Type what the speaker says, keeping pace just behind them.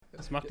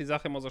Das macht die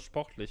Sache immer so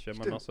sportlich, wenn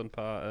man noch so ein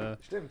paar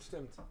Stimmt.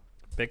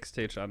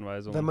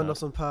 Backstage-Anweisungen Wenn man hat. noch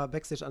so ein paar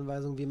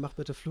Backstage-Anweisungen wie mach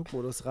bitte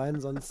Flugmodus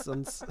rein,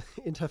 sonst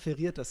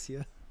interferiert das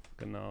hier.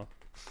 Genau.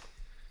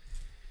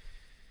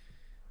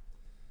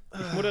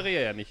 Ich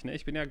moderiere ja nicht, ne?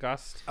 Ich bin ja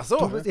Gast. Ach so.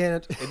 Du bist ja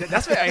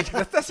Das wäre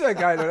eigentlich, das wäre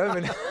geil, oder?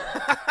 Wenn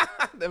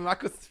der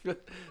Markus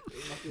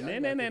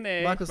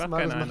Nee. Markus, ich mach Markus,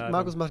 keine macht, Einleitung.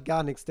 Markus macht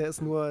gar nichts. Der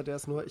ist nur,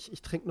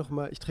 ich trinke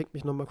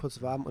mich noch mal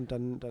kurz warm und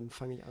dann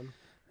fange ich an.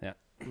 Ja.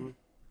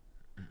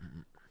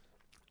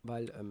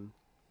 Weil,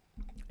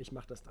 ich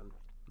mache das dann.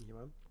 Nicht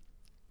wahr?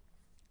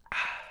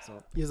 So,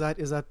 ihr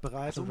seid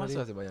bereit. So machst du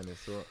das immer,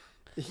 Janis. So.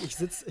 Ich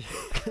sitze,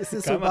 es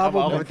ist Kann so man aber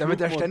warm. auch- Damit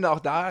der Ständer auch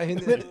dahin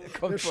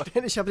kommt.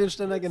 Ich habe den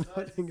Ständer genau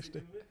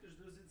hingestellt.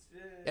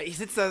 Ja, ich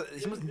sitze da,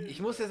 ich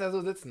muss jetzt da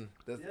so sitzen.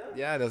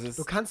 Das ist.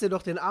 Du kannst dir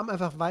doch den Arm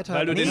einfach weiter...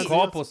 Weil du Nee, den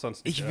Korpus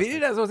sonst nicht Ich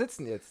will da so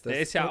sitzen jetzt. Der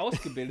ist ja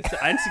ausgebildet. Das ist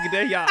der Einzige,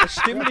 der ja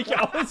stimmlich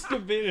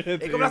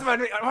ausgebildet Ey, komm, mach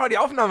mal die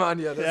Aufnahme an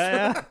hier.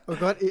 Ja. Oh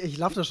Gott, ich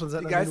laufe da schon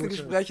seit Die einer geilsten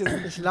Minute. Gespräche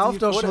sind. Ich laufe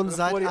doch schon bevor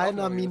seit die einer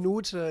Aufnahme ist.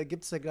 Minute.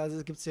 Gibt's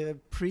ja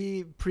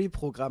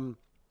Pre-Programm.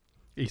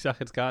 Ich sag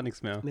jetzt gar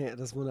nichts mehr. Nee,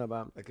 das ist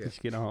wunderbar. Okay. Ich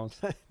gehe nach Hause.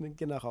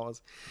 Geh nach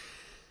Haus.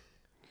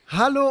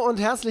 Hallo und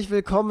herzlich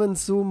willkommen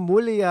zu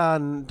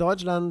Mullian,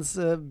 Deutschlands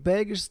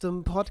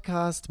belgischstem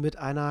Podcast mit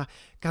einer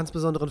ganz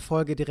besonderen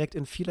Folge direkt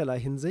in vielerlei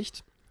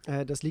Hinsicht.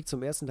 Das liegt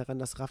zum ersten daran,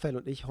 dass Raphael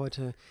und ich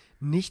heute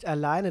nicht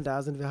alleine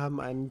da sind. Wir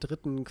haben einen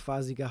dritten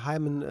quasi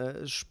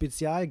geheimen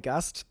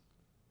Spezialgast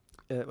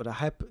oder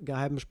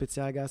halbgeheimen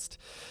Spezialgast.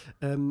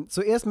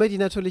 Zuerst möchte ich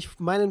natürlich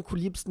meinen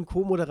liebsten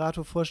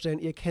Co-Moderator vorstellen.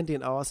 Ihr kennt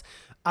ihn aus.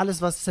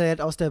 Alles, was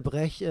zählt aus der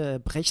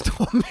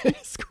Brechtrommel,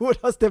 ist gut,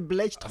 aus der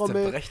Blechtrommel.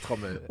 Aus der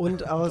Brechtrommel.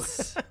 Und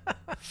aus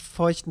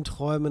feuchten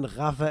Träumen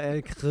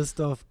Raphael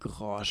Christoph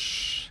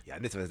Grosch.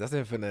 Janis, was ist das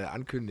denn für eine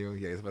Ankündigung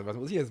hier? Was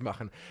muss ich jetzt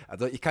machen?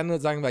 Also ich kann nur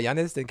sagen, bei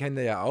Janis, den kennen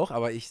wir ja auch,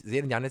 aber ich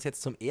sehe den Janis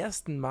jetzt zum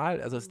ersten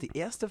Mal, also es ist die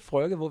erste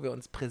Folge, wo wir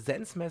uns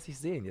präsenzmäßig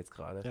sehen jetzt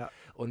gerade. Ja.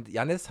 Und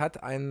Janis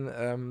hat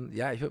einen,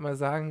 ich würde mal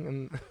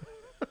sagen,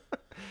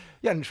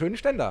 einen schönen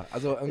Ständer,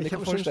 also einen Ich hab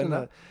einen schönen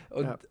Mikrofonständer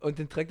Ständer. und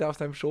den trägt er auf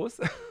seinem Schoß.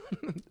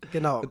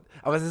 Genau.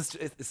 Aber es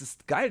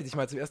ist geil, dich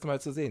mal zum ersten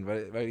Mal zu sehen,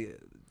 weil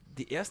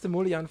die erste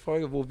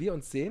Mullian-Folge, wo wir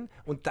uns sehen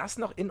und das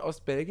noch in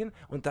Ostbelgien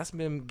und das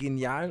mit dem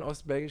genialen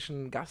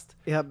ostbelgischen Gast,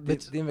 Ja,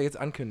 den wir jetzt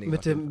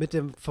ankündigen. mit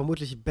dem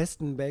vermutlich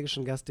besten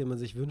belgischen Gast, den man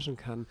sich wünschen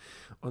kann.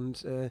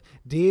 Und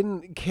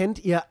den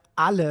kennt ihr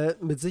alle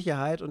mit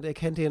Sicherheit und ihr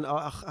kennt ihn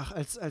auch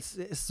als er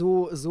ist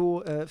so Aus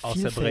der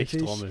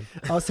vielfältig. Brechtrommel.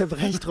 Aus der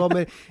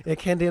Brechtrommel. Ihr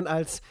kennt ihn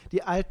als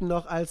die Alten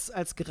noch als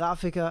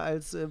Grafiker,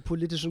 als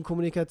politischen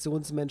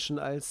Kommunikationsmenschen,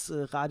 als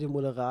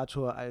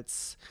Radiomoderator,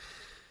 als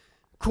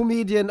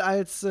Comedian,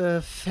 als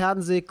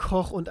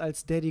Fernsehkoch und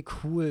als Daddy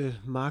Cool,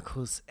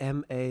 Markus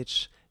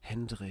M.H.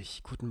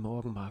 Hendrich. Guten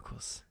Morgen,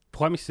 Markus.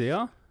 Freue mich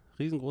sehr.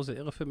 Riesengroße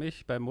Ehre für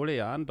mich, bei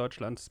Mullian,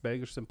 Deutschlands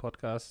belgischstem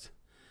Podcast,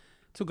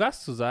 zu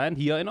Gast zu sein,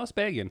 hier in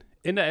Ostbelgien.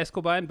 In der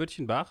Escobar in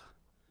Bütchenbach.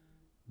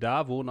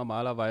 Da, wo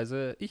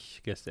normalerweise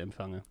ich Gäste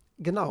empfange.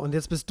 Genau, und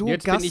jetzt bist du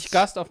Jetzt Gast bin ich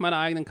Gast auf meiner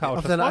eigenen Couch.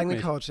 auf Das deiner freut eigenen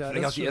mich. Couch. Ja,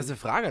 Vielleicht das auch die ist erste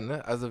Frage,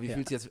 ne? Also wie Ja.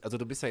 fühlst du jetzt, also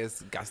du bist ja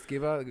jetzt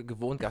Gastgeber,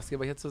 gewohnt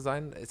Gastgeber hier zu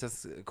sein. Ist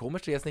das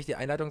komisch, dir jetzt nicht die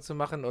Einleitung zu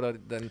machen oder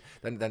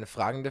deine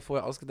Fragen dir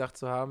vorher ausgedacht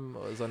zu haben,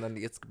 sondern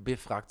jetzt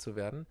befragt zu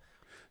werden?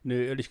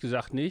 Nö, ehrlich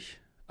gesagt nicht.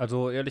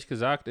 Also ehrlich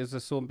gesagt ist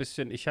es so ein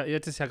bisschen,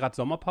 jetzt ist ja gerade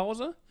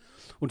Sommerpause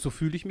und so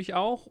fühle ich mich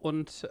auch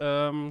und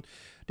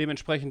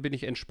dementsprechend bin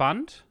ich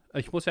entspannt.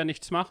 Ich muss ja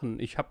nichts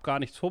machen. Ich habe gar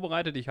nichts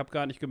vorbereitet, ich habe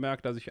gar nicht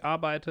gemerkt, dass ich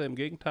arbeite, im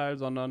Gegenteil,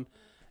 sondern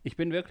ich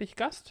bin wirklich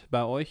Gast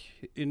bei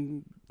euch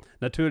in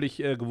natürlich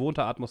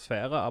gewohnter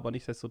Atmosphäre, aber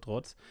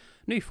nichtsdestotrotz.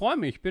 Nee, ich freue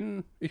mich,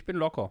 ich bin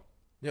locker.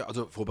 Ja,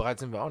 also vorbereitet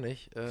sind wir auch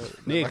nicht.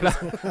 Nee, klar.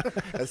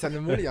 Das ist ja eine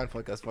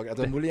Mullian-Podcast-Folge.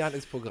 Also Mullian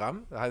ist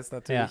Programm, das heißt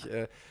natürlich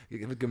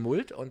wird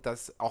gemullt und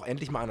das auch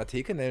endlich mal an der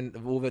Theke. Denn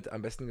wo wird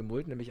am besten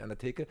gemullt? Nämlich an der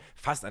Theke,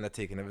 fast an der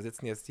Theke. Wir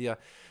sitzen jetzt hier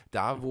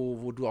da,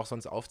 wo du auch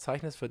sonst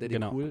aufzeichnest für Daddy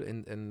Genau. Cool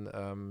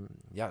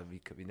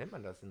wie nennt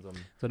man das? In so einem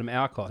So einem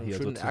Erker So einen hier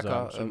schönen sozusagen.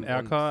 Erker, So einem und-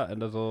 Erker,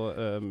 also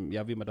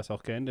wie man das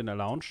auch kennt, in der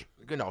Lounge.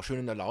 Genau, schön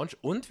in der Lounge.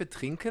 Und wir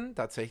trinken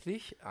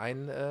tatsächlich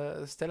ein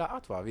Stella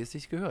Artois, wie es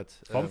sich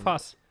gehört. Vom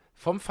Fass.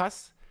 Vom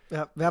Fass.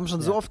 Ja, wir haben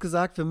schon so Ja. oft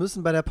gesagt, wir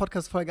müssen bei der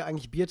Podcast-Folge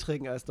eigentlich Bier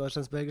trinken als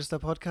Deutschlands belgischster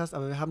Podcast,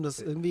 aber wir haben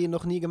das irgendwie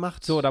noch nie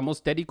gemacht. So, da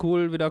muss Daddy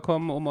Cool wieder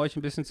kommen, um euch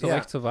ein bisschen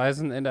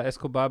zurechtzuweisen in der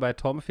Escobar bei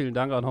Tom. Vielen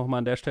Dank auch nochmal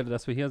an der Stelle,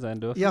 dass wir hier sein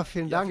dürfen. Ja,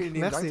 vielen Dank. Vielen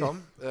lieben Merci. Dank,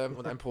 Tom.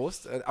 Und ein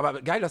Prost.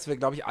 Aber geil, dass wir,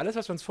 glaube ich, alles,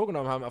 was wir uns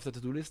vorgenommen haben auf der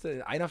To-Do-Liste,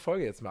 in einer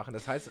Folge jetzt machen.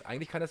 Das heißt,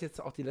 eigentlich kann das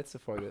jetzt auch die letzte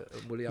Folge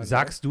Mullian sein.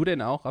 Sagst du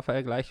denn auch,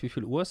 Raphael, gleich, wie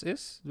viel Uhr es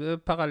ist,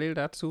 parallel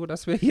dazu,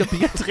 dass wir hier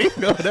Bier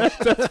trinken, oder?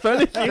 Das ist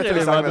völlig Natürlich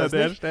irrelevant sagen wir an das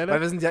der nicht, Stelle. weil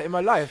wir sind ja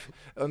immer live.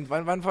 Und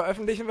wann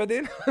veröffentlichen wir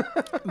den?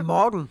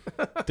 Morgen.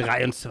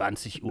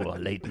 23 Uhr,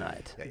 Late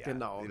Night. Ja,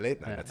 Genau.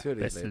 Late Night, Ja, natürlich.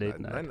 beste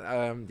Late Night.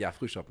 Nein,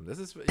 Frühshoppen.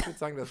 Ich würde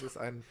sagen, das ist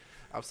ein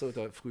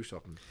absoluter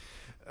Frühshoppen.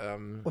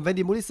 Und wenn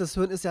die Mullis das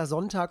hören, ist ja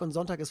Sonntag und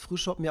Sonntag ist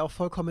Frühshoppen ja auch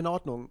vollkommen in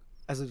Ordnung.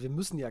 Also wir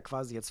müssen ja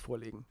quasi jetzt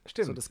vorlegen.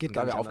 Stimmt. So, das geht und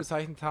gar da nicht wir anders.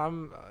 aufgezeichnet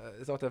haben,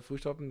 ist auch der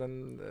Frühstoppen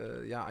dann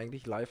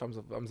eigentlich live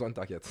am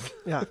Sonntag jetzt.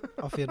 Ja,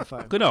 auf jeden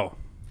Fall. Genau.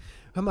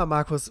 Hör mal,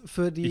 Markus,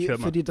 für die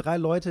 3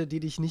 Leute, die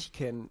dich nicht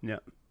kennen, Ja.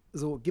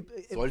 so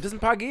Sollte es ein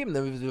paar geben.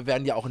 Ne? Wir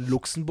werden ja auch in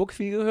Luxemburg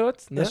viel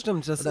gehört. Ne? Das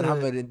stimmt. Und dann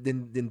haben wir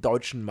den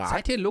deutschen Markt.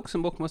 Seid ihr in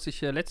Luxemburg, muss ich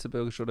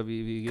letztebürgisch oder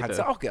wie geht Kannst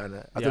das? du auch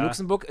gerne. Also Ja.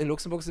 in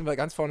Luxemburg sind wir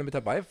ganz vorne mit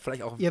dabei.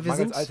 Vielleicht auch Ja, wir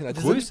sind-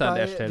 alternativ. wir Grüße an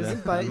der wir Stelle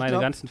sind bei, an meine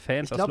ganzen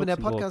Fans Ich aus glaube, in der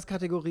Luxemburg.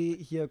 Podcast-Kategorie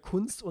hier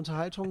Kunst,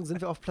 Unterhaltung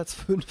sind wir auf Platz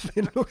 5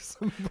 in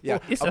Luxemburg. Ja,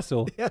 Ist das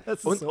so? Ja, das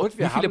ist und, so. und Wie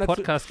wir haben viele natürlich-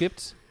 Podcasts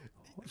gibt's?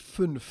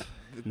 5.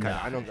 Keine Nein.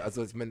 Ahnung,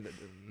 also ich meine,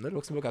 ne,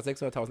 Luxemburg hat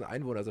 600.000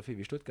 Einwohner, so viel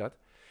wie Stuttgart.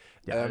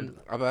 Ja,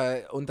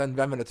 Und dann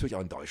werden wir natürlich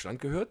auch in Deutschland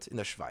gehört, in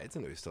der Schweiz,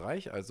 in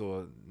Österreich.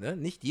 Also ne,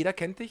 nicht jeder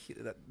kennt dich.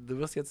 Du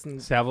wirst jetzt ein...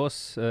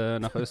 Servus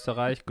nach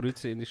Österreich,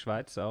 Grüße in die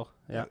Schweiz auch.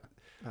 Ja.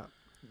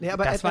 Nee,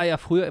 aber Das war ja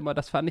früher immer,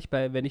 das fand ich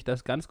wenn ich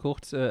das ganz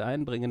kurz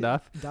einbringen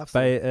darf, Darfst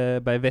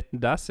du. bei Wetten,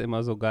 das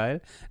immer so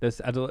geil.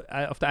 Das also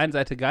auf der einen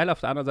Seite geil,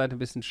 auf der anderen Seite ein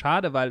bisschen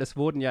schade, weil es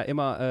wurde ja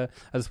immer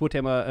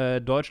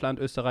Deutschland,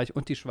 Österreich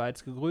und die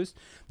Schweiz gegrüßt.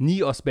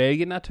 Nie aus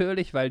Belgien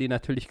natürlich, weil die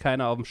natürlich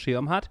keiner auf dem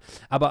Schirm hat.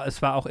 Aber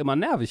es war auch immer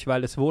nervig,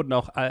 weil es wurden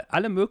auch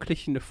alle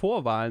möglichen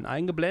Vorwahlen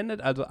eingeblendet,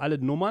 also alle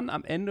Nummern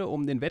am Ende,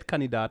 um den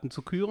Wettkandidaten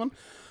zu küren.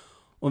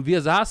 Und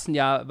wir saßen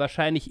ja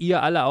wahrscheinlich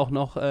ihr alle auch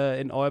noch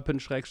in Eupen,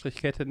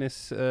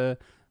 Kettenis,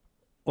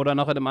 oder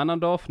noch in einem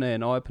anderen Dorf? Ne,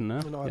 in Eupen, ne?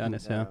 In Eupen,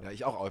 Janis, ja. Ja,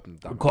 ich auch Eupen.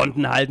 Und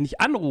konnten halt nicht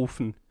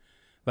anrufen,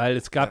 weil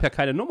es gab ja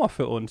keine Nummer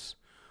für uns.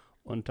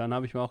 Und dann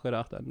habe ich mir auch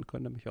gedacht, dann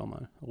könnt ihr mich auch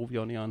mal, ruf ich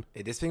auch nicht an.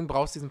 Deswegen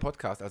brauchst du diesen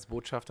Podcast als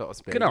Botschafter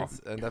aus Belgien,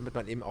 Genau. damit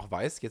man eben auch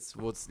weiß, jetzt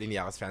wo es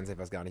lineares Fernsehen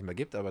was gar nicht mehr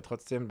gibt, aber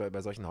trotzdem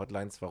bei solchen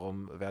Hotlines,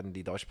 warum werden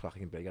die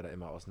deutschsprachigen Belgier da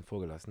immer außen vor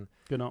gelassen?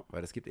 Genau.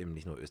 Weil es gibt eben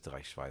nicht nur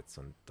Österreich, Schweiz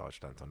und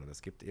Deutschland, sondern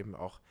es gibt eben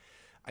auch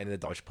eine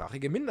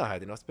deutschsprachige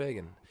Minderheit in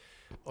Ostbelgien.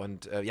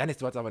 Und Janis,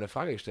 du hast aber eine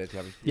Frage gestellt.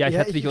 Ja, ich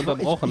hatte dich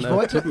unterbrochen. Ich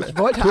wollte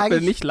Tut mir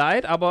eigentlich, nicht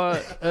leid, aber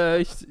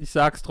ich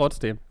sag's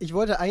trotzdem. ich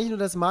wollte eigentlich nur,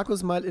 dass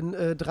Markus mal in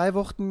 3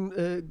 Wochen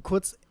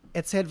kurz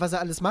erzählt, was er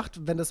alles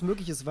macht, wenn das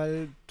möglich ist,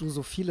 weil du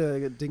so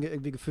viele Dinge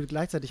irgendwie gefühlt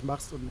gleichzeitig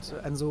machst und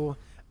ein so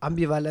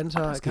ambivalenter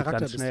Das geht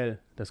Charakter ganz bist. schnell.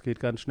 Das geht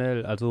ganz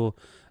schnell. Also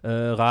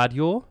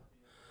Radio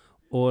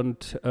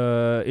und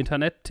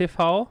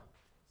Internet-TV,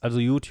 also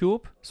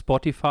YouTube,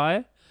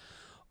 Spotify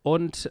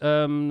und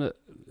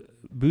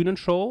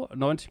Bühnenshow,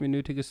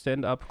 90-minütiges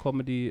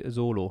Stand-up-Comedy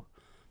Solo.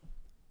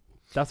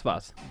 Das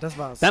war's. Das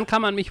war's. Dann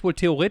kann man mich wohl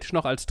theoretisch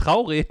noch als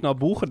Trauredner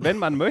buchen, wenn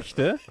man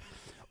möchte.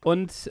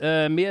 Und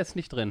mehr ist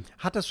nicht drin.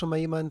 Hat das schon mal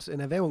jemand in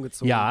Erwägung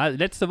gezogen? Ja,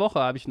 letzte Woche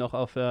habe ich noch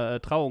auf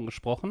Trauung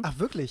gesprochen. Ach,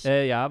 wirklich?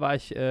 Ja, war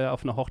ich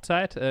auf einer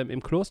Hochzeit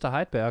im Kloster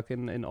Heidberg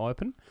in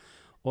Eupen.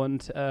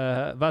 Und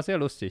war sehr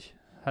lustig.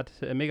 Hat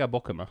mega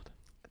Bock gemacht.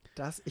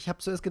 Ich habe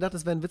zuerst gedacht,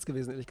 das wäre ein Witz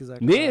gewesen, ehrlich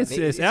gesagt. Nee, Aber-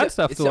 ist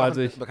ernsthaft so. Ja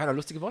Also man kann ja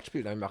lustige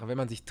Wortspiele machen. Wenn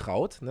man sich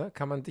traut, ne,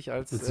 kann man dich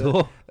als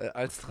so. ne,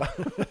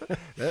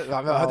 wir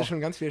haben ja heute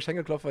schon ganz viele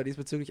Schenkelklopfer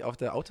diesbezüglich auf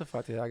der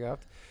Autofahrt hierher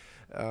gehabt.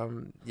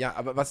 Ja,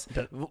 aber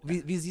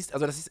wie siehst,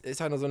 also das ist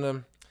ja nur so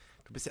eine,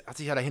 hast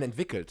dich ja dahin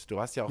entwickelt. Du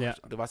warst ja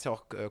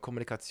auch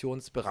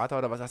Kommunikationsberater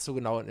oder was hast du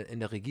genau in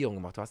der Regierung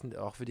gemacht? Du hast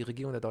auch für die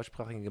Regierung der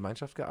deutschsprachigen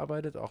Gemeinschaft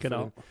gearbeitet, auch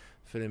Genau.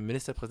 für den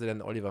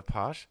Ministerpräsidenten Oliver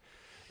Paasch.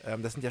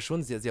 Das sind ja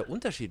schon sehr, sehr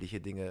unterschiedliche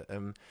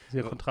Dinge.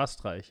 Sehr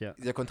kontrastreich, ja.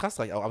 Sehr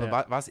kontrastreich auch, aber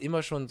Ja. war es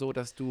immer schon so,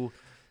 dass du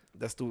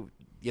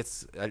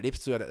jetzt du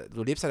lebst ja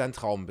deinen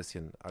Traum ein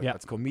bisschen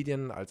als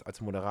Comedian,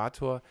 als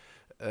Moderator.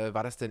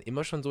 War das denn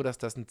immer schon so, dass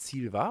das ein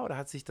Ziel war oder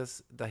hat sich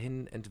das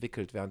dahin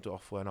entwickelt, während du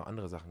auch vorher noch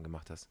andere Sachen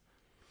gemacht hast?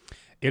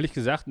 Ehrlich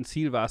gesagt, ein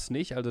Ziel war es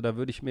nicht. Also da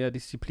würde ich mehr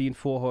Disziplin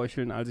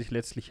vorheucheln, als ich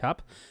letztlich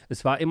habe.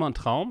 Es war immer ein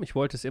Traum. Ich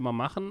wollte es immer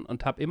machen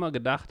und habe immer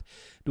gedacht,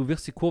 du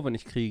wirst die Kurve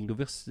nicht kriegen.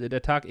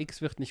 Der Tag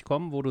X wird nicht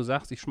kommen, wo du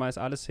sagst, ich schmeiß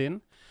alles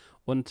hin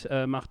und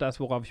mach das,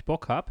 worauf ich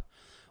Bock habe.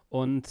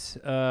 Und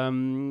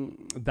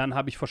dann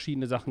habe ich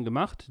verschiedene Sachen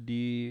gemacht,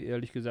 die,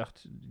 ehrlich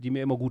gesagt, die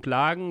mir immer gut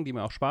lagen, die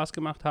mir auch Spaß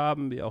gemacht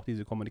haben, wie auch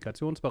diese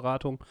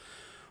Kommunikationsberatung.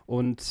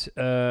 Und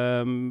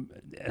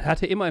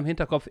hatte immer im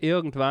Hinterkopf,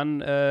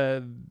 irgendwann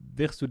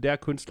wirst du der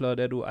Künstler,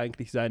 der du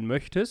eigentlich sein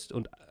möchtest.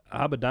 Und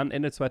habe dann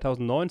Ende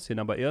 2019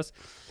 aber erst,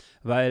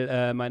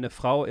 weil meine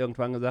Frau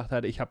irgendwann gesagt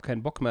hat, ich habe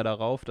keinen Bock mehr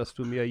darauf, dass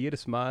du mir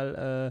jedes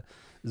Mal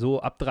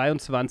so ab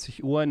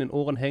 23 Uhr in den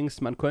Ohren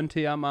hängst, man könnte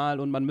ja mal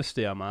und man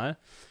müsste ja mal.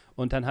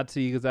 Und dann hat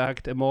sie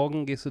gesagt,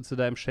 morgen gehst du zu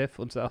deinem Chef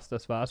und sagst,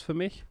 das war's für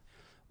mich.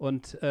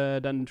 Und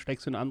dann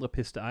schlägst du eine andere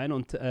Piste ein.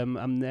 Und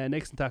am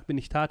nächsten Tag bin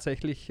ich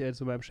tatsächlich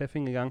zu meinem Chef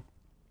hingegangen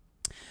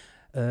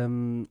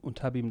und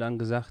habe ihm dann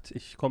gesagt,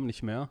 ich komme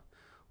nicht mehr.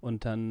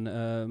 Und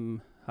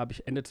dann habe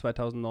ich Ende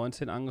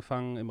 2019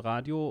 angefangen im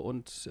Radio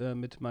und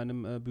mit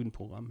meinem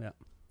Bühnenprogramm, ja.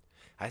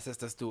 Heißt das,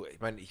 dass du, ich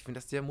meine, ich finde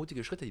das sehr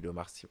mutige Schritte, die du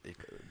machst. Ich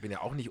bin ja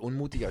auch nicht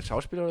unmutig als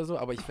Schauspieler oder so,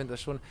 aber ich finde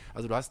das schon,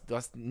 also du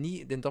hast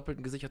nie den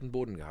doppelten gesicherten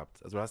Boden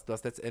gehabt. Also du hast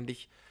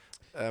letztendlich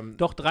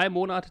Doch 3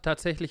 Monate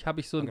tatsächlich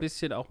habe ich so ein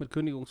bisschen, auch mit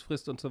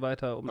Kündigungsfrist und so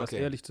weiter, um das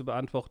ehrlich zu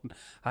beantworten,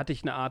 hatte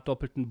ich eine Art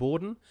doppelten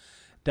Boden.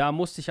 Da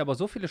musste ich aber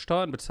so viele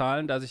Steuern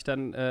bezahlen, dass ich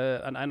dann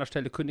an einer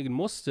Stelle kündigen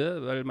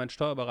musste, weil mein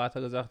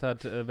Steuerberater gesagt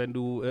hat, wenn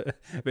du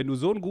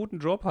so einen guten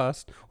Job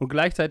hast und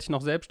gleichzeitig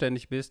noch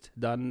selbstständig bist,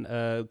 dann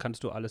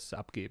kannst du alles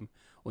abgeben.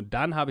 Und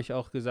dann habe ich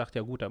auch gesagt,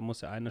 ja gut, dann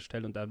muss eine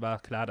Stelle, und dann war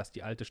klar, dass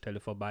die alte Stelle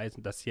vorbei ist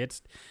und dass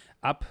jetzt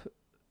ab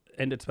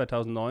Ende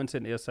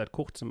 2019, erst seit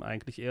kurzem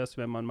eigentlich, erst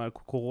wenn man mal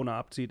Corona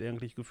abzieht,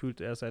 eigentlich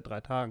gefühlt erst seit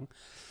 3 Tagen,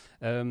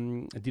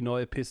 die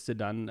neue Piste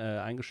dann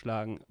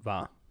eingeschlagen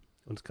war.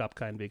 Und es gab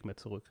keinen Weg mehr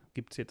zurück.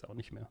 Gibt es jetzt auch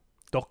nicht mehr.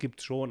 Doch, gibt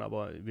es schon,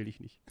 aber will ich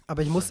nicht.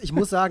 Aber ich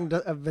muss sagen,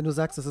 wenn du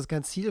sagst, dass es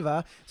kein Ziel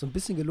war, so ein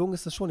bisschen gelungen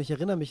ist das schon. Ich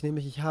erinnere mich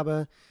nämlich, ich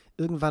habe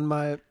irgendwann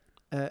mal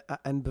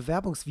ein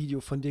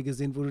Bewerbungsvideo von dir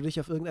gesehen, wo du dich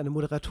auf irgendeine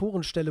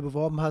Moderatorenstelle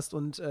beworben hast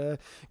und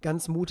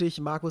ganz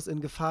mutig Markus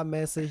in Gefahr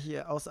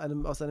mäßig aus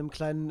einem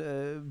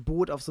kleinen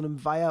Boot auf so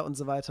einem Weiher und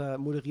so weiter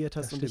moderiert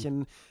hast und dich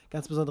in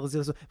ganz besondere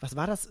Situationen. Was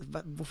war das?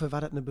 Wofür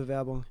war das eine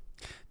Bewerbung?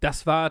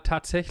 Das war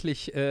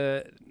tatsächlich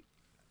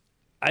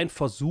ein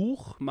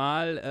Versuch,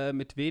 mal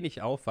mit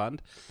wenig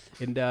Aufwand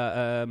in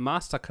der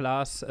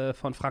Masterclass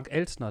von Frank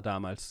Elstner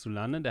damals zu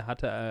landen. Der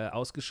hatte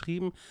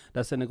ausgeschrieben,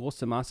 dass er eine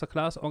große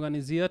Masterclass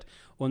organisiert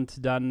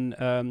und dann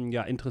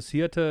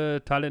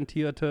Interessierte,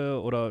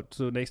 Talentierte oder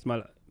zunächst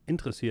mal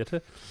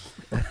Interessierte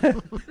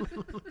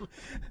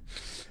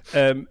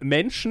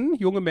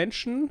junge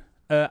Menschen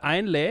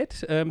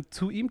einlädt,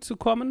 zu ihm zu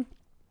kommen.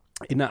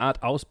 In einer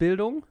Art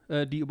Ausbildung,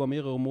 die über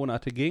mehrere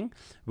Monate ging,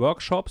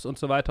 Workshops und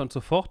so weiter und so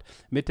fort,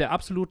 mit der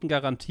absoluten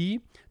Garantie,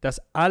 dass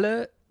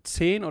alle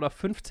 10 oder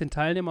 15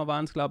 Teilnehmer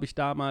waren es, glaube ich,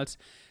 damals,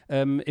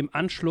 im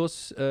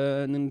Anschluss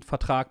einen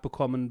Vertrag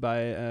bekommen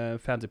bei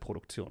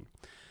Fernsehproduktionen.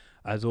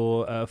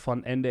 Also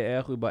von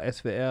NDR über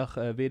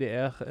SWR,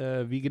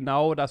 WDR, wie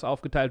genau das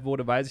aufgeteilt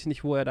wurde, weiß ich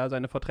nicht, wo er da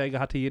seine Verträge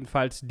hatte.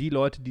 Jedenfalls die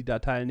Leute, die da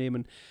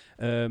teilnehmen,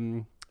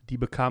 die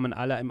bekamen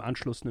alle im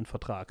Anschluss einen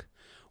Vertrag.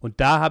 Und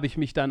da habe ich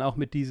mich dann auch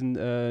mit diesen,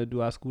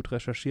 du hast gut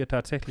recherchiert,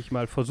 tatsächlich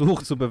mal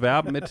versucht zu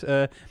bewerben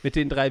mit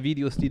den 3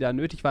 Videos, die da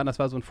nötig waren. Das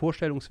war so ein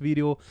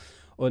Vorstellungsvideo.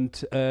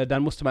 Und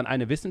dann musste man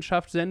eine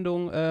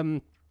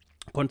Wissenschaftssendung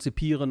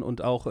konzipieren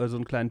und auch so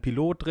einen kleinen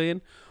Pilot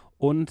drehen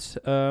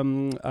und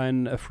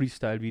ein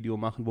Freestyle-Video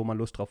machen, wo man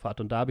Lust drauf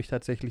hat. Und da habe ich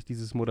tatsächlich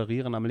dieses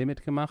Moderieren am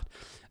Limit gemacht.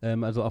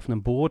 Also auf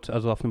einem Boot,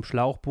 also auf einem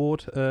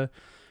Schlauchboot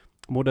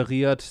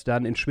moderiert,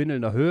 dann in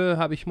schwindelnder Höhe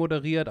habe ich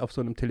moderiert, auf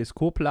so einem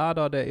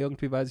Teleskoplader, der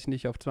irgendwie, weiß ich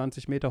nicht, auf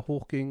 20 Meter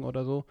hoch ging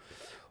oder so.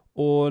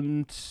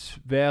 Und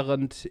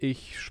während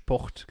ich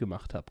Sport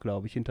gemacht habe,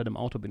 glaube ich, hinter dem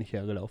Auto bin ich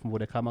hergelaufen, wo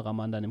der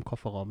Kameramann dann im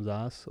Kofferraum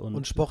saß.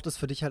 Und Sport ist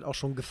für dich halt auch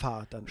schon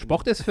Gefahr dann.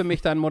 Sport ist für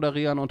mich dann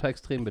Moderieren unter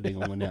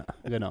Extrembedingungen, ja,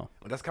 genau.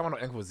 Und das kann man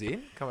noch irgendwo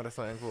sehen? Kann man das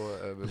noch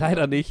irgendwo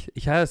Leider nicht.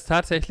 Ich habe es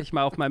tatsächlich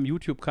mal auf meinem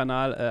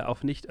YouTube-Kanal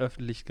auf nicht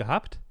öffentlich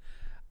gehabt,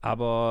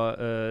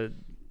 aber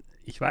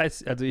ich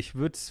weiß, also ich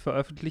würde es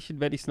veröffentlichen,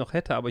 wenn ich es noch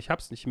hätte, aber ich habe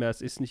es nicht mehr.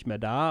 Es ist nicht mehr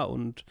da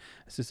und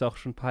es ist auch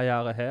schon ein paar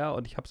Jahre her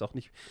und ich habe es auch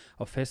nicht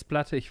auf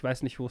Festplatte. Ich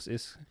weiß nicht, wo es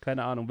ist.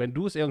 Keine Ahnung. Wenn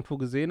du es irgendwo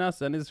gesehen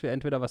hast, dann ist es für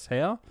entweder was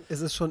her. Es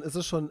ist schon,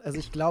 also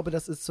ich glaube,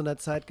 das ist zu einer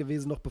Zeit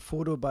gewesen, noch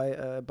bevor du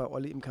bei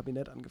Olli im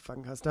Kabinett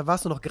angefangen hast. Da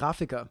warst du noch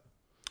Grafiker.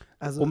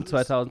 Also um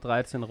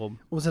 2013 rum.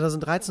 Um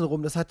 2013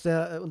 rum. Das hat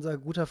unser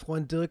guter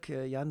Freund Dirk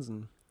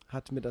Jansen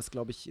hat mir das,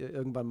 glaube ich,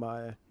 irgendwann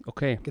mal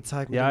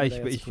gezeigt. Ja,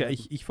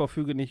 ich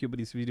verfüge nicht über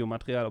dieses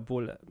Videomaterial,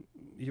 obwohl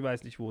ich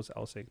weiß nicht, wo es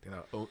aushängt.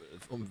 Genau.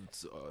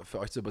 Für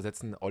euch zu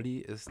übersetzen, Olli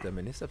ist der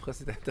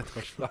Ministerpräsident der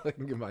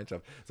deutschsprachigen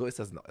Gemeinschaft. So ist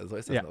das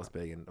in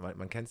Ostbelgien.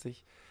 Man kennt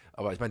sich.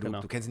 Aber ich meine,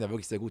 du kennst ihn ja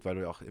wirklich sehr gut, weil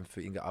du ja auch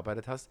für ihn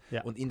gearbeitet hast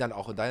und ihn dann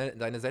auch in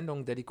deine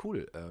Sendung Daddy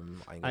Cool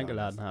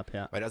eingeladen habe,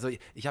 ja. Weil also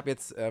ich habe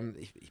jetzt,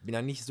 ich bin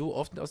ja nicht so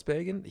oft aus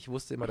Belgien. Ich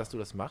wusste immer, dass du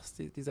das machst,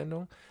 die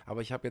Sendung.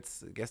 Aber ich habe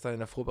jetzt gestern in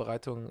der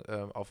Vorbereitung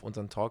auf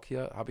unseren Talk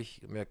hier, habe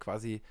ich mir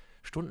quasi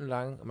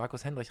stundenlang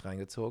Markus Hendrich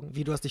reingezogen.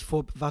 Wie, du hast dich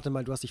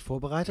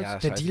vorbereitet? Ja,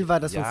 der Deal war,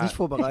 dass wir uns nicht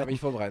vorbereiten. Ich habe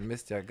mich vorbereitet,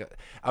 Mist, ja.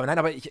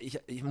 Aber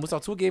ich muss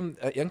auch zugeben,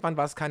 irgendwann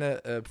war es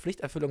keine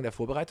Pflichterfüllung der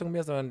Vorbereitung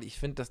mehr, sondern ich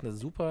finde das ein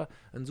super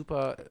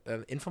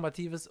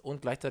informatives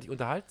und gleichzeitig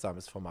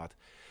unterhaltsames Format.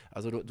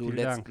 Also du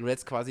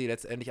lädst quasi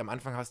letztendlich, am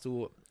Anfang hast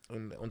du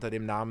unter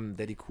dem Namen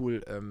Daddy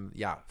Cool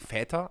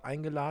Väter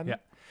eingeladen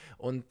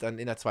und dann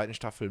in der 2.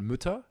 Staffel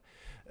Mütter.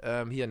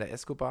 Hier in der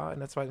Escobar in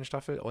der 2.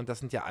 Staffel. Und das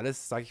sind ja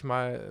alles, sag ich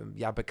mal,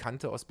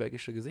 bekannte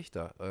ostbelgische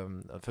Gesichter.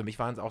 Für mich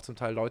waren es auch zum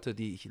Teil Leute,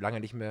 die ich lange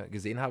nicht mehr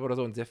gesehen habe oder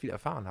so und sehr viel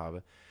erfahren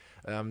habe.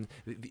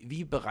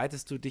 Wie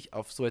bereitest du dich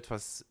auf so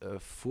etwas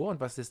vor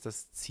und was ist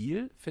das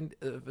Ziel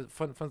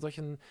von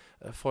solchen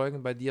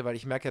Folgen bei dir? Weil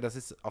ich merke ja, das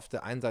ist auf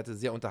der einen Seite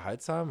sehr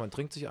unterhaltsam, man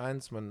trinkt sich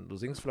eins, du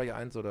singst vielleicht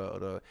eins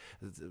oder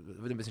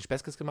wird ein bisschen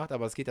Späßkes gemacht,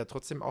 aber es geht ja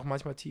trotzdem auch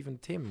manchmal tief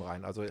in Themen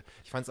rein. Also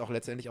ich fand es auch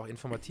letztendlich auch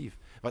informativ.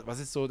 Was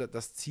ist so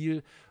das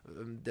Ziel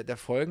der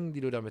Folgen,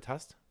 die du damit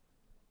hast?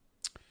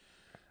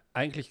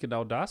 Eigentlich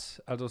genau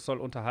das. Also es soll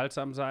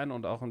unterhaltsam sein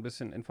und auch ein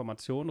bisschen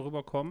Informationen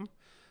rüberkommen.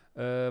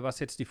 Was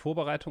jetzt die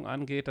Vorbereitung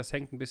angeht, das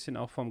hängt ein bisschen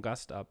auch vom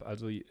Gast ab.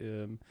 Also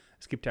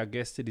es gibt ja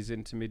Gäste, die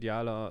sind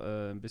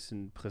medialer ein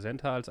bisschen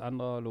präsenter als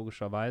andere,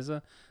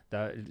 logischerweise.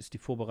 Da ist die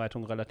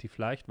Vorbereitung relativ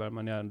leicht, weil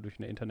man ja durch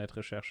eine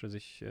Internetrecherche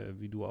sich,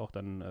 wie du auch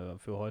dann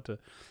für heute,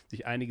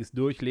 sich einiges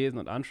durchlesen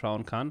und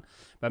anschauen kann.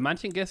 Bei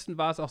manchen Gästen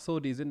war es auch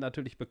so, die sind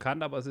natürlich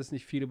bekannt, aber es ist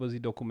nicht viel über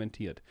sie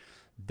dokumentiert.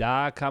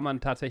 Da kann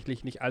man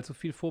tatsächlich nicht allzu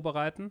viel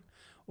vorbereiten.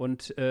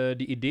 Und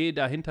die Idee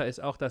dahinter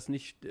ist auch, dass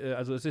nicht,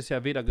 also es ist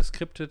ja weder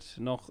geskriptet,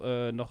 noch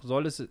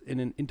soll es in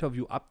ein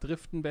Interview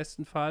abdriften,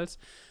 bestenfalls,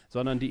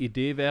 sondern die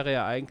Idee wäre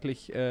ja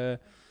eigentlich,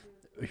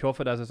 ich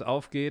hoffe, dass es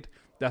aufgeht,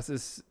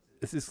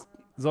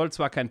 soll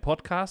zwar kein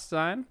Podcast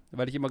sein,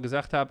 weil ich immer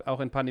gesagt habe,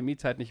 auch in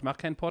Pandemiezeiten, ich mache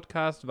keinen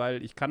Podcast,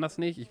 weil ich kann das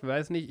nicht, ich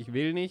weiß nicht, ich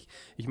will nicht,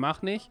 ich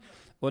mache nicht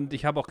und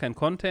ich habe auch keinen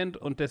Content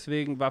und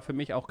deswegen war für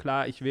mich auch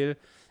klar, ich will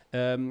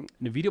eine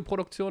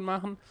Videoproduktion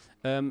machen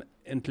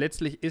und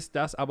letztlich ist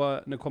das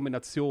aber eine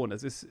Kombination.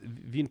 Es ist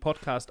wie ein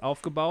Podcast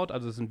aufgebaut,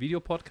 also es ist ein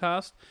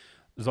Videopodcast,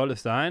 soll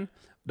es sein.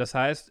 Das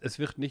heißt, es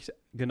wird nicht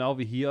genau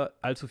wie hier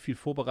allzu viel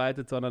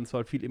vorbereitet, sondern es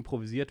soll viel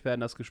improvisiert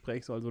werden. Das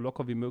Gespräch soll so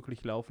locker wie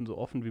möglich laufen, so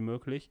offen wie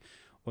möglich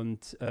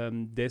und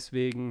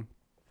deswegen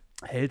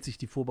hält sich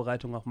die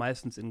Vorbereitung auch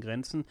meistens in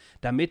Grenzen,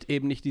 damit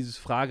eben nicht dieses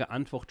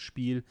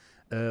Frage-Antwort-Spiel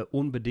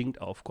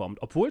unbedingt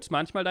aufkommt. Obwohl es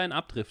manchmal dahin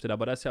abdriftet,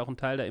 aber das ist ja auch ein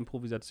Teil der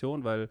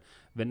Improvisation, weil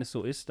wenn es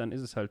so ist, dann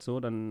ist es halt so,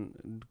 dann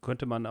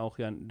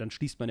dann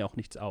schließt man ja auch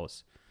nichts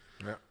aus.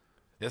 Ja.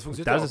 Ja,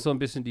 das ist so ein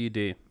bisschen die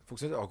Idee.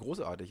 Funktioniert auch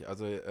großartig.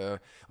 Also,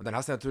 und dann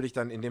hast du natürlich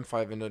dann in dem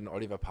Fall, wenn du einen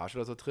Oliver Pasch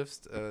oder so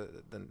triffst,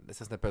 dann ist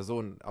das eine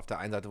Person auf der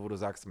einen Seite, wo du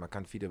sagst, man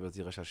kann viel über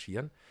sie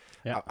recherchieren,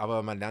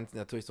 aber man lernt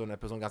natürlich so eine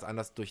Person ganz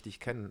anders durch dich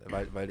kennen,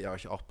 weil ihr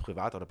euch auch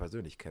privat oder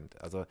persönlich kennt.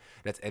 Also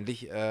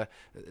letztendlich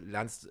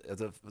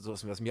so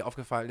was mir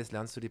aufgefallen ist,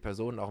 lernst du die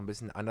Person auch ein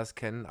bisschen anders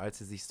kennen, als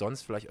sie sich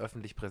sonst vielleicht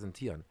öffentlich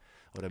präsentieren.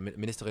 Oder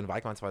Ministerin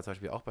Weigmanns war zum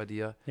Beispiel auch bei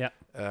dir. Ja.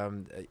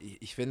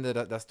 Ich finde,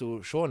 dass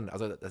du schon,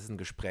 also das ist ein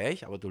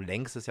Gespräch, aber du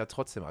lenkst es ja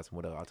trotzdem als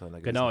Moderator in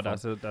der Genau,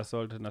 das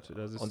sollte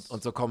natürlich.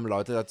 Und so kommen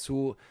Leute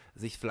dazu,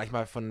 sich vielleicht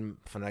mal von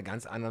einer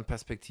ganz anderen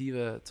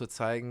Perspektive zu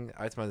zeigen,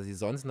 als man sie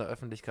sonst in der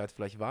Öffentlichkeit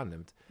vielleicht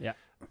wahrnimmt. Ja.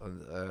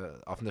 Und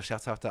auf eine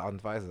scherzhafte Art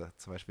und Weise.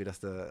 Zum Beispiel, dass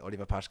der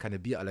Oliver Pasch keine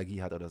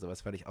Bierallergie hat oder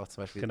sowas, fand ich auch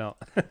zum Beispiel. Genau.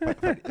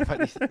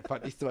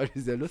 fand ich zum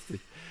Beispiel sehr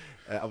lustig.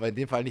 Aber in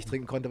dem Fall nicht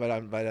trinken konnte,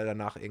 weil er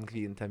danach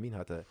irgendwie einen Termin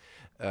hatte.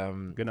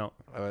 Genau.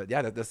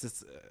 Ja, das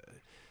ist.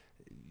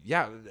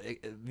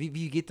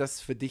 Wie geht das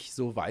für dich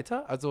so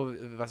weiter? Also,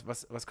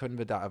 was können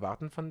wir da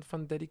erwarten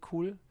von Daddy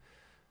Cool?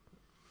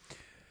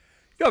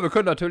 Ja, wir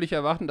können natürlich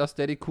erwarten, dass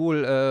Daddy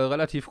Cool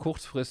relativ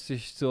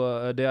kurzfristig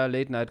zur der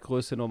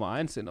Late-Night-Größe Nummer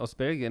 1 in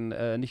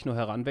Ostbelgien nicht nur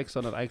heranwächst,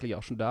 sondern eigentlich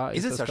auch schon da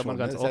ist. Das kann schon, man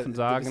ganz ne? offen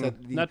sagen.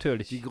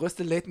 Natürlich. Die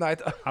größte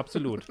Late-Night.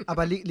 Absolut.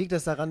 Aber liegt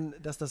das daran,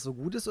 dass das so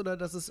gut ist oder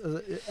dass es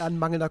an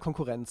mangelnder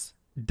Konkurrenz?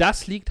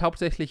 Das liegt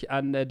hauptsächlich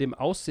an dem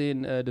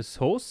Aussehen des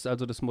Hosts,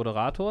 also des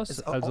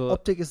Moderators.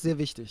 Optik ist sehr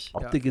wichtig.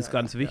 Optik ist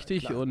ganz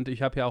wichtig und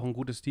ich habe ja auch ein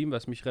gutes Team,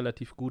 was mich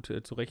relativ gut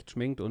zurecht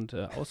schminkt und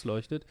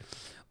ausleuchtet.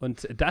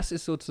 Und das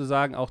ist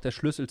sozusagen auch der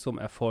Schlüssel zum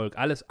Erfolg.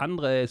 Alles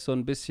andere ist so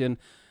ein bisschen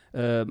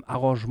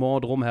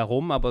Arrangement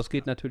drumherum, aber es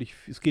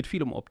geht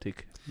viel um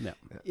Optik.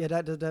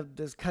 Ja,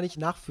 das kann ich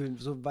nachfühlen,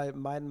 so, weil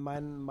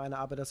meine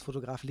Arbeit als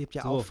Fotograf lebt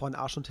ja auch von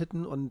Arsch und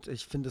Titten und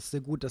ich finde es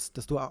sehr gut, dass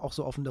du auch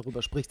so offen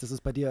darüber sprichst, dass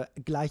es bei dir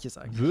gleich ist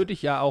eigentlich. Würde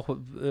ich ja auch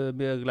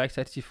mir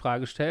gleichzeitig die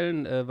Frage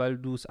stellen, weil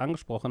du es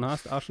angesprochen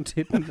hast, Arsch und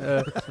Titten,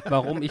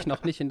 warum ich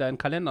noch nicht in deinen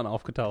Kalendern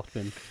aufgetaucht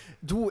bin.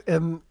 Du,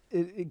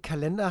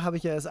 Kalender habe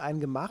ich ja erst einen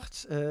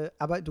gemacht,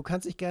 aber du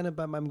kannst dich gerne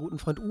bei meinem guten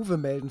Freund Uwe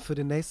melden für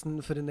den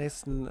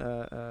nächsten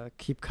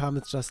Keep Calm,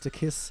 It's Just a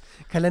Kiss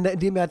Kalender, in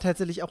dem ja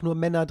tatsächlich auch nur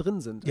Männer drin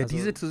sind. Ja,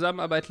 diese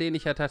Zusammenarbeit lehne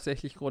ich ja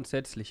tatsächlich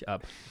grundsätzlich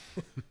ab.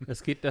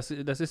 Das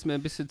ist mir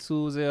ein bisschen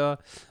zu sehr,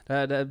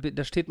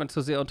 da steht man zu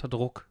sehr unter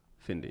Druck,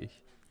 finde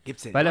ich.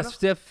 Gibt's den Weil das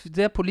sehr,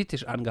 sehr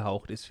politisch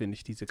angehaucht ist, finde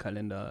ich, diese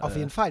Kalender. Auf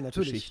jeden Fall,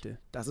 natürlich. Geschichte.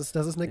 Das ist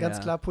eine ganz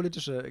klar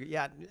politische,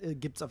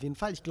 gibt es auf jeden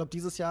Fall. Ich glaube,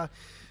 dieses Jahr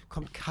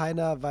kommt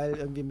keiner, weil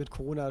irgendwie mit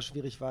Corona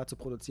schwierig war zu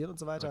produzieren und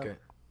so weiter. Okay.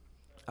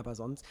 Aber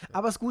sonst.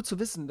 Aber es ist gut zu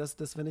wissen, dass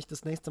wenn ich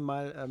das nächste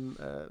Mal.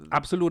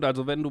 Absolut,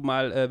 also wenn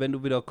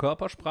du wieder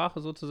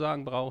Körpersprache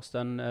sozusagen brauchst,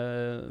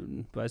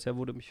 dann weißt ja,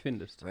 wo du mich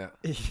findest. Ja.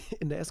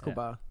 In der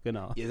Escobar. Ja,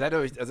 genau. Ihr seid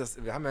euch,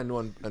 also wir haben ja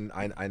nur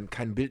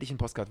keinen bildlichen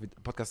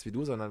Podcast wie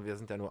du, sondern wir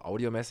sind ja nur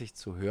audiomäßig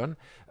zu hören.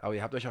 Aber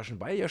ihr habt euch auch schon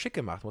beide schick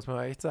gemacht, muss man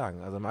ja echt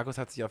sagen. Also Markus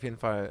hat sich auf jeden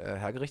Fall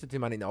hergerichtet, wie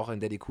man ihn auch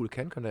in Daddy Cool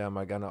kennt. Könnt ihr ja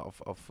mal gerne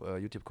auf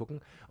YouTube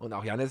gucken. Und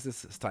auch Jannis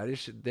ist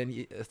stylisch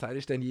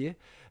denn je.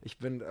 Ich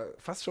bin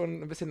fast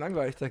schon ein bisschen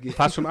langweilig dagegen.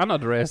 Fast schon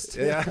underdressed.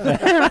 Ja.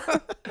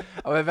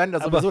 Aber wir werden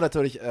das sowieso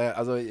natürlich,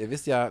 also ihr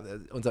wisst ja,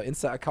 unser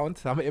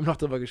Insta-Account, da haben wir eben noch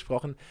drüber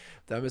gesprochen,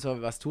 da müssen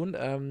wir was tun,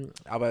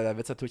 aber da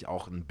wird es natürlich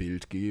auch ein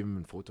Bild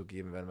geben, ein Foto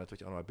geben, werden wir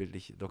natürlich auch noch mal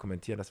bildlich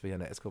dokumentieren, dass wir hier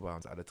in der Escobar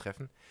uns alle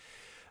treffen.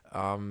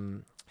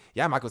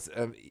 Ja, Markus,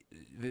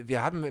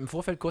 wir haben im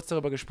Vorfeld kurz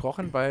darüber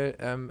gesprochen, weil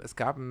es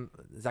gab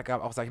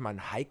auch, sag ich mal,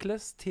 ein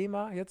heikles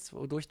Thema jetzt,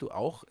 wodurch du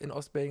auch in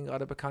Ostbelgien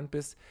gerade bekannt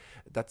bist.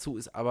 Dazu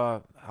ist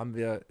aber, haben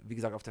wir, wie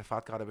gesagt, auf der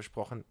Fahrt gerade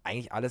besprochen,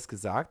 eigentlich alles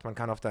gesagt. Man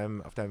kann auf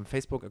deinem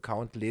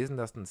Facebook-Account lesen,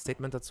 da hast du ein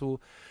Statement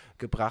dazu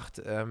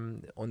gebracht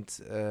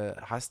und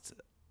hast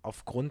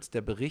aufgrund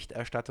der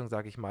Berichterstattung,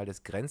 sage ich mal,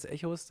 des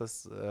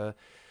Grenzechos,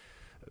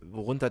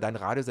 worunter dein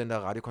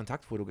Radiosender Radio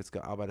Kontakt, wo du jetzt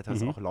gearbeitet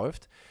hast, auch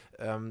läuft.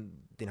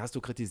 Den hast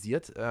du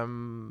kritisiert,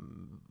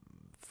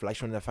 vielleicht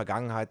schon in der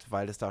Vergangenheit,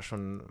 weil es da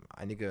schon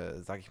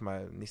einige, sag ich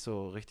mal, nicht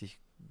so richtig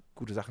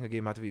gute Sachen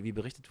gegeben hat, wie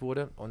berichtet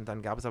wurde. Und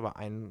dann gab es aber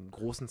einen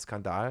großen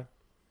Skandal,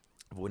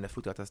 wo in der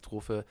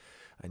Flutkatastrophe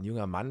ein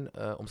junger Mann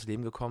ums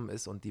Leben gekommen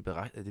ist und die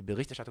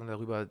Berichterstattung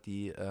darüber,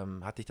 die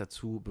hat dich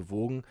dazu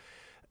bewogen,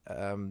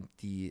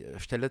 die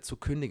Stelle zu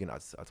kündigen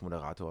als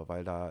Moderator,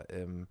 weil da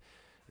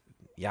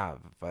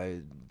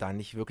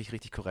nicht wirklich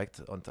richtig korrekt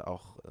und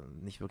auch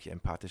nicht wirklich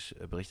empathisch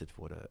berichtet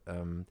wurde.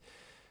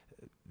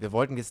 Wir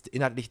wollten jetzt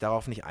inhaltlich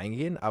darauf nicht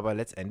eingehen, aber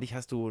letztendlich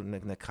hast du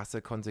eine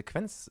krasse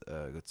Konsequenz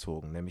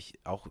gezogen, nämlich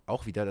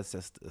auch wieder, das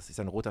ist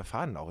ein roter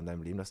Faden auch in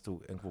deinem Leben, dass du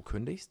irgendwo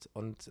kündigst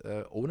und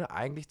ohne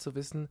eigentlich zu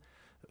wissen,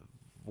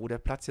 wo der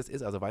Platz jetzt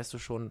ist. Also weißt du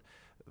schon,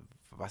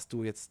 was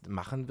du jetzt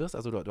machen wirst?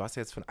 Also du hast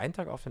jetzt von einem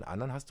Tag auf den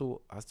anderen hast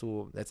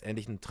du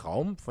letztendlich einen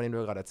Traum, von dem du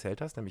gerade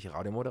erzählt hast, nämlich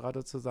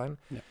Radiomoderator zu sein,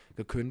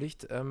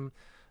 gekündigt,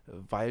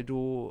 weil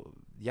du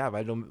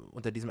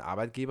unter diesem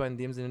Arbeitgeber in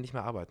dem Sinne nicht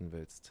mehr arbeiten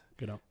willst.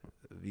 Genau.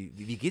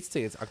 Wie geht's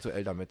dir jetzt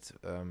aktuell damit?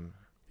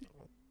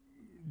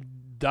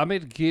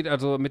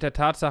 Mit der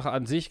Tatsache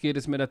an sich geht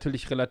es mir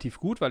natürlich relativ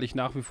gut, weil ich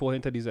nach wie vor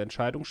hinter dieser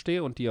Entscheidung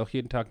stehe und die auch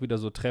jeden Tag wieder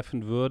so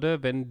treffen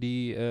würde, wenn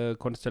die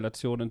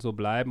Konstellationen so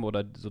bleiben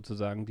oder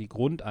sozusagen die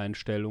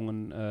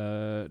Grundeinstellungen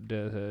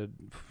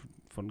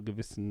von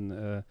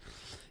gewissen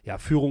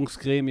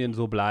Führungsgremien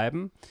so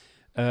bleiben.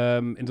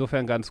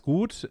 Insofern ganz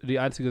gut. Die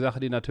einzige Sache,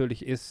 die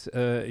natürlich ist,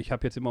 ich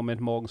habe jetzt im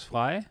Moment morgens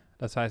frei.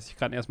 Das heißt, ich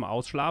kann erstmal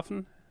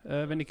ausschlafen,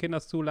 wenn die Kinder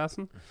es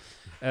zulassen.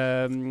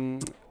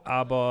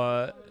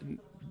 Aber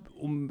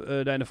um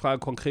deine Frage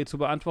konkret zu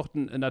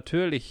beantworten,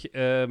 natürlich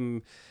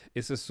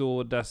ist es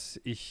so, dass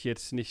ich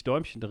jetzt nicht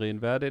Däumchen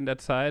drehen werde in der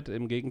Zeit.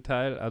 Im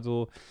Gegenteil,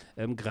 also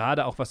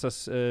gerade auch was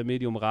das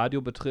Medium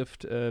Radio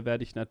betrifft,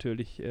 werde ich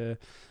natürlich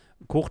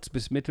kurz-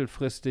 bis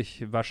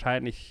mittelfristig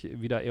wahrscheinlich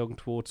wieder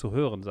irgendwo zu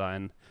hören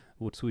sein.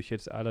 Wozu ich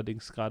jetzt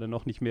allerdings gerade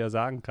noch nicht mehr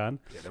sagen kann.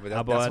 Ja,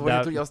 aber das wollte ich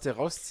natürlich aus dir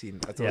rausziehen.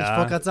 Also Ich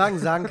wollte gerade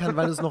sagen kann,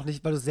 weil du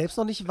es selbst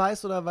noch nicht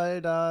weißt oder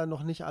weil da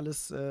noch nicht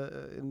alles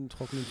in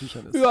trockenen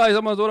Tüchern ist. Ja, ich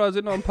sag mal so, da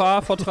sind noch ein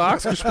paar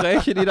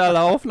Vertragsgespräche, die da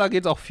laufen. Da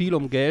geht es auch viel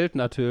um Geld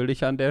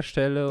natürlich an der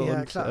Stelle. Ja,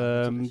 und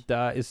klar,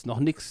 da ist noch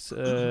nichts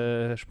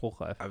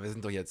spruchreif. Aber wir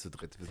sind doch jetzt zu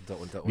dritt. Wir sind da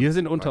unter uns. Wir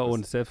sind unter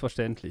uns,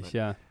 selbstverständlich,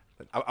 ja.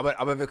 Aber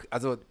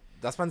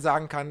dass man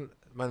sagen kann,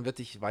 man wird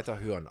dich weiter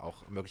hören,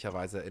 auch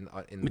möglicherweise in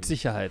mit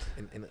Sicherheit.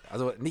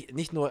 Also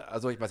nicht nur,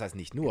 was heißt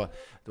nicht nur,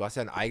 du hast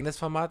ja ein eigenes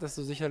Format, das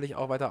du sicherlich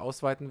auch weiter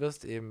ausweiten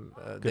wirst, eben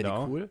Daddy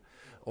Cool.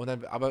 Und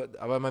dann,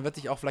 aber man wird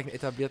dich auch vielleicht in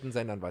etablierten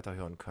Sendern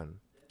weiterhören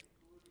können.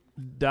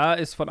 Da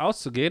ist von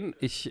auszugehen.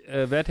 Ich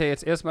werde ja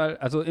jetzt erstmal,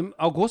 also im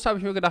August habe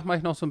ich mir gedacht, mache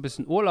ich noch so ein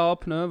bisschen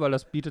Urlaub, ne, weil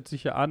das bietet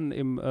sich ja an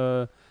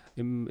im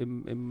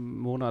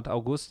Monat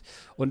August.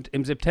 Und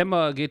im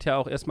September geht ja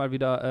auch erstmal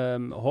wieder,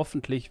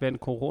 hoffentlich, wenn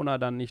Corona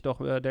dann nicht doch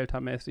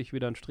deltamäßig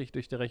wieder einen Strich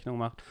durch die Rechnung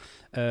macht,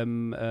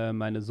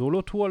 meine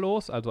Solo-Tour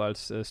los, also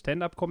als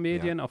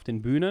Stand-Up-Comedian auf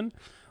den Bühnen.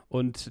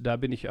 Und da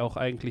bin ich auch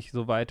eigentlich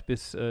soweit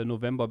bis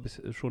November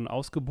schon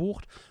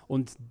ausgebucht.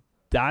 Und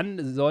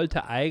dann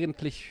sollte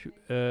eigentlich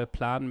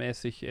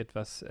planmäßig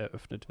etwas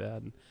eröffnet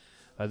werden,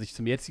 was ich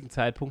zum jetzigen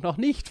Zeitpunkt noch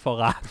nicht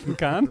verraten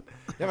kann.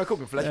 Ja, mal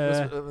gucken, vielleicht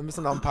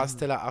müssen wir noch ein paar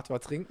Stella Artois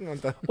trinken.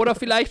 Und dann oder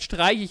vielleicht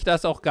streiche ich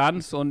das auch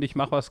ganz und ich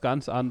mache was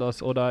ganz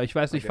anderes. Oder ich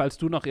weiß nicht, falls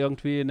du noch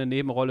irgendwie eine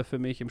Nebenrolle für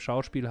mich im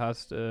Schauspiel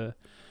hast,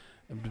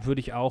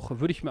 würde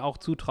ich mir auch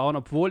zutrauen,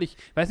 obwohl ich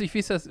weiß nicht, wie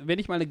ist das, wenn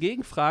ich mal eine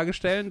Gegenfrage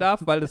stellen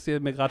darf, weil das hier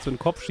mir gerade so in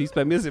den Kopf schießt,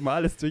 bei mir ist immer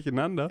alles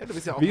durcheinander. Ja, du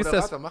bist ja auch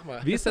Moderator, mach mal.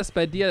 Wie ist das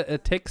bei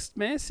dir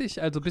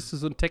textmäßig? Also bist du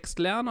so ein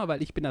Textlerner?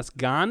 Weil ich bin das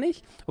gar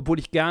nicht, obwohl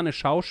ich gerne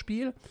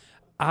Schauspiel,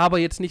 aber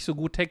jetzt nicht so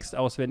gut Text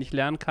auswendig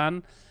lernen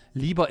kann.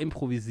 Lieber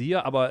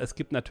improvisiere, aber es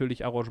gibt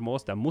natürlich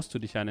Arrangements, da musst du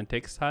dich an den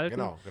Text halten.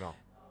 Genau.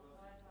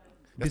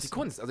 Das ist die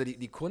Kunst. Also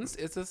die Kunst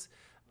ist es,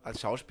 als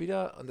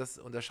Schauspieler, und das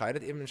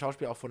unterscheidet eben den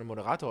Schauspieler auch von einem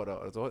Moderator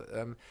oder so,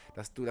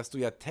 dass du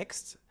ja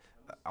Text,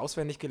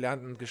 auswendig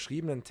gelernten,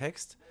 geschriebenen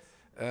Text,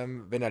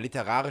 wenn er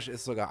literarisch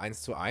ist, sogar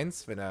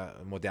 1:1, wenn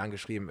er modern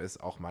geschrieben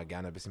ist, auch mal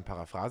gerne ein bisschen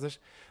paraphrasisch,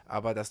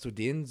 aber dass du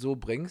den so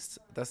bringst,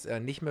 dass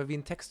er nicht mehr wie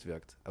ein Text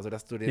wirkt. Also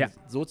dass du den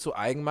so zu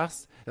eigen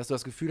machst, dass du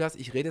das Gefühl hast,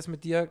 ich rede es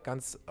mit dir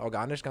ganz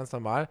organisch, ganz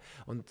normal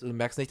und du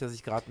merkst nicht, dass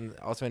ich gerade einen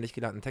auswendig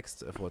gelernten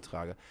Text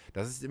vortrage.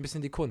 Das ist ein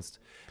bisschen die Kunst.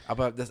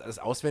 Aber das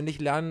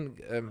Auswendiglernen,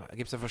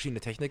 gibt es ja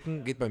verschiedene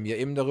Techniken, geht bei mir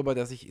eben darüber,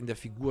 dass ich in der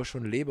Figur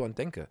schon lebe und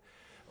denke.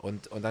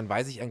 Und dann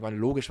weiß ich irgendwann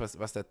logisch,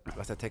 was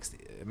der Text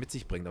mit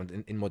sich bringt. Und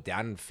in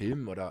modernen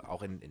Filmen oder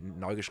auch in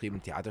neu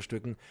geschriebenen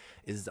Theaterstücken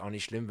ist es auch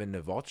nicht schlimm, wenn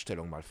eine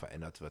Wortstellung mal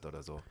verändert wird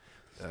oder so.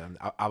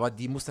 Aber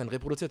die muss dann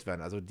reproduziert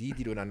werden. Also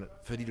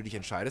für die du dich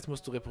entscheidest,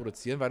 musst du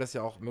reproduzieren, weil das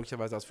ja auch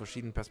möglicherweise aus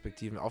verschiedenen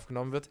Perspektiven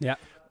aufgenommen wird. Ja.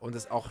 Und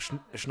es auch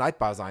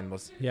schneidbar sein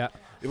muss. Ja.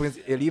 Übrigens,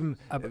 ihr Lieben,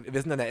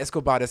 wir sind an der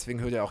Escobar,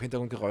 deswegen hört ihr auch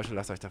Hintergrundgeräusche,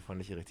 lasst euch davon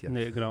nicht irritieren.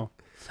 Nee, genau.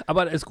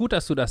 Aber es ist gut,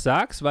 dass du das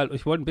sagst, weil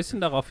ich wollte ein bisschen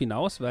darauf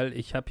hinaus, weil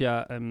ich habe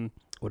ja,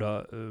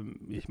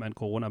 ich meine,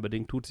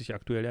 Corona-bedingt tut sich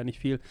aktuell ja nicht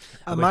viel.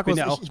 Aber Markus,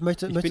 ich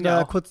möchte ja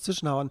da kurz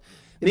zwischenhauen.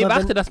 Nee,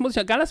 warte, lass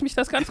mich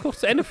das ganz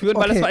kurz zu Ende führen,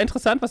 weil das war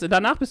interessant,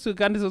 danach bist du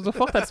gar nicht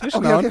sofort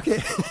dazwischenhauen.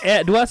 Okay.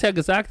 Du hast ja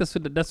gesagt, dass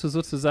du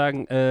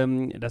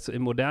sozusagen, dass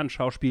im modernen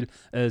Schauspiel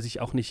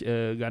sich auch nicht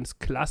ganz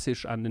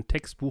klassisch an den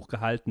Textbuch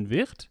gehalten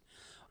wird,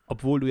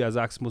 obwohl du ja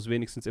sagst, muss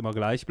wenigstens immer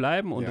gleich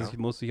bleiben und es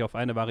muss sich auf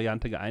eine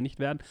Variante geeinigt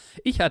werden.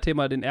 Ich hatte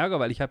immer den Ärger,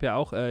 weil ich habe ja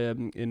auch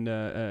in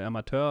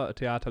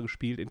Amateurtheater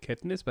gespielt in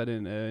Kettnis,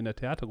 in der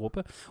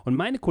Theatergruppe, und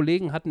meine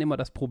Kollegen hatten immer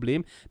das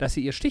Problem, dass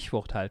sie ihr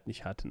Stichwort halt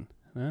nicht hatten,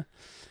 ne?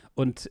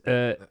 Und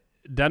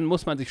dann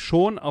muss man sich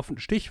schon auf ein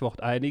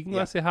Stichwort einigen,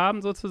 was sie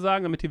haben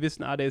sozusagen, damit die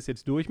wissen, der ist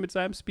jetzt durch mit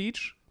seinem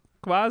Speech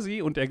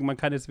quasi und man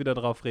kann jetzt wieder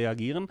darauf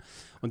reagieren.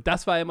 Und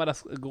das war immer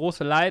das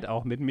große Leid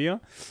auch mit mir,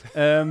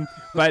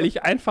 weil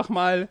ich einfach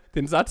mal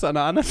den Satz an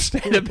einer anderen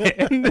Stelle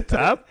beendet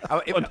habe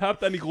und habe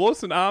dann die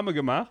großen Arme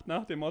gemacht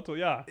nach dem Motto,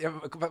 ja.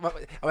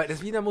 Aber das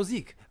ist wie in der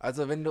Musik.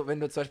 Also wenn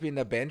du zum Beispiel in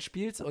der Band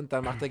spielst und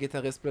dann macht der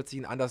Gitarrist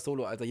plötzlich ein anderes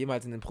Solo, als er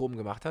jemals in den Proben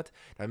gemacht hat,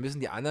 dann müssen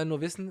die anderen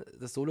nur wissen,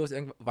 das Solo ist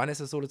wann ist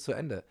das Solo zu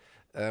Ende?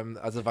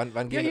 Also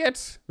wann ja,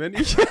 jetzt, wenn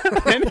ich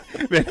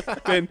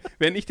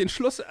den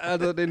Schluss,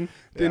 also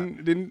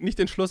nicht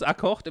den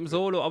Schlussakkord im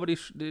Solo, aber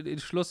den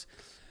Schluss.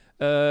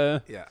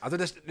 Ja, also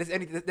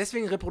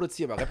deswegen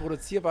reproduzierbar.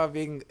 Reproduzierbar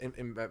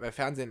bei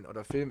Fernsehen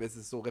oder Film ist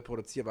es so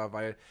reproduzierbar,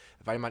 weil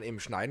man eben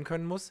schneiden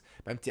können muss.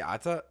 Beim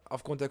Theater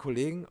aufgrund der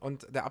Kollegen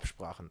und der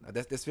Absprachen.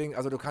 Deswegen,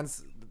 also du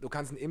kannst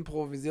einen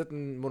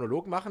improvisierten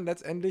Monolog machen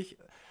letztendlich.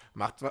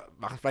 Macht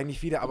vielleicht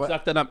nicht viele, aber. Du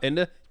sagst dann am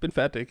Ende, ich bin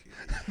fertig.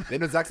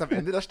 Wenn du sagst am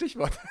Ende das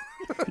Stichwort.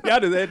 Ja,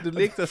 du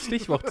legst das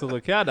Stichwort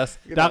zurück. Ja,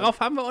 genau. Darauf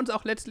haben wir uns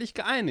auch letztlich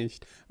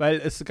geeinigt. Weil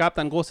es gab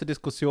dann große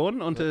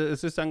Diskussionen und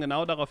es ist dann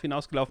genau darauf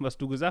hinausgelaufen, was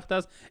du gesagt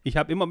hast. Ich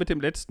habe immer mit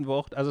dem letzten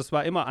Wort, also es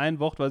war immer ein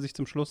Wort, was ich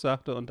zum Schluss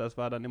sagte und das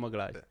war dann immer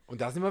gleich.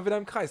 Und da sind wir wieder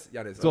im Kreis,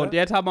 Janis. So, oder? Und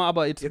jetzt haben wir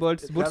aber, jetzt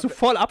wurdest du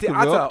voll abgewürgt.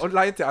 Theater und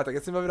Laientheater,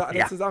 jetzt sind wir wieder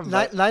alle zusammen.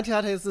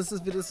 Laientheater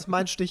ist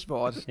mein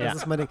Stichwort. Das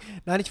ist mein Ding.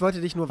 Nein, ich wollte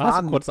dich nur warnen.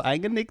 Hast du kurz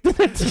eingenickt in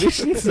der Zwischenzeit?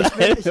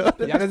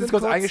 Janis ist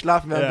kurz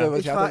eingeschlafen.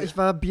 Ich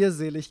war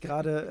bierselig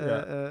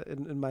gerade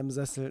in meinem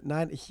Sessel.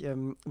 Nein, ich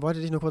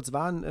wollte dich nur kurz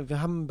warnen. Wir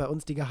haben bei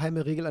uns die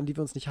geheime Regel, an die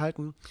wir uns nicht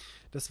halten,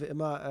 dass wir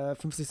immer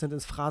 50 Cent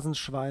ins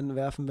Phrasenschwein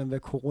werfen, wenn wir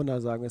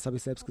Corona sagen. Das habe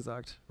ich selbst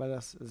gesagt, weil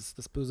das ist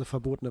das böse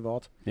verbotene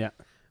Wort. Ja.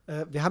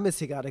 Wir haben jetzt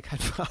hier gerade kein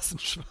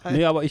Phrasenschwein.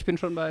 Nee, aber ich bin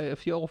schon bei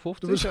 4,50 Euro.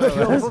 Du bist bei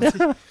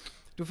 4,50 Euro.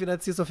 Du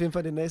finanzierst auf jeden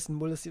Fall den nächsten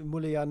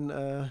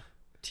Mullian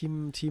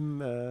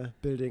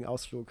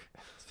Team-Building-Ausflug.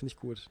 Das finde ich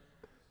gut.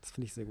 Das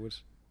finde ich sehr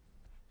gut.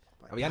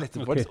 Aber Janis,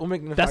 du wolltest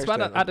unbedingt eine Frage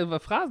stellen. Das war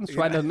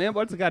Phrasenschwein, mehr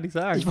wolltest du gar nicht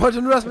sagen. Ich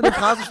wollte nur das mit dem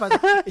Phrasenschwein.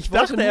 Ich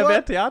dachte, er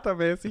wäre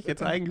theatermäßig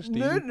jetzt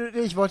eingestiegen. Nö,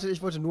 ich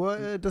wollte nur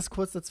das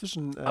kurz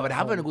dazwischen. Aber da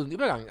haben wir einen guten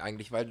Übergang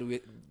eigentlich, weil du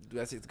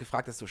hast jetzt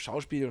gefragt, dass du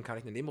Schauspiel und kann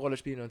ich eine Nebenrolle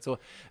spielen und so.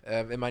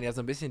 Wenn man ja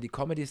so ein bisschen die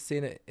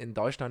Comedy-Szene in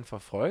Deutschland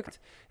verfolgt,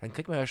 dann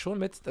kriegt man ja schon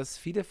mit, dass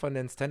viele von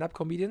den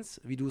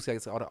Stand-Up-Comedians, wie du es ja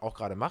jetzt auch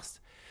gerade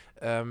machst,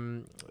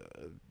 und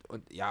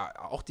ja,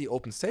 auch die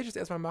Open Stages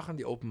erstmal machen,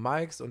 die Open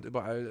Mics und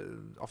überall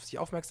auf sich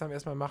aufmerksam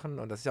erstmal machen.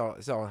 Und das ist ja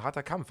auch ein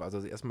harter Kampf, also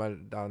erstmal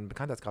da einen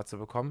Bekanntheitsgrad zu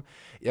bekommen.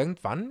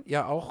 Irgendwann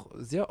ja auch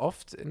sehr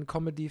oft in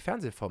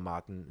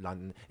Comedy-Fernsehformaten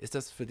landen. Ist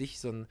das für dich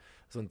so ein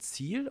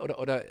Ziel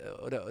oder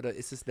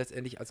ist es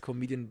letztendlich als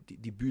Comedian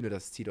die Bühne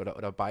das Ziel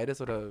oder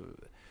beides oder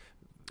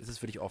ist es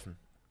für dich offen?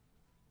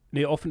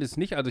 Nee, offen ist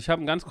nicht. Also ich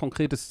habe ein ganz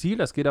konkretes Ziel,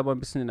 das geht aber ein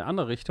bisschen in eine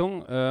andere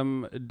Richtung.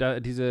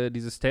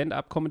 Diese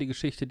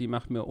Stand-up-Comedy-Geschichte, die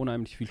macht mir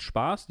unheimlich viel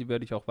Spaß. Die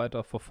werde ich auch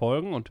weiter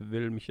verfolgen und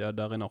will mich ja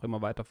darin auch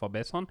immer weiter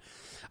verbessern.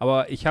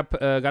 Aber ich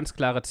habe ganz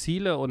klare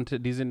Ziele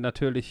und die sind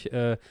natürlich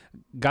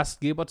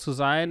Gastgeber zu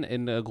sein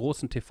in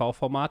großen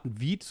TV-Formaten,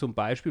 wie zum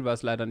Beispiel, was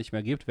es leider nicht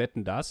mehr gibt,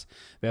 Wetten, das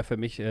wäre für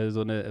mich so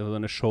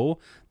eine Show,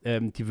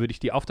 die würde ich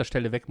die auf der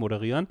Stelle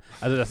wegmoderieren.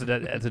 Also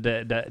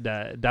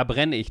da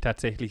brenne ich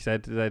tatsächlich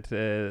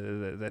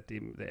seitdem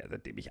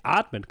ich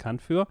atmen kann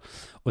für.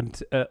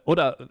 Und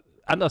oder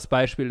anderes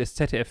Beispiel ist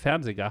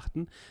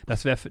ZDF-Fernsehgarten.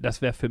 Das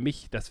wäre für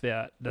mich, das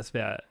wäre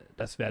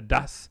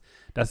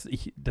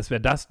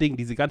das Ding,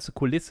 diese ganze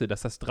Kulisse,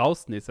 dass das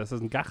draußen ist, dass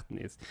das ein Garten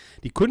ist.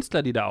 Die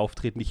Künstler, die da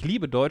auftreten, ich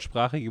liebe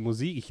deutschsprachige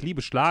Musik, ich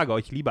liebe Schlager,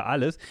 ich liebe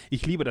alles.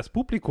 Ich liebe das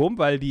Publikum,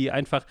 weil sie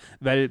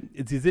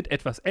sind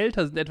etwas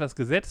älter, sind etwas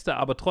gesetzter,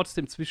 aber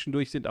trotzdem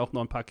zwischendurch sind auch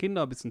noch ein paar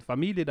Kinder, ein bisschen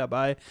Familie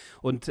dabei.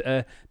 Und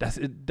das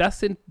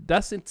sind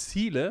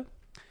Ziele,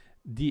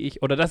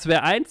 das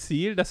wäre ein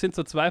Ziel, das sind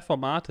so 2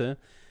 Formate,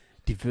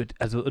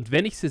 und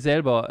wenn ich sie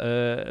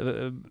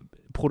selber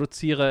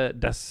produziere,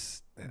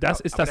 das Das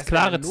ist das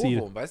klare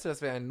Ziel. Weißt du,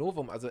 das wäre ein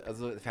Novum. Also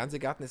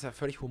Fernsehgarten ist ja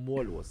völlig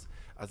humorlos.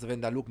 Also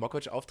wenn da Luke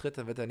Mockridge auftritt,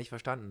 dann wird er nicht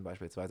verstanden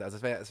beispielsweise. Also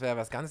es wäre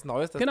was ganz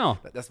Neues.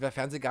 Das wäre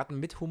Fernsehgarten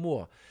mit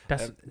Humor.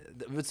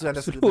 Würdest du dann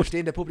das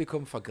bestehende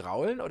Publikum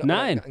vergraulen?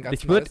 Nein,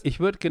 ich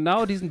würde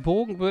genau diesen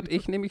Bogen würde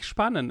ich nämlich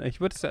spannen. Ich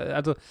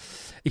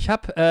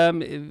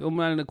habe, um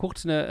mal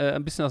kurz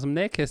ein bisschen aus dem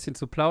Nähkästchen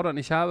zu plaudern,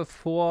 ich habe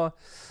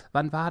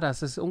wann war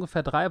das? Das ist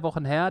ungefähr 3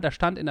 Wochen her, da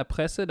stand in der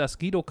Presse, dass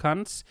Guido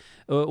Kanz,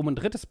 um ein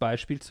drittes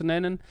Beispiel zu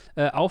nennen,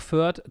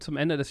 aufhört zum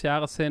Ende des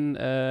Jahres hin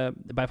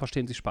bei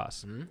Verstehen Sie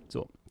Spaß.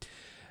 So.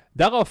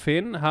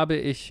 Daraufhin habe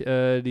ich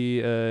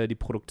die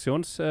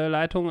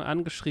Produktionsleitung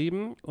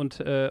angeschrieben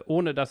und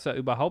ohne, dass da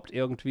überhaupt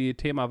irgendwie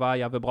Thema war,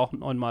 ja, wir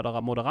brauchen einen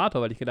neuen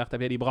Moderator, weil ich gedacht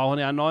habe, ja, die brauchen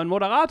ja einen neuen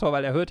Moderator,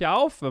 weil er hört ja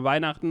auf, für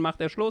Weihnachten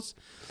macht er Schluss.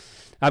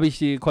 Habe ich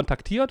die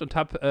kontaktiert und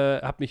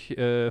habe mich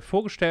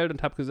vorgestellt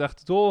und habe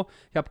gesagt, so,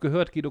 ich habe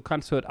gehört, Guido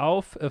Kanz hört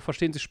auf,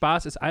 Verstehen Sie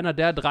Spaß ist einer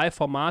der 3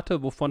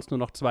 Formate, wovon es nur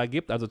noch 2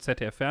 gibt, also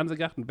ZDF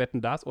Fernsehgarten,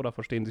 Wetten, das oder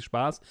Verstehen Sie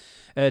Spaß,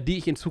 die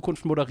ich in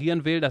Zukunft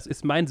moderieren will, das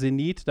ist mein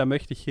Zenit, da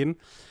möchte ich hin.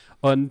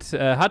 Und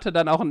hatte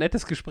dann auch ein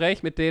nettes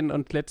Gespräch mit denen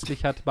und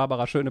letztlich hat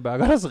Barbara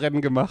Schöneberger das Rennen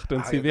gemacht.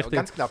 Und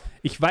ganz knapp.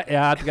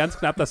 Er hat ganz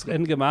knapp das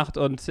Rennen gemacht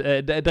und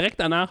direkt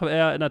danach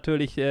wäre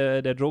natürlich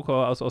der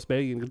Joker aus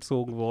Belgien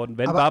gezogen worden,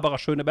 wenn Barbara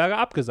Schöneberger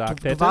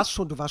abgesagt hätte.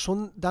 Du warst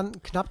schon dann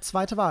knapp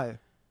zweite Wahl.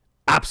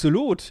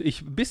 Absolut.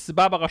 Bis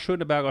Barbara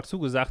Schöneberger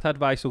zugesagt hat,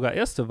 war ich sogar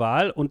erste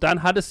Wahl. Und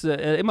dann hat es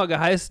immer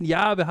geheißen,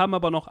 ja, wir haben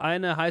aber noch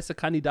eine heiße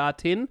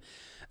Kandidatin.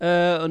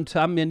 Und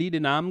haben mir nie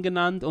den Namen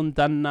genannt und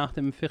dann nach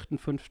dem 4.,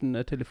 5.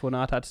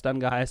 Telefonat hat es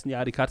dann geheißen,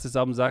 ja, die Katze ist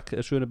auf dem Sack,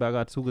 Schöneberger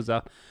hat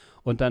zugesagt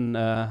und dann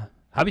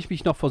habe ich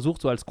mich noch versucht,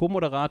 so als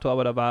Co-Moderator,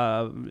 aber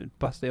da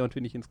passt er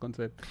irgendwie nicht ins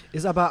Konzept.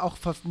 Ist aber auch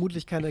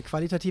vermutlich keine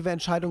qualitative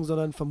Entscheidung,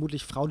 sondern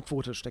vermutlich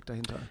Frauenquote steckt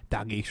dahinter.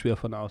 Da gehe ich schwer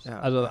von aus.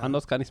 Ja, also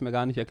anders kann ich es mir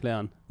gar nicht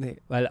erklären.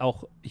 Nee. Weil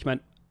auch, ich meine,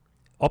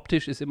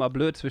 optisch ist immer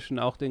blöd, zwischen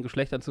auch den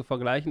Geschlechtern zu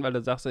vergleichen, weil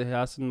du sagst, du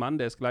hast einen Mann,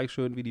 der ist gleich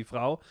schön wie die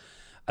Frau.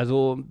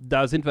 Also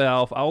da sind wir ja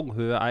auf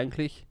Augenhöhe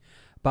eigentlich,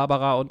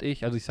 Barbara und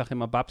ich. Also ich sage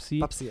immer Babsi.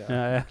 Babsi,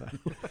 ja. Ja.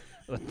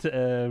 Und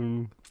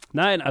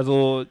nein,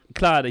 also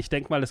klar, ich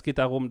denke mal, es geht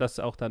darum, dass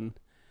auch dann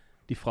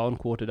die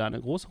Frauenquote da eine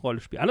große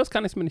Rolle spielt. Anders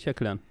kann ich es mir nicht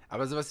erklären.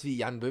 Aber sowas wie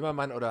Jan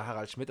Böhmermann oder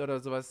Harald Schmidt oder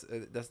sowas,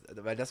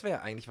 weil das wäre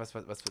ja eigentlich was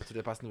zu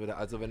dir passen würde.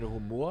 Also wenn du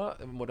Humor,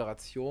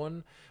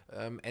 Moderation,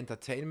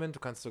 Entertainment, du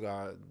kannst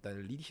sogar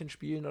deine Liedchen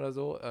spielen oder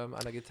so an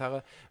der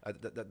Gitarre,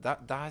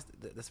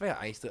 das wäre ja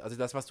eigentlich so, also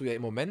das, was du ja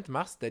im Moment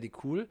machst, Daddy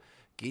Cool,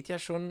 geht ja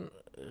schon,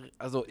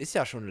 also ist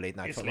ja schon ein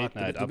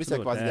Late-Night-Format. Du bist ja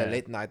quasi der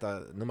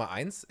Late-Nighter Nummer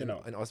 1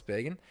 in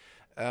Ostbelgien.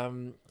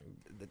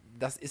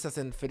 Ist das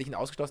denn für dich ein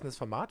ausgeschlossenes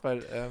Format?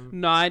 Weil,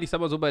 Nein, ich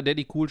sag mal so, bei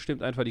Daddy Cool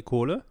stimmt einfach die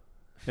Kohle.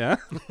 Ja.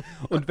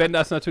 Und wenn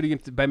das natürlich,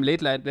 beim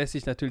Late Night lässt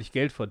sich natürlich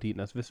Geld verdienen,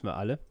 das wissen wir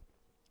alle.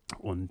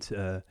 Und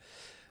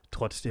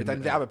trotzdem. Mit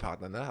deinem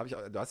Werbepartner,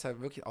 ne? Du hast ja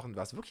wirklich du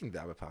hast wirklich einen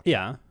Werbepartner.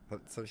 Ja.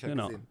 Das habe ich ja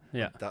gesehen.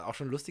 Ja. Da auch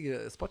schon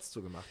lustige Spots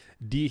zugemacht.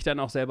 Die ich dann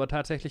auch selber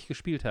tatsächlich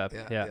gespielt habe.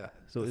 Ja,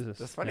 so ist es.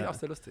 Das fand ich auch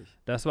sehr lustig.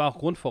 Das war auch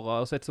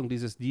Grundvoraussetzung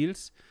dieses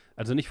Deals.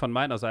 Also nicht von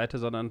meiner Seite,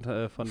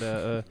 sondern von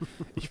der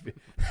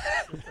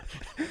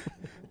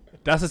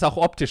dass es auch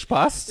optisch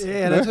passt.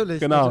 Ja, ne? Natürlich.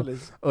 Genau.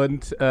 Natürlich.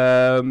 Und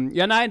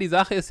die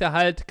Sache ist ja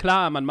halt,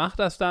 klar, man macht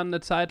das dann eine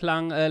Zeit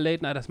lang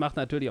Late Night, das macht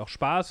natürlich auch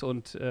Spaß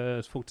und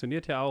es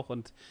funktioniert ja auch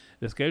und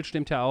das Geld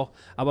stimmt ja auch,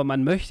 aber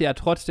man möchte ja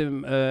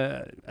trotzdem,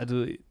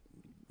 also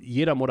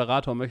jeder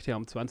Moderator möchte ja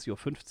um 20.15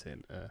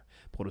 Uhr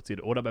produzieren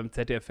oder beim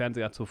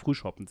ZDF-Fernseher zur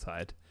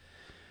Frühschoppenzeit.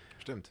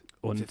 Stimmt.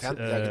 Und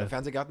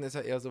Fernsehgarten ist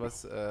ja eher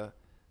sowas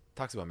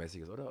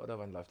tagsübermäßiges, oder? Oder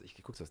wann läuft?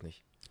 Ich gucke das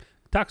nicht.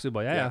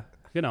 Tagsüber, ja,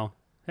 genau.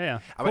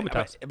 Ja.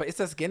 Aber ist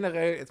das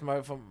generell jetzt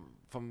mal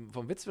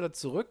vom Witz wieder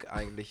zurück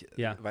eigentlich?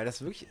 Ja. Weil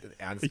das wirklich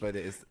ernst bei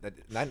dir ist.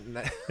 Nein.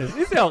 Das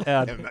ist ja auch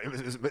ernst.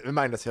 Wir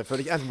meinen das ja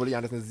völlig ernst.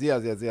 Mulian, das ist eine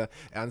sehr, sehr, sehr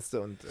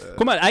ernste und.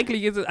 Guck mal,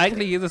 eigentlich ist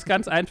es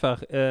ganz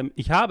einfach.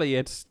 Ich habe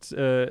jetzt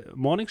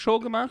Morning Show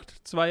gemacht,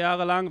 2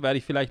 Jahre lang. Werde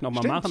ich vielleicht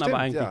nochmal machen, aber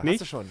eigentlich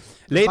nicht. Hast du schon.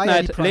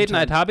 Late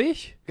Night habe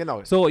ich.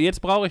 Genau. So,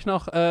 jetzt brauche ich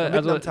noch,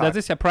 das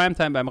ist ja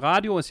Primetime beim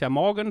Radio, ist ja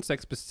morgens,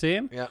 6 bis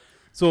 10. Ja.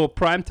 So,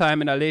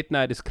 Primetime in der Late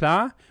Night ist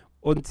klar.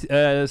 Und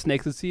das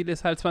nächste Ziel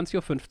ist halt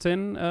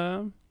 20.15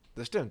 Uhr.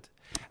 Das stimmt.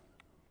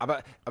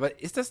 Aber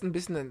ist das ein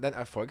bisschen dein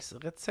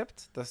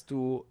Erfolgsrezept, dass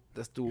du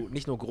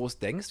nicht nur groß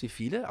denkst, wie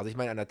viele? Also ich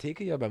meine, an der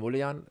Theke hier bei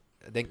Mulian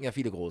denken ja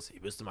viele groß.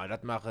 Ich müsste mal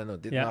das machen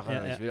und das machen.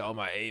 Ja. Ich will auch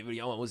mal,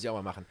 muss ich auch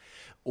mal machen.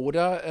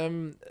 Oder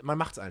man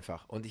macht es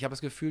einfach. Und ich habe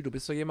das Gefühl, du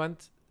bist so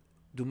jemand,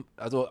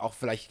 also auch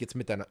vielleicht jetzt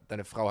mit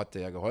deine Frau hat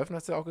dir ja geholfen,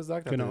 hast du ja auch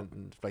gesagt. Genau. Hat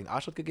dir vielleicht einen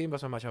Arschtritt gegeben,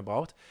 was man manchmal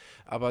braucht.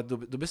 Aber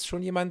du bist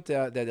schon jemand,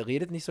 der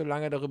redet nicht so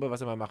lange darüber, was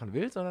er mal machen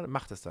will, sondern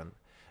macht es dann.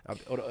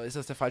 Oder ist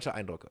das der falsche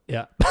Eindruck?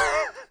 Ja.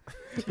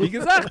 Wie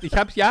gesagt,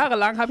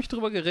 jahrelang habe ich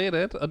drüber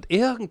geredet und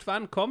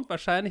irgendwann kommt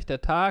wahrscheinlich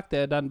der Tag,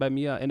 der dann bei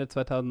mir Ende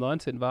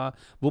 2019 war,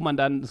 wo man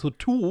dann so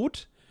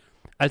tut,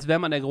 als wäre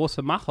man der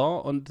große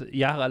Macher und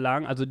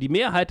jahrelang, also die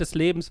Mehrheit des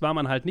Lebens war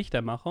man halt nicht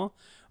der Macher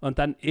und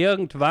dann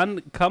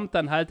irgendwann kommt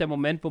dann halt der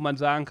Moment, wo man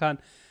sagen kann,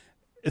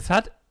 es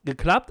hat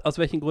geklappt, aus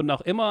welchen Gründen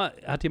auch immer,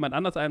 hat jemand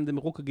anders einem den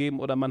Ruck gegeben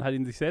oder man hat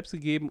ihn sich selbst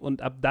gegeben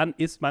und ab dann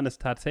ist man es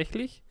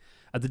tatsächlich.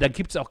 Also da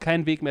gibt es auch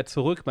keinen Weg mehr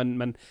zurück.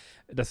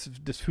 Das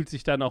fühlt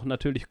sich dann auch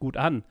natürlich gut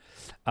an.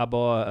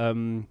 Aber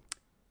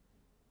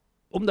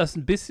um da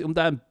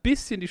ein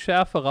bisschen die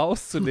Schärfe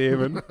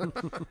rauszunehmen,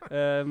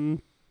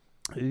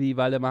 wie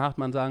Waldemar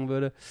Hartmann sagen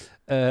würde,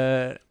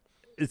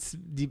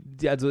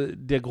 also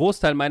der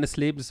Großteil meines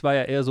Lebens war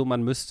ja eher so,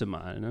 man müsste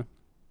mal, ne?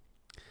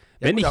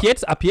 Ja, wenn gut, ich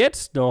jetzt ab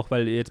jetzt noch,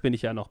 weil jetzt bin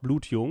ich ja noch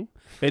blutjung,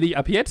 wenn ich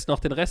ab jetzt noch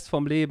den Rest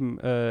vom Leben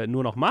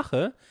nur noch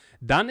mache,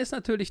 dann ist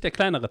natürlich der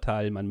kleinere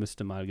Teil, man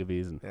müsste mal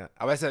gewesen. Ja,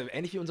 aber es ist ja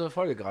ähnlich wie unsere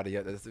Folge gerade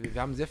hier.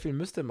 Wir haben sehr viel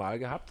müsste mal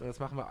gehabt und das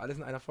machen wir alles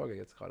in einer Folge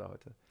jetzt gerade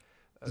heute.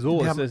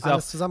 So, wir es ist,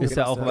 alles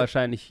ja auch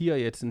wahrscheinlich hier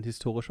jetzt ein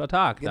historischer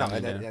Tag. Genau,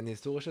 Daniel. ein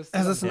historisches.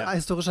 Es ist ein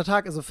historischer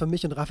Tag. Also für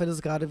mich und Raphael ist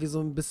es gerade wie so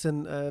ein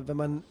bisschen, wenn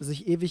man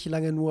sich ewig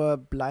lange nur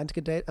blind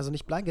gedatet, also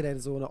nicht blind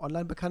gedatet, so eine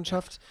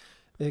Online-Bekanntschaft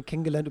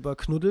kennengelernt über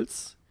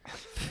Knuddels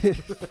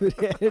für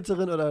die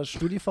Älteren oder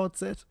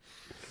StudiVZ.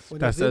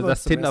 Und Das ist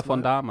das Tinder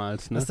von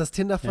damals, ne? Das ist das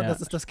Tinder von, Ja. das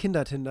ist das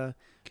Kindertinder.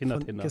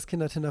 Kindertinder. Das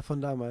Kindertinder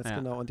von damals, Ja.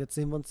 genau. Und jetzt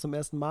sehen wir uns zum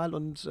ersten Mal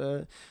und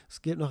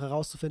es gilt noch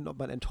herauszufinden, ob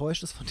man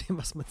enttäuscht ist von dem,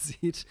 was man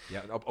sieht,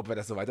 Ja, und ob wir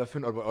das so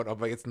weiterführen oder ob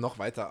wir jetzt noch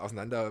weiter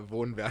auseinander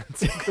wohnen werden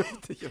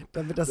zukünftig.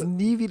 damit das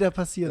nie wieder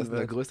passieren Das in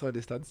einer wird. größeren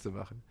Distanz zu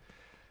machen.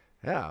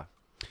 Ja.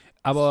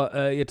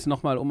 Aber jetzt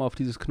nochmal, um auf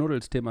dieses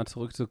Knuddels-Thema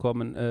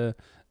zurückzukommen,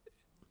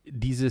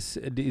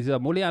 dieser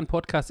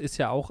Molian-Podcast ist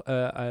ja auch,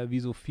 wie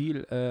so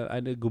viel,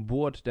 eine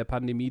Geburt der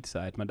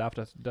Pandemiezeit. Man darf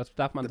das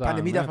darf man sagen.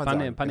 Pandemie darf man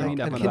sagen. Pandemie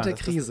darf Ein man Kind der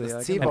sagen. Krise, das ja.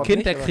 C-Wort Genau. Ein Kind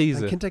nicht, der aber-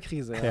 Krise. Ein Kind der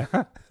Krise, ja.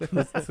 Ja,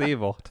 das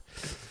C-Wort.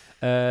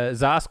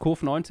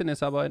 SARS-CoV-19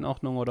 ist aber in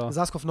Ordnung, oder?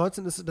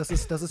 SARS-CoV-19 das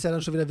ist ja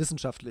dann schon wieder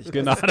wissenschaftlich.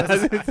 Genau,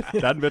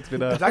 dann wird es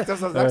wieder. Sag's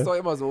doch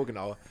immer so,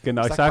 genau.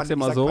 Genau, ich sag's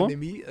immer so.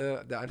 Pandemie,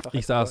 der Einfachheit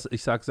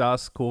Ich sag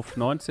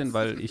SARS-CoV-19,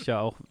 weil ich ja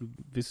auch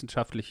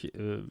wissenschaftlich,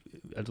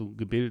 also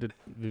gebildet,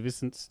 wir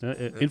wissen es, ne?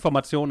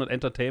 Information und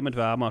Entertainment,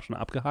 wir haben auch schon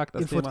abgehakt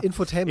das Thema.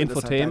 Infotainment.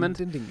 Infotainment.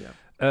 Ist halt dein Ding,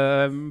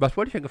 ja. Was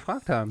wollte ich denn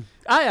gefragt haben?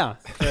 Ah ja.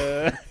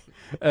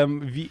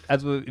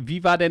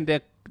 Wie war denn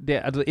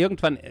also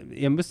irgendwann,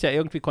 ihr müsst ja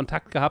irgendwie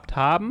Kontakt gehabt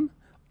haben,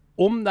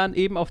 um dann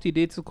eben auf die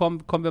Idee zu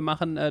kommen, komm, wir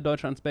machen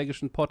Deutschlands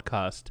belgischen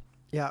Podcast.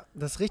 Ja,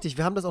 das ist richtig.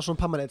 Wir haben das auch schon ein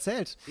paar Mal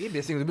erzählt. Eben,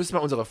 deswegen müssen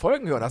wir unsere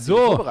Folgen hören. Hast du die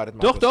So, vorbereitet,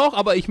 Markus? doch,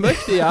 aber ich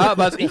möchte ja,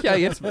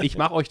 ich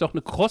mache euch doch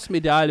eine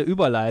crossmediale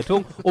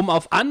Überleitung, um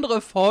auf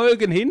andere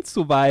Folgen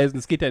hinzuweisen.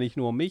 Es geht ja nicht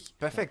nur um mich.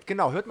 Perfekt,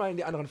 genau. Hört mal in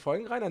die anderen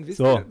Folgen rein, dann wisst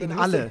So. ihr. Dann In wisst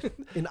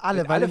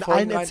alle, ihr- weil in Folgen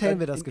allen rein, erzählen dann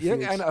wir das in gefühlt.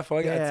 irgendeiner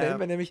Folge Ja, erzählen ja.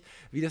 wir nämlich,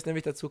 wie das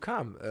nämlich dazu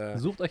kam.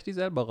 Sucht euch die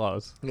selber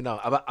raus. Genau,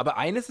 aber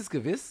eines ist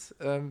gewiss,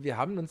 wir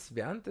haben uns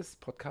während des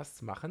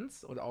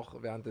Podcasts-Machens und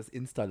auch während des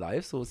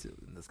Insta-Live,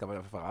 das kann man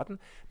ja verraten,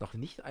 noch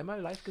nicht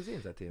einmal live gesehen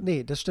seitdem.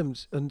 Nee, das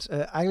stimmt. Und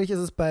eigentlich ist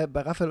es bei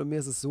Raphael und mir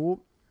ist es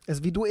so,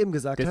 also wie du eben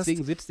gesagt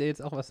Deswegen hast, sitzt ihr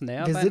jetzt auch was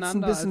näher wir beieinander. sitzen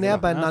ein bisschen also- näher Ach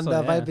so, beieinander,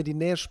 ja, weil ja. wir die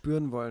Nähe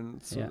spüren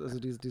wollen, Ja. also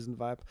diesen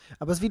Vibe.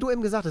 Aber es ist wie du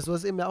eben gesagt hast, du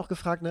hast eben ja auch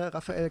gefragt, ne,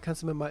 Raphael,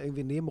 kannst du mir mal irgendwie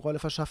eine Nebenrolle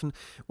verschaffen?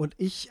 Und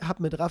ich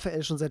habe mit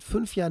Raphael schon seit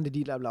 5 Jahren die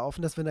Deal am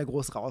Laufen, dass wenn er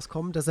groß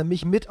rauskommt, dass er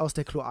mich mit aus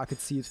der Kloake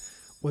zieht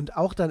und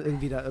auch dann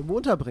irgendwie da irgendwo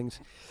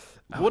unterbringt.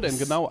 Wo denn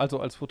genau? Also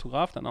als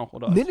Fotograf dann auch?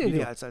 Oder Nee, als nee, nee,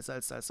 Video?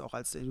 als auch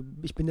als,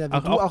 ich bin ja wie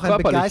Ach, du auch auch ein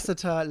körperlich.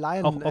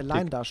 begeisterter Auch Optik.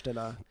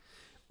 Laiendarsteller.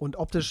 Und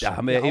optisch. Da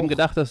haben wir ja eben auch.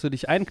 gedacht, dass du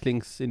dich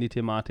einklingst in die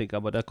Thematik,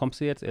 aber da kommst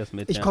du jetzt erst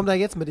mit. Ich ja. komme da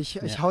jetzt mit. Ich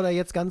Ja. hau da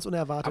jetzt ganz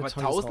unerwartet. Aber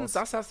Tolles 1000 raus.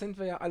 Saschas sind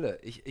wir ja alle.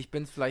 Ich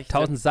bin vielleicht.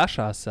 1000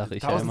 Saschas, sag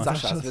ich ja 1000 immer.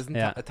 Saschas. Wir sind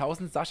Ja.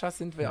 1000 Saschas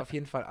sind wir auf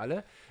jeden Fall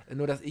alle.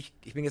 Nur, dass ich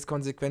bin jetzt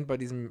konsequent bei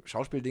diesem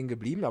Schauspielding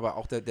geblieben, aber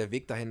auch der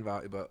Weg dahin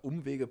war über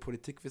Umwege,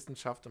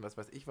 Politikwissenschaft und was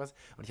weiß ich was.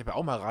 Und ich habe ja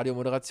auch mal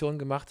Radiomoderation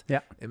gemacht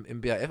Ja.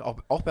 im BAF,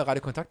 auch bei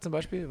Radio Kontakt zum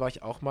Beispiel war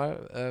ich auch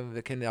mal.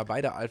 Wir kennen ja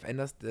beide Alf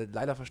Enders, der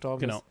leider verstorben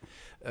Genau.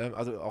 ist.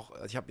 Also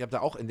ich hab da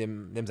auch in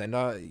dem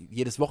Sender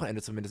jedes Wochenende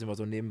zumindest immer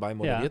so nebenbei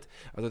moderiert.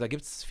 Also da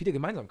gibt es viele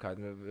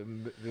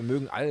Gemeinsamkeiten. Wir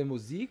mögen alle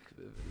Musik,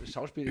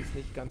 Schauspiel ist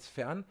nicht ganz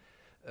fern,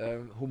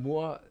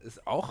 Humor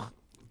ist auch ein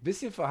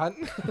bisschen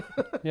vorhanden.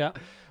 Ja.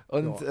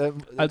 Und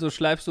Also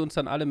schleifst du uns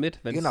dann alle mit,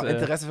 wenn genau,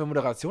 Interesse für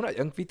Moderation.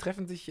 Irgendwie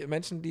treffen sich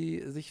Menschen,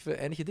 die sich für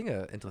ähnliche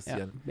Dinge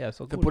interessieren. Ja,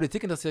 ist doch Für gut.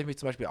 Politik interessiere ich mich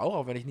zum Beispiel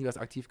auch wenn ich nie was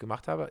aktiv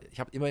gemacht habe. Ich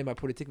habe immer in meiner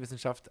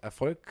Politikwissenschaft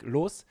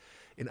erfolglos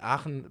in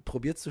Aachen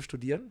probiert zu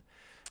studieren.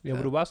 Ja,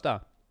 aber du warst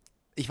da.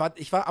 Ich war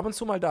ab und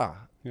zu mal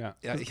da. Ja.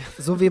 Ja, ich,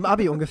 So wie im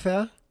Abi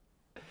ungefähr.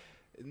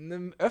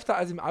 öfter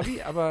als im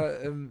Abi, aber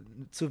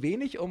zu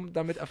wenig, um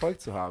damit Erfolg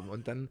zu haben.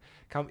 Und dann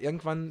kam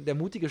irgendwann der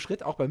mutige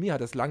Schritt, auch bei mir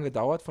hat es lange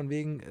gedauert, von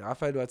wegen,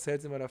 Raphael, du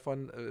erzählst immer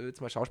davon, willst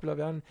du mal Schauspieler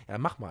werden? Ja,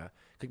 mach mal.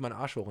 Krieg mal einen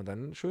Arsch hoch. Und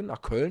dann schön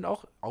nach Köln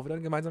auch wieder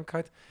eine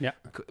Gemeinsamkeit. Ja.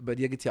 Bei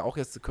dir geht es ja auch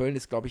jetzt, Köln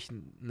ist, glaube ich,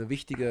 eine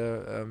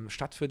wichtige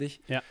Stadt für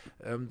dich. Ja.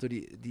 So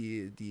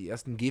die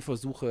ersten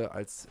Gehversuche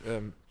als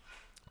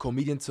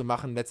Comedian zu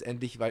machen,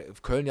 letztendlich, weil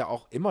Köln ja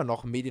auch immer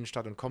noch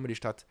Medienstadt und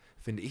Comedystadt,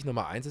 finde ich,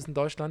 Nummer 1 ist in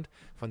Deutschland.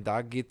 Von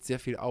da geht sehr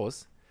viel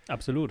aus.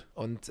 Absolut.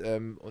 Und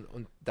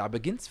da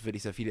beginnt es für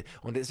dich sehr viele.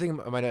 Und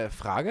deswegen meine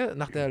Frage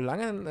nach dem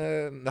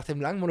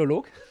langen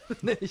Monolog,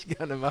 den ich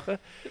gerne mache.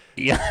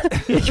 Ja,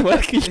 ich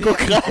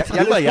gucke gerade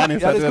drüber.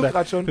 Janis guckt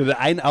gerade schon.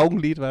 Ein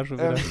Augenlid war schon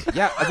wieder.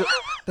 Ja, also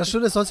das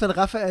Schöne ist sonst, wenn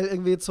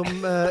Raphael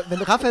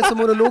zum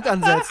Monolog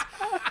ansetzt.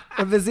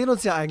 Und wir sehen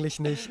uns ja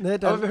eigentlich nicht, ne?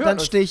 Dann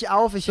stehe ich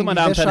auf, ich hänge die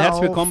Wäsche auf.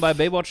 Herzlich willkommen bei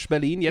Baywatch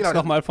Berlin. Jetzt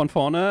nochmal von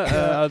vorne.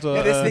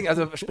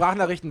 Deswegen,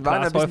 Sprachnachrichten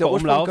waren ein bisschen der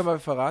Ursprung, können wir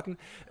verraten.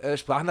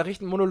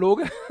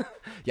 Sprachnachrichtenmonologe.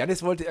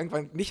 Janis wollte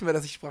irgendwann nicht mehr,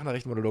 dass ich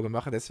Sprachnachrichtenmonologe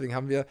mache, deswegen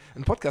haben wir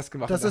einen Podcast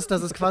gemacht. Das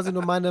ist quasi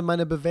nur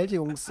meine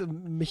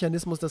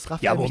Bewältigungsmechanismus, das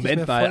Raphael. Ja,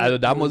 Moment mal, also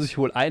da muss ich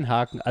wohl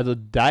einhaken. Also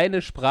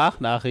deine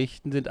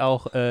Sprachnachrichten sind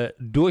auch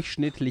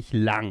durchschnittlich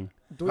lang.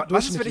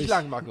 Was ist für dich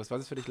lang, Markus?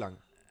 Was ist für dich lang?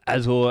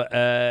 Also,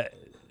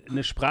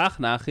 eine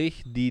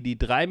Sprachnachricht, die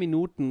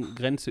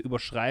 3-Minuten-Grenze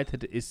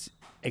überschreitet, ist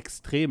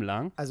extrem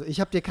lang. Also ich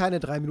habe dir keine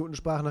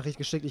 3-Minuten-Sprachnachricht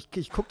geschickt,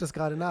 ich gucke das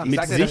gerade nach.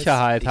 Mit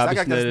Sicherheit habe ich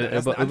eine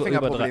über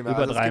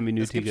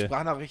 3-minütige. Es gibt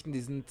Sprachnachrichten,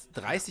 die sind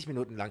 30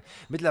 Minuten lang.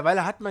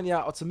 Mittlerweile hat man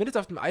ja, zumindest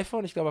auf dem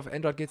iPhone, ich glaube auf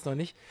Android geht es noch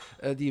nicht,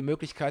 die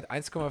Möglichkeit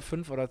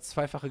 1,5 oder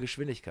zweifache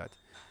Geschwindigkeit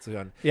zu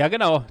hören. Ja,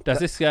 genau.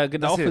 Das ist ja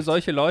genau für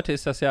solche Leute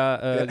ist das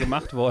ja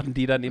gemacht worden,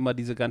 die dann immer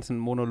diese ganzen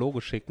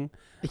Monologe schicken.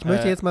 Ich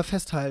möchte jetzt mal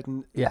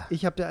festhalten,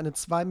 ich habe dir eine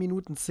 2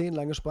 Minuten 10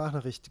 lange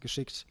Sprachnachricht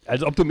geschickt.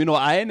 Also ob du mir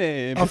nur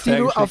eine auf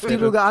die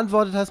du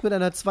geantwortet hast mit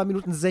einer 2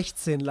 Minuten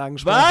 16 langen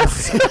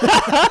Sprachnachricht.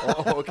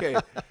 Was? Oh, okay.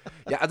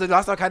 Ja, also du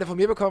hast auch keine von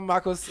mir bekommen,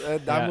 Markus.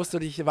 Da musst du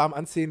dich warm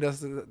anziehen.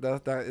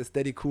 Da ist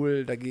Daddy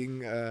cool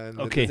dagegen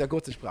eine sehr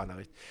kurze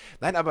Sprachnachricht.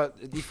 Nein, aber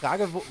die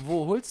Frage,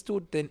 wo holst du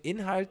den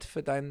Inhalt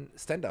für dein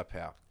Stand-Up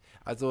her?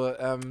 Also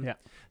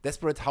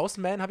Desperate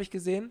Houseman habe ich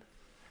gesehen.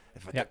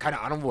 Ja.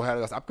 Keine Ahnung, woher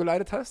du das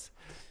abgeleitet hast.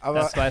 Aber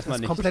das weiß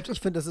man nicht. Komplett, ich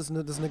finde, das ist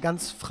eine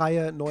ganz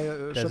freie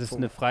neue Schöpfung. Das ist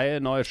eine freie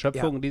neue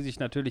Schöpfung, die sich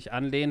natürlich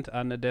anlehnt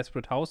an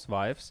Desperate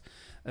Housewives,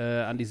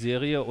 an die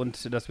Serie.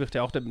 Und das wird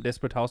ja auch,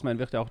 Desperate Houseman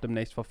wird ja auch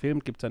demnächst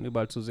verfilmt. Gibt es dann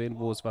überall zu sehen,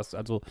 wo es was,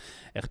 also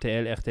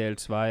RTL, RTL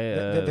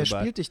 2. Wer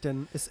spielt dich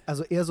denn? Ist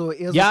also eher so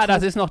ja,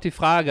 das ist noch die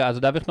Frage.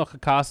 Also da wird noch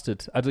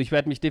gecastet. Also ich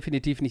werde mich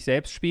definitiv nicht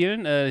selbst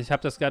spielen. Ich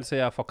habe das Ganze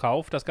ja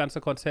verkauft, das ganze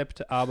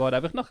Konzept, aber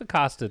da wird noch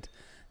gecastet.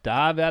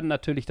 Da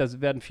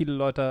werden viele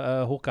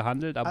Leute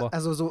hochgehandelt, aber...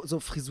 Also so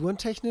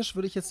frisurentechnisch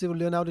würde ich jetzt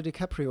Leonardo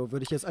DiCaprio,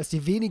 als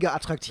die weniger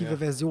attraktive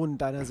Version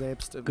deiner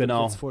selbst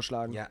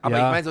vorschlagen. Ja, aber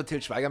ich meine, so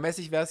Til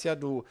Schweiger-mäßig wäre es ja,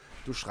 du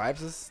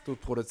schreibst es, du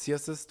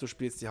produzierst es, du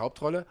spielst die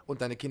Hauptrolle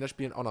und deine Kinder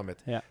spielen auch noch mit.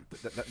 Ja.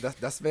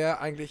 Das wäre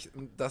eigentlich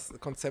das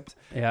Konzept,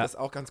 das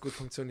auch ganz gut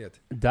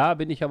funktioniert. Da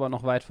bin ich aber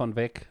noch weit von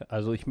weg.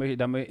 Also ich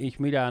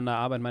will ja an der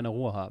Arbeit meine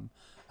Ruhe haben.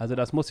 Also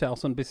das muss ja auch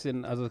so ein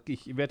bisschen, also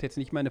ich werde jetzt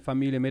nicht meine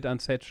Familie mit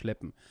ans Set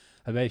schleppen.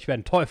 Also ich werde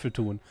einen Teufel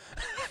tun.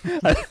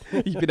 Also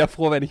ich bin ja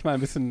froh, wenn ich mal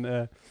ein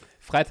bisschen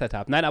Freizeit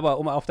habe. Nein, aber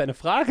um auf deine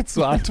Frage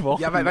zu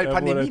antworten. Ja, weil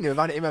Pandemie, wir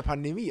waren ja immer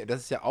Pandemie.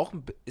 Das ist ja auch,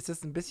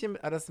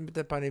 hat das mit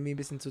der Pandemie ein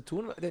bisschen zu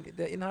tun,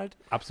 der Inhalt?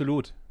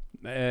 Absolut.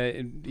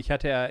 Ich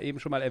hatte ja eben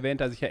schon mal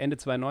erwähnt, dass ich ja Ende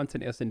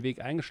 2019 erst den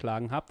Weg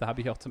eingeschlagen habe. Da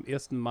habe ich auch zum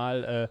ersten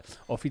Mal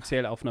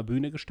offiziell auf einer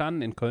Bühne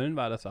gestanden. In Köln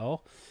war das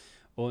auch.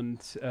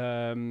 Und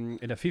in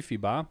der Fifi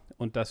Bar.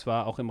 Und das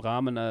war auch im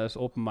Rahmen des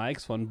Open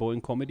Mics von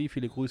Boeing Comedy.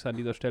 Viele Grüße an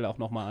dieser Stelle auch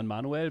nochmal an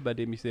Manuel, bei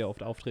dem ich sehr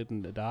oft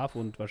auftreten darf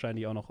und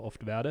wahrscheinlich auch noch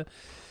oft werde,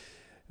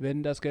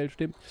 wenn das Geld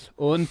stimmt.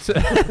 Und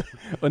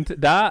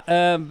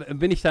da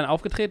bin ich dann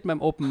aufgetreten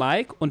beim Open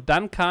Mic und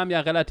dann kam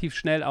ja relativ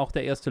schnell auch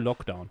der erste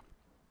Lockdown.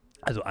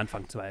 Also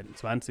Anfang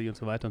 2020 und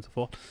so weiter und so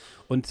fort.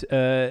 Und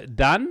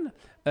dann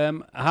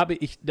habe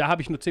ich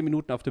nur 10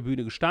 Minuten auf der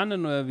Bühne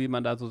gestanden, wie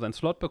man da so seinen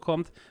Slot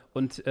bekommt.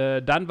 Und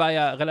dann war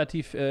ja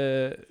relativ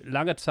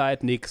lange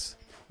Zeit nix.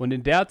 Und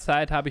in der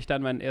Zeit habe ich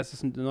dann mein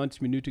erstes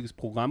 90-minütiges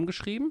Programm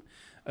geschrieben.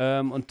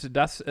 Und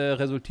das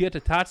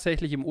resultierte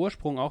tatsächlich im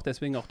Ursprung auch,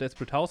 deswegen auch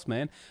Desperate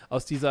Houseman,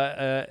 aus dieser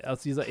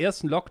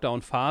ersten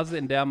Lockdown-Phase,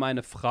 in der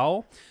meine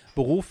Frau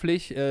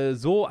beruflich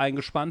so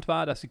eingespannt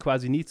war, dass sie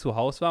quasi nie zu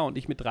Hause war und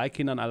ich mit 3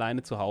 Kindern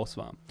alleine zu Hause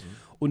war.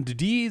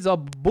 Und dieser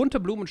bunte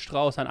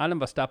Blumenstrauß an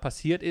allem, was da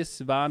passiert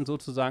ist, waren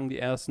sozusagen die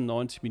ersten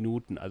 90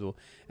 Minuten. Also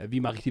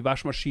wie mache ich die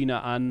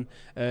Waschmaschine an,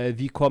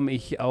 wie komme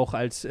ich auch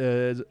als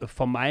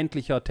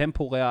vermeintlicher,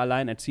 temporär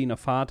alleinerziehender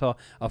Vater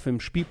auf dem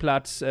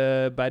Spielplatz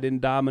bei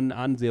den Damen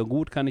an. Sehr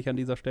gut, kann ich an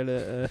dieser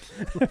Stelle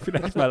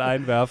vielleicht mal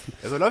einwerfen.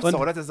 Ja, so läuft es doch,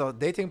 oder? Das ist auch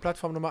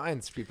Dating-Plattform Nummer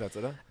 1, Spielplatz,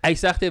 oder? Ich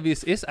sag dir, wie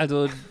es ist.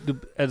 Also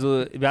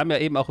wir haben ja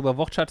eben auch über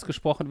Wortschatz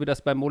gesprochen, wie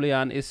das bei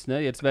Molian ist.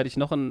 Ne? Jetzt werde ich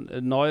noch ein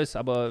neues,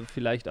 aber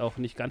vielleicht auch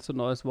nicht ganz so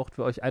neues Wort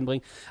für euch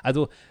einbringen.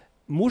 Also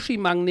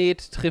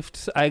Muschi-Magnet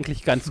trifft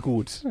eigentlich ganz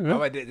gut. Ne?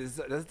 Aber das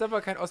ist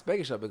aber kein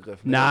ostbelgischer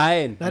Begriff. Ne?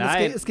 Nein.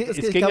 Es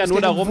ging ja nur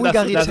darum,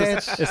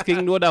 es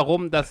ging nur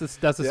darum, dass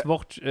das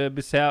Wort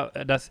bisher,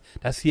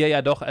 dass hier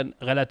ja doch ein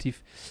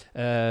relativ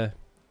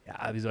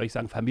wie soll ich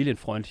sagen,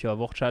 familienfreundlicher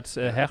Wortschatz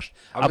herrscht.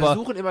 Aber wir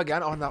suchen immer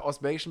gerne auch nach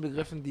ostbelgischen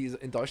Begriffen, die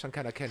in Deutschland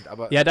keiner kennt.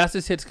 Aber ja, das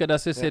ist jetzt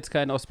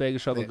kein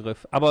ostbelgischer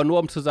Begriff. Aber nur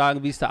um zu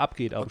sagen, wie es da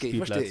abgeht auf dem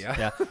Spielplatz. Ich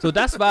verstehe, ja. So,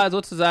 das war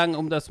sozusagen,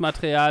 um das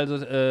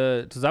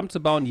Material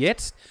zusammenzubauen.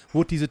 Jetzt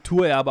wurde diese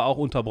Tour ja aber auch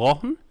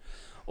unterbrochen.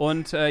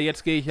 Und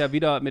jetzt gehe ich ja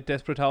wieder mit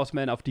Desperate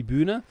Houseman auf die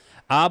Bühne.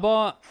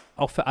 Aber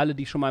auch für alle,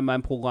 die schon mal in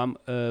meinem Programm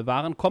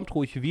waren, kommt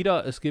ruhig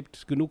wieder. Es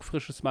gibt genug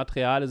frisches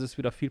Material, es ist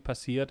wieder viel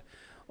passiert.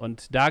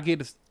 Und da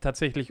geht es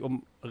tatsächlich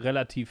um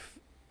relativ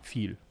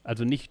viel.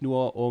 Also nicht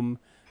nur um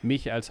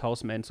mich als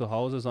Houseman zu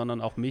Hause,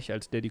 sondern auch mich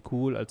als Daddy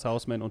Cool, als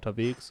Houseman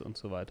unterwegs und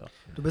so weiter.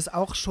 Du bist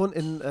auch schon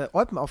in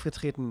Eupen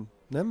aufgetreten,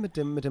 ne? Mit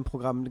dem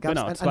Programm. Gab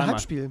es ein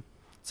Heimspiel?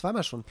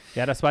 Zweimal schon.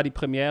 Ja, das war die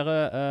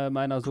Premiere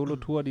meiner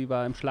Solotour, die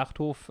war im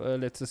Schlachthof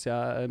letztes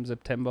Jahr im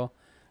September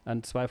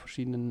an 2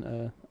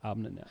 verschiedenen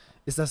Abenden. Ja.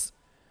 Ist das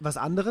was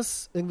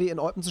anderes, irgendwie in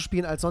Eupen zu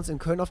spielen, als sonst in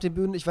Köln auf den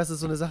Bühnen? Ich weiß, das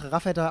ist so eine Sache,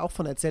 Raphael hat da auch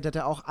von erzählt, hat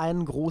er auch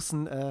ein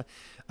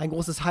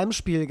großes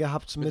Heimspiel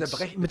gehabt mit der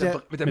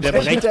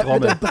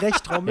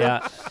Brechtrommel.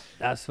 Ja,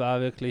 das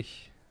war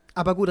wirklich...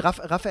 Aber gut,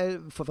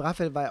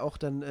 Raphael war ja auch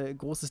dann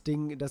großes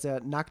Ding, dass er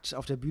nackt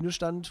auf der Bühne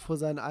stand vor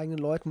seinen eigenen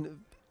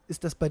Leuten.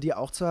 Ist das bei dir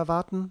auch zu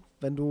erwarten,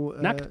 wenn du...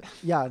 nackt?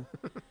 Ja.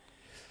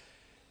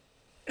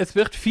 Es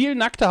wird viel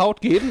nackte Haut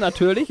geben,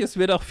 natürlich. Es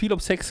wird auch viel um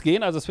Sex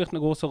gehen, also es wird eine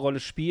große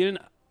Rolle spielen.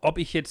 Ob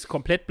ich jetzt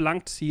komplett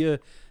blank ziehe,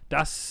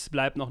 das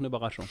bleibt noch eine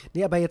Überraschung.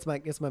 Nee, aber jetzt mal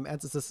im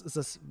Ernst,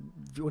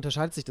 wie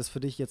unterscheidet sich das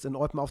für dich, jetzt in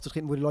Eupen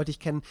aufzutreten, wo die Leute dich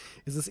kennen?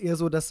 Ist es eher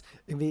so, dass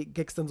irgendwie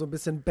Gags dann so ein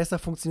bisschen besser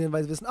funktionieren,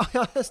 weil sie wissen, ach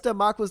ja, das ist der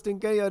Markus, den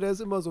kenn ich ja, der ist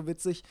immer so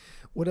witzig?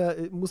 Oder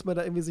muss man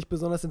da irgendwie sich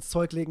besonders ins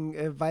Zeug legen,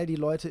 weil die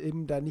Leute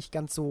eben da nicht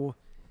ganz so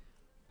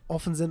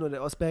offen sind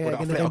oder aus Berger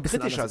generell auch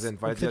kritischer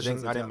sind, weil sie ja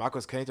denken, den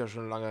Markus kenne ich doch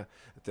schon lange,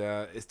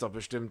 der ist doch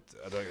bestimmt,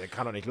 der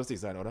kann doch nicht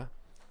lustig sein, oder?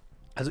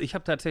 Also ich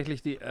habe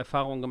tatsächlich die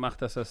Erfahrung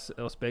gemacht, dass das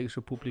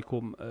belgische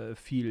Publikum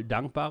viel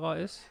dankbarer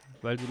ist,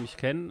 weil sie mich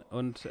kennen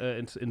und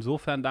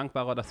insofern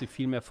dankbarer, dass sie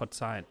viel mehr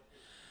verzeihen.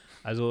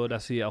 Also,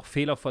 dass sie auch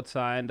Fehler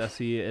verzeihen, dass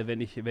sie, wenn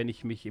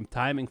ich mich im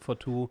Timing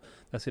vertue,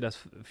 dass sie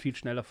das viel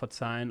schneller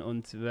verzeihen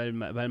und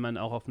weil man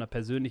auch auf einer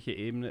persönlichen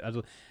Ebene,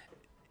 also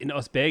in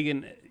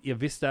Ostbelgien, ihr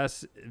wisst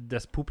das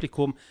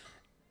Publikum,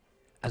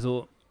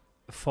 also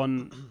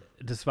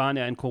das waren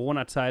ja in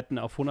Corona-Zeiten,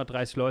 auf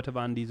 130 Leute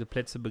waren diese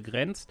Plätze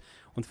begrenzt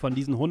und von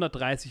diesen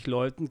 130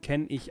 Leuten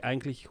kenne ich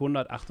eigentlich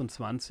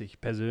 128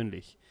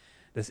 persönlich.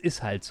 Das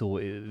ist halt so.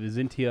 Wir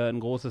sind hier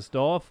ein großes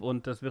Dorf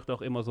und das wird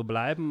auch immer so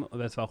bleiben,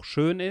 weil es auch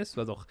schön ist,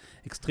 weil es auch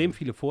extrem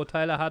viele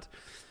Vorteile hat.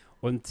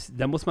 Und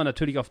da muss man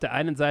natürlich auf der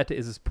einen Seite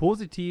ist es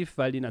positiv,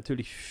 weil die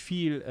natürlich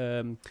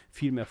viel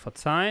mehr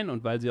verzeihen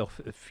und weil sie auch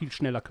viel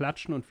schneller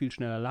klatschen und viel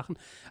schneller lachen.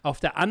 Auf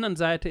der anderen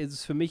Seite ist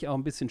es für mich auch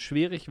ein bisschen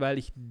schwierig, weil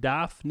ich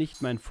darf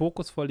nicht meinen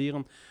Fokus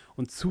verlieren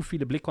und zu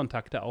viele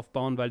Blickkontakte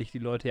aufbauen, weil ich die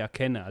Leute ja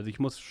kenne. Also ich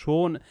muss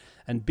schon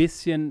ein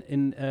bisschen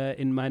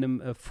in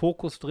meinem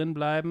Fokus drin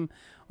bleiben.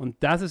 Und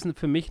das ist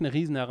für mich eine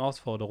riesen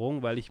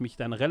Herausforderung, weil ich mich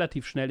dann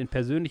relativ schnell in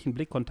persönlichen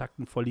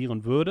Blickkontakten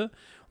verlieren würde.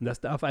 Und das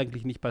darf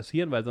eigentlich nicht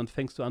passieren, weil sonst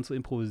fängst du an zu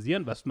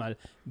improvisieren, was mal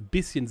ein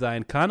bisschen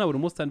sein kann, aber du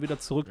musst dann wieder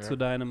zurück zu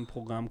deinem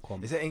Programm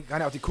kommen.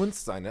 Kann ja auch die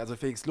Kunst sein. Ne? Also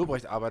Felix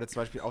Lobrecht arbeitet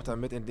zum Beispiel auch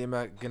damit, indem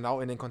er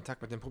genau in den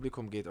Kontakt mit dem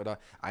Publikum geht oder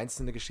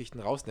einzelne Geschichten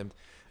rausnimmt.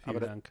 Vielen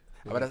Dank.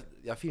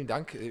 Vielen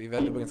Dank. Wir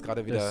werden übrigens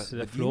gerade wieder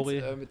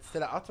mit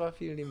Stella Artois.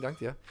 Vielen lieben Dank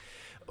dir.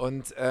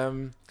 Und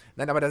nein,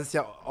 aber das ist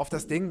ja oft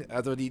das Ding,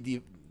 also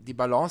die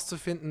Balance zu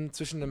finden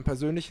zwischen einem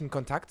persönlichen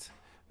Kontakt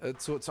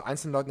zu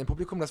einzelnen Leuten im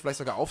Publikum, das vielleicht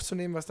sogar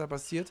aufzunehmen, was da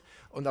passiert,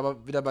 und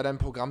aber wieder bei deinem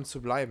Programm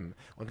zu bleiben.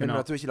 Und wenn du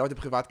natürlich die Leute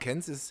privat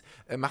kennst,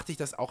 macht dich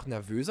das auch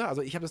nervöser.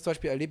 Also ich habe das zum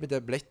Beispiel erlebt mit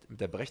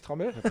der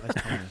Brechtrommel,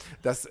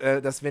 dass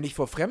wenn ich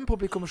vor fremdem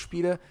Publikum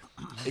spiele,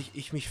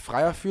 ich mich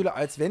freier fühle,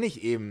 als wenn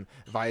ich eben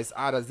weiß,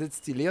 da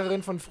sitzt die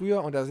Lehrerin von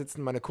früher und da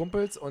sitzen meine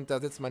Kumpels und da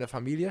sitzt meine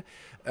Familie.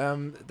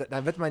 Dann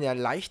wird man ja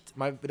leicht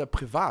mal wieder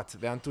privat,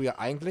 während du ja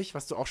eigentlich,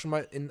 was du auch schon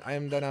mal in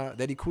einem deiner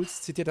Daddy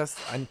Cools zitiert hast,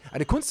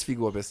 eine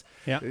Kunstfigur bist.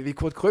 Ja. Wie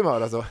Kurt Krömer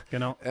oder so.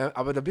 Genau.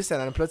 Aber da bist ja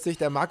dann plötzlich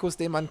der Markus,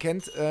 den man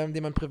kennt,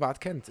 den man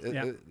privat kennt.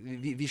 Ja.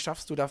 Wie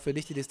schaffst du da für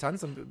dich die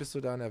Distanz und bist du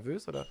da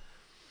nervös, oder?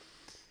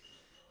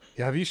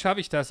 Ja, wie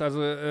schaffe ich das?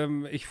 Also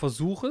ich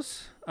versuche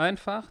es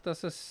einfach,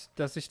 dass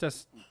ich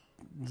das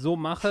so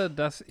mache,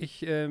 dass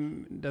ich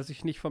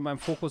nicht von meinem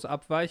Fokus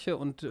abweiche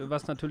und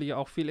was natürlich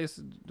auch viel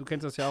ist, du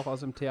kennst das ja auch aus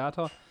dem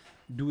Theater,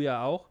 du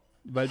ja auch,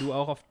 weil du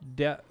auch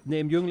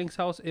im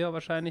Jünglingshaus eher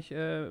wahrscheinlich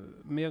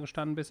mehr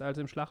gestanden bist als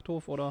im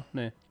Schlachthof, oder?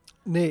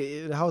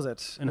 Nee, in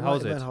Hauset. In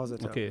Hauset. In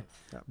Hauset, okay.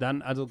 Ja.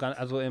 Dann also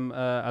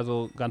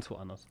ganz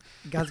woanders.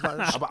 Ganz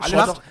aber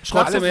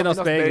alle noch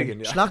aus Belgien.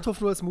 Ja. Schlachthof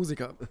nur als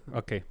Musiker.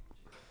 Okay.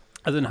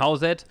 Also in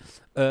Hauset,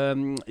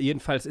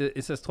 jedenfalls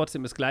ist es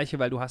trotzdem das Gleiche,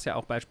 weil du hast ja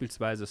auch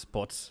beispielsweise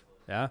Spots,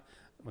 ja.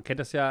 Man kennt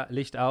das ja,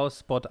 Licht aus,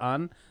 Spot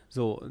an,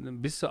 so,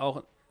 dann bist du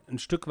auch ein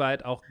Stück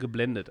weit auch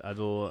geblendet.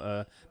 Also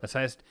das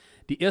heißt,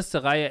 die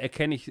erste Reihe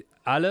erkenne ich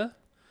alle,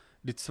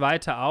 die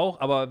zweite auch,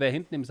 aber wer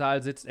hinten im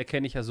Saal sitzt,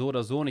 erkenne ich ja so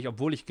oder so nicht,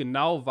 obwohl ich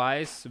genau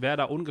weiß, wer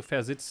da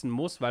ungefähr sitzen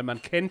muss, weil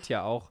man kennt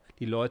ja auch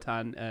die Leute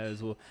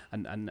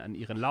an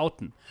ihren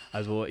Lauten.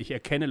 Also ich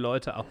erkenne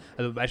Leute auch,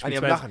 also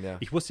beispielsweise, Lachen, ja.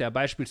 Ich wusste ja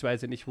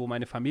beispielsweise nicht, wo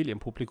meine Familie im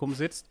Publikum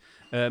sitzt.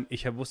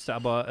 Ich wusste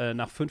aber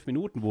nach 5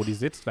 Minuten, wo die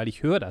sitzt, weil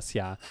ich höre das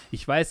ja.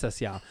 Ich weiß das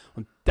ja.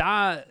 Und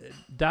da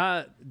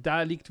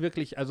liegt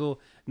wirklich also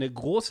eine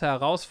große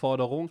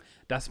Herausforderung,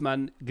 dass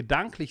man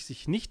gedanklich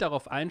sich nicht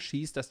darauf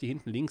einschießt, dass die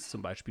hinten links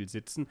zum Beispiel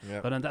sitzen,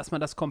 sondern dass man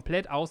das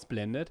komplett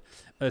ausblendet.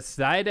 Es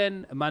sei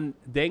denn, man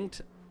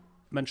denkt,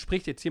 man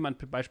spricht jetzt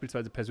jemand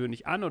beispielsweise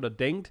persönlich an oder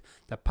denkt,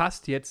 da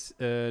passt jetzt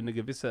eine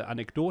gewisse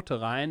Anekdote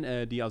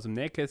rein, die aus dem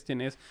Nähkästchen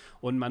ist,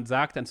 und man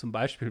sagt dann zum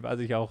Beispiel, was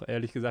ich auch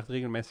ehrlich gesagt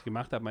regelmäßig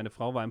gemacht habe, meine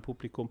Frau war im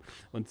Publikum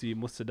und sie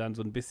musste dann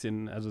so ein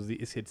bisschen, also sie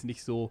ist jetzt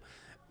nicht so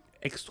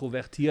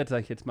extrovertiert,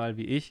 sag ich jetzt mal,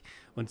 wie ich.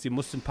 Und sie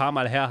musste ein paar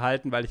Mal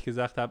herhalten, weil ich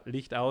gesagt habe,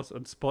 Licht aus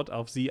und Spot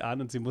auf sie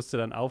an, und sie musste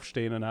dann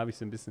aufstehen, und dann habe ich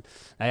so ein bisschen,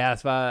 naja,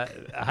 es war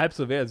halb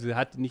so also sie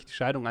hat nicht die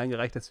Scheidung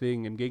eingereicht,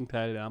 deswegen im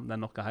Gegenteil, wir haben dann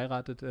noch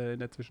geheiratet in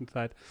der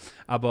Zwischenzeit.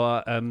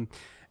 Aber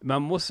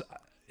man muss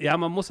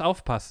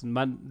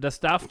aufpassen, das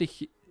darf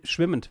nicht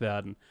schwimmend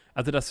werden.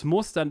 Also das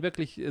muss dann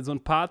wirklich so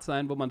ein Part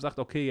sein, wo man sagt,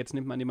 okay, jetzt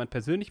nimmt man jemand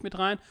persönlich mit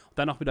rein und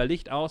dann auch wieder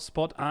Licht aus,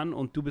 Spot an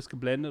und du bist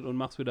geblendet und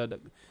machst wieder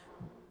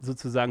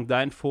sozusagen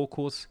deinen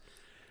Fokus.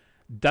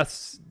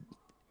 Das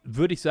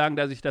würde ich sagen,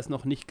 dass ich das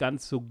noch nicht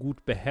ganz so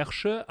gut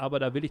beherrsche, aber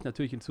da will ich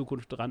natürlich in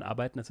Zukunft daran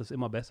arbeiten, dass das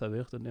immer besser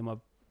wird und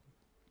immer,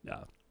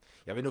 ja,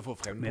 wenn du vor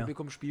fremdem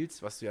Publikum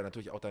spielst, was du ja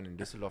natürlich auch dann in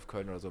Düsseldorf,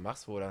 Köln oder so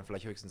machst, wo dann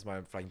vielleicht höchstens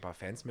mal ein paar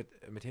Fans mit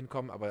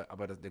hinkommen,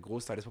 aber der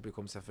Großteil des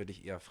Publikums ja für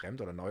dich eher fremd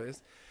oder neu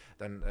ist,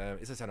 dann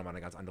ist es ja nochmal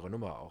eine ganz andere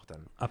Nummer auch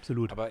dann.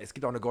 Absolut. Aber es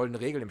gibt auch eine goldene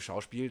Regel im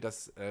Schauspiel,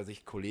 dass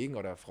sich Kollegen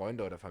oder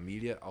Freunde oder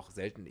Familie auch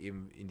selten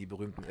eben in die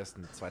berühmten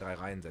ersten 2, 3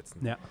 Reihen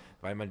setzen,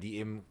 weil man die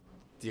eben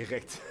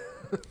direkt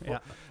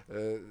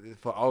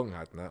vor Augen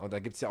hat. Ne? Und da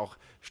gibt es ja auch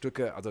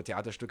Stücke, also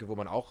Theaterstücke, wo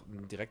man auch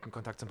einen direkten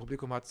Kontakt zum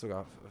Publikum hat,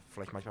 sogar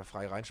vielleicht manchmal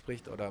frei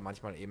reinspricht oder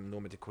manchmal eben nur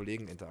mit den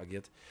Kollegen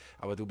interagiert.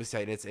 Aber du bist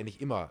ja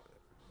letztendlich immer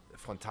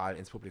frontal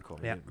ins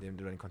Publikum, indem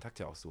du den Kontakt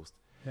ja auch suchst.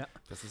 Ja.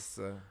 Das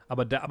ist,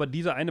 aber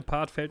dieser eine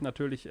Part fällt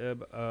natürlich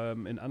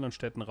in anderen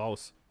Städten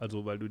raus.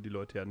 Also, weil du die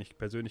Leute ja nicht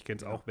persönlich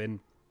kennst, auch wenn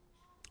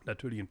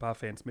natürlich ein paar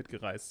Fans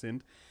mitgereist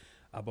sind.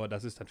 Aber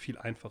das ist dann viel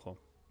einfacher.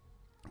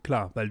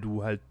 Klar, weil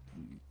du halt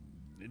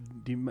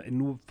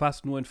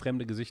fast nur in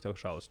fremde Gesichter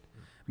schaust,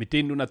 mit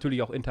denen du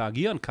natürlich auch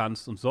interagieren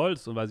kannst und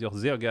sollst, und was ich auch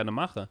sehr gerne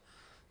mache.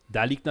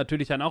 Da liegt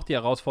natürlich dann auch die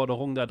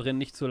Herausforderung da drin,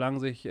 nicht zu lange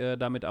sich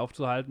damit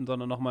aufzuhalten,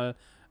 sondern nochmal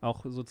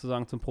auch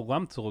sozusagen zum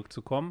Programm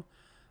zurückzukommen.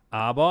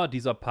 Aber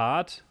dieser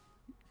Part,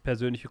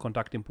 persönliche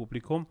Kontakt im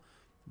Publikum,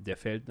 der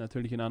fällt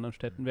natürlich in anderen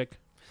Städten weg.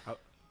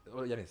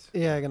 Janis.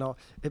 Ja, genau.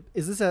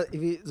 Es ist ja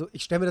irgendwie so,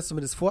 ich stelle mir das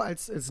zumindest vor,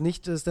 als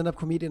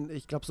Nicht-Stand-Up-Comedian,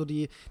 ich glaube, so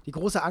die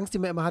große Angst, die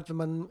man immer hat, wenn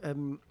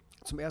man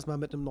zum ersten Mal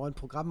mit einem neuen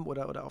Programm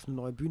oder auf eine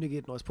neue Bühne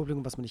geht, neues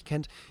Publikum, was man nicht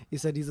kennt,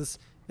 ist ja dieses,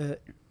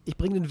 ich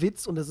bringe den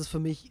Witz und das ist für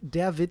mich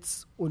der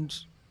Witz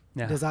und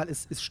der Saal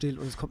ist still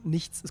und es kommt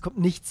nichts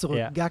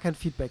zurück, gar kein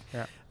Feedback.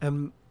 Ja.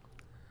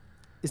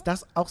 Ist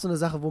das auch so eine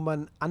Sache, wo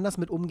man anders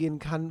mit umgehen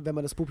kann, wenn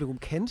man das Publikum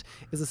kennt?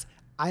 Ist es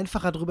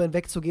einfacher, drüber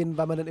hinwegzugehen,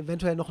 weil man dann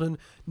eventuell noch einen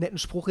netten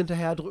Spruch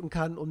hinterher drücken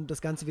kann, um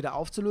das Ganze wieder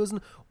aufzulösen?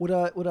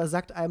 Oder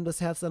sagt einem das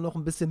Herz dann noch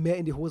ein bisschen mehr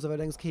in die Hose, weil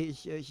du denkst, okay,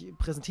 ich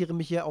präsentiere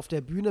mich hier auf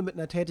der Bühne mit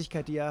einer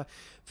Tätigkeit, die ja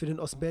für den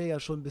Ostbelgier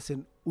schon ein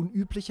bisschen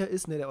unüblicher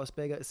ist. Ne? Der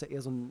Ostbelgier ist ja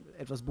eher so ein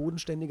etwas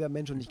bodenständiger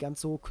Mensch und nicht ganz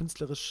so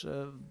künstlerisch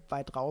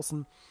weit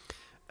draußen.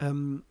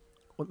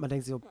 Und man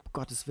denkt sich, um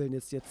Gottes Willen,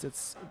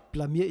 jetzt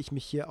blamier ich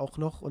mich hier auch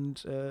noch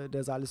und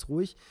der Saal ist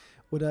ruhig.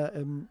 Oder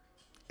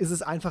ist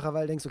es einfacher,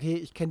 weil du denkst, okay,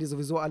 ich kenne die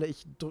sowieso alle,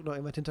 ich drücke noch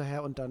irgendwas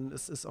hinterher und dann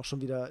ist auch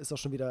schon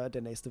wieder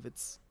der nächste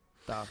Witz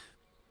da.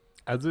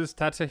 Also es ist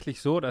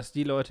tatsächlich so, dass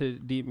die Leute,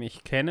 die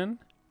mich kennen,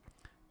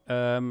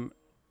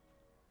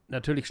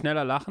 natürlich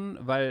schneller lachen,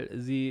 weil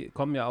sie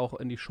kommen ja auch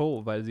in die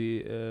Show, weil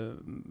sie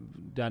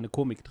da eine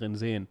Komik drin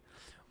sehen.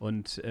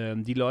 Und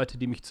die Leute,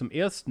 die mich zum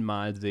ersten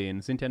Mal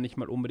sehen, sind ja nicht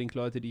mal unbedingt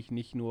Leute, die ich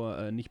nicht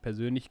nur nicht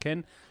persönlich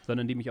kenne,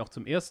 sondern die mich auch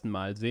zum ersten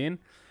Mal sehen.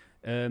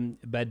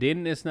 Bei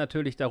denen ist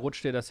natürlich, da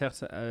rutscht dir das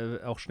Herz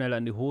auch schneller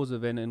in die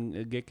Hose, wenn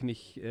ein Gag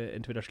nicht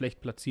entweder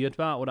schlecht platziert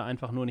war oder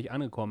einfach nur nicht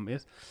angekommen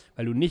ist,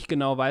 weil du nicht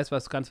genau weißt,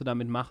 was kannst du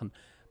damit machen.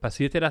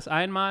 Passiert dir das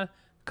einmal,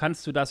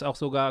 kannst du das auch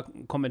sogar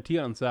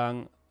kommentieren und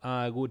sagen,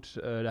 gut,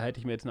 da hätte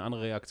ich mir jetzt eine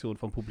andere Reaktion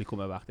vom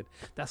Publikum erwartet.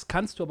 Das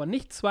kannst du aber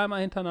nicht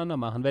zweimal hintereinander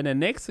machen. Wenn der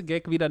nächste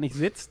Gag wieder nicht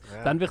sitzt,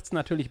 dann wird es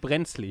natürlich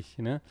brenzlig.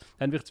 Ne?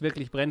 Dann wird es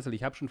wirklich brenzlig.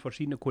 Ich habe schon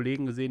verschiedene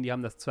Kollegen gesehen, die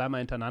haben das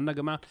zweimal hintereinander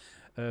gemacht.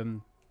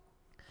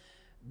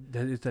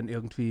 Das ist dann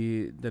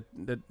irgendwie,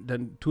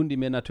 dann tun die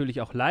mir natürlich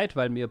auch leid,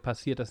 weil mir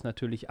passiert das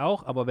natürlich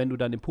auch, aber wenn du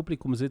dann im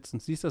Publikum sitzt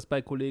und siehst das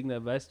bei Kollegen,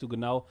 dann weißt du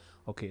genau,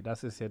 okay,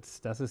 das ist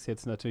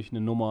jetzt natürlich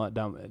eine Nummer,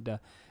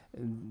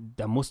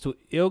 da musst du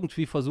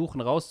irgendwie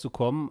versuchen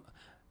rauszukommen,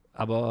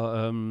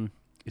 aber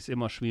ist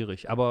immer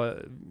schwierig.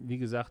 Aber wie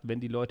gesagt, wenn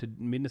die Leute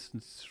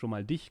mindestens schon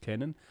mal dich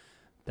kennen,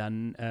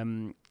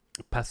 dann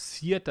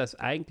passiert das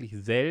eigentlich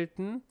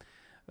selten,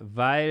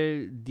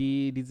 weil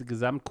die diese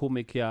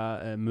Gesamtkomik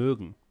ja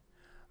mögen.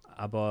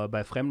 Aber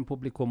bei fremdem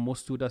Publikum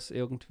musst du das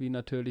irgendwie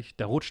natürlich,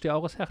 da rutscht dir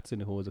auch das Herz in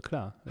die Hose,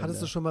 klar.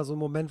 Hattest du schon mal so einen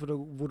Moment,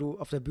 wo du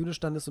auf der Bühne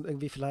standest und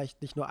irgendwie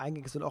vielleicht nicht nur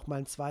eingingst und auch mal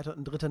ein zweiter und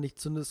ein dritter nicht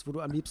zündest, wo du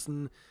am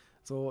liebsten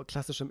so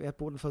klassisch im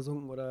Erdboden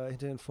versunken oder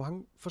hinter den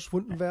Vorhang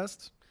verschwunden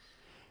wärst?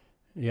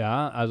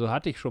 Ja, also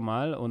hatte ich schon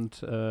mal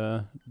und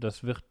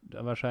das wird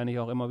wahrscheinlich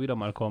auch immer wieder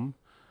mal kommen,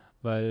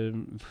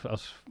 weil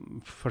aus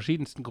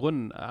verschiedensten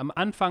Gründen. Am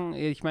Anfang,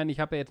 ich meine, ich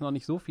habe ja jetzt noch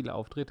nicht so viele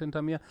Auftritte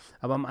hinter mir,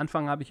 aber am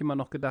Anfang habe ich immer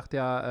noch gedacht,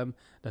 ja,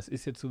 das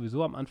ist jetzt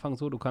sowieso am Anfang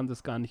so, du kannst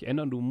es gar nicht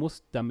ändern, du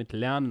musst damit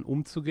lernen,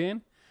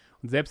 umzugehen.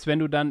 Und selbst wenn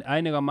du dann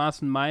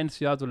einigermaßen meinst,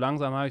 ja, so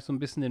langsam habe ich so ein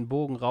bisschen den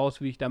Bogen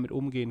raus, wie ich damit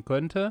umgehen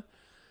könnte,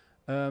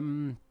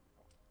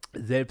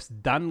 selbst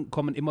dann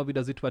kommen immer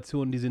wieder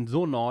Situationen, die sind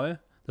so neu,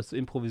 dass du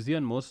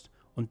improvisieren musst.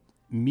 Und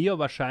mir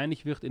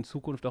wahrscheinlich wird in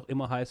Zukunft auch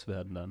immer heiß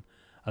werden dann.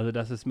 Also,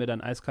 dass es mir dann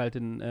eiskalt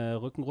den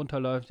Rücken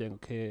runterläuft. Ich denke,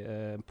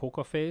 okay,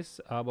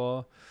 Pokerface,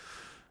 aber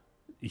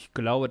ich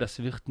glaube,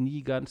 das wird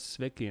nie ganz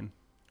weggehen.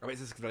 Aber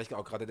ist es vielleicht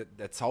auch gerade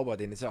der Zauber,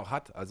 den es ja auch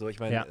hat? Also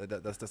ich meine,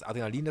 das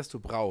Adrenalin, das du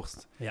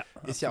brauchst,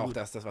 ist ja auch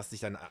das, was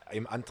dich dann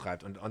eben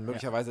antreibt. Und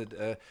möglicherweise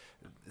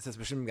ist das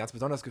bestimmt ein ganz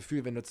besonderes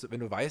Gefühl, wenn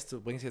du weißt,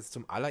 du bringst jetzt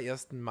zum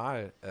allerersten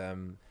Mal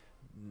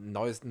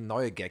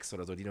neue Gags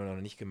oder so, die du noch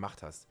nicht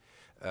gemacht hast.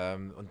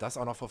 Und das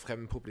auch noch vor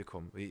fremdem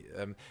Publikum.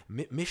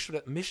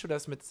 Mischst du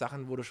das mit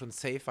Sachen, wo du schon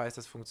safe weißt,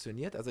 das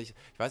funktioniert? Also ich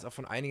weiß auch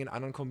von einigen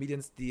anderen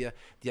Comedians, die ja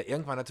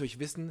irgendwann natürlich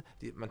wissen,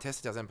 man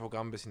testet ja sein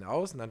Programm ein bisschen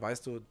aus und dann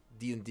weißt du,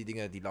 die und die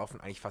Dinge, die laufen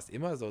eigentlich fast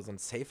immer, so ein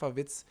safer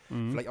Witz,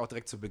 vielleicht auch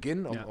direkt zu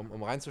Beginn,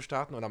 um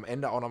reinzustarten und am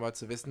Ende auch nochmal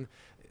zu wissen,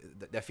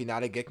 der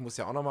finale Gag muss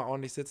ja auch nochmal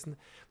ordentlich sitzen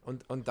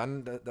und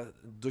dann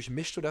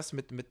durchmischst du das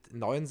mit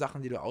neuen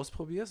Sachen, die du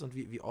ausprobierst und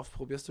wie oft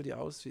probierst du die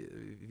aus?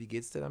 Wie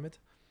geht's dir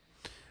damit?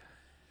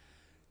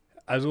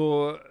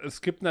 Also es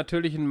gibt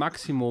natürlich ein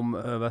Maximum,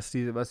 was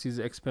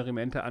diese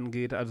Experimente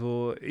angeht.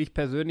 Also ich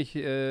persönlich,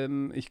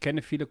 ich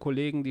kenne viele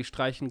Kollegen, die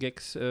streichen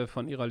Gags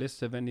von ihrer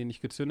Liste, wenn die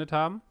nicht gezündet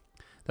haben.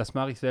 Das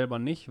mache ich selber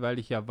nicht, weil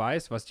ich ja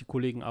weiß, was die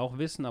Kollegen auch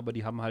wissen, aber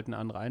die haben halt eine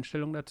andere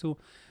Einstellung dazu,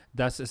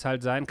 dass es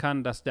halt sein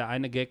kann, dass der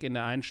eine Gag in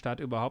der einen Stadt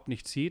überhaupt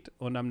nicht zieht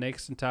und am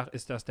nächsten Tag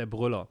ist das der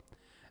Brüller.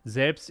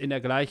 Selbst in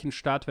der gleichen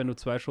Stadt, wenn du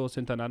 2 Shows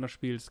hintereinander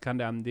spielst, kann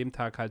der an dem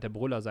Tag halt der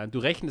Brüller sein. Du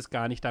rechnest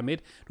gar nicht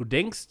damit. Du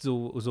denkst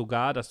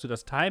sogar, dass du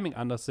das Timing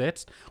anders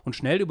setzt und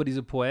schnell über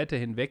diese Pointe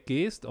hinweg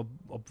gehst,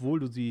 obwohl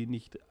du sie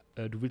nicht,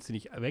 du willst sie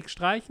nicht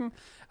wegstreichen,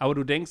 aber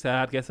du denkst, er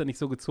hat gestern nicht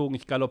so gezogen,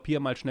 ich galoppiere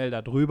mal schnell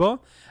da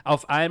drüber.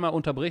 Auf einmal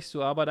unterbrichst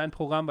du aber dein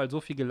Programm, weil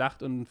so viel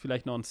gelacht und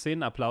vielleicht noch ein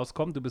Szenenapplaus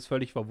kommt, du bist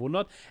völlig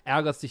verwundert,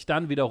 ärgerst dich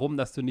dann wiederum,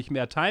 dass du nicht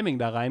mehr Timing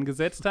da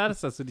reingesetzt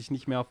hast, dass du dich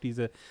nicht mehr auf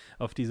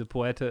diese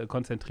Pointe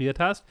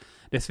konzentriert hast.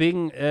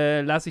 Deswegen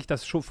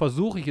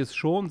versuche ich es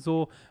schon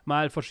so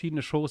mal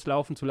verschiedene Shows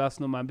laufen zu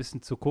lassen, um mal ein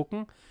bisschen zu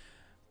gucken.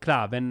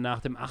 Klar, wenn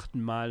nach dem 8.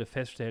 Mal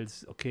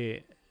feststellst,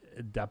 okay,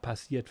 da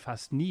passiert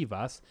fast nie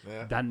was,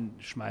 dann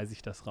schmeiße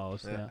ich das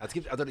raus. Ja.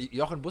 Also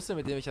Jochen Busse,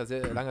 mit dem ich ja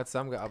sehr lange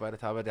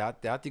zusammengearbeitet habe, der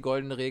hat die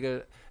goldene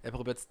Regel, er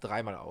probiert es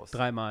 3-mal aus.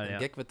 3-mal, Ein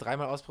Gag wird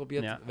 3-mal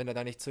ausprobiert, wenn er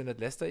da nicht zündet,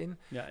 lässt er ihn.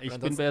 Ja, ich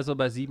bin ja so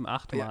bei 7,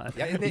 8 Mal.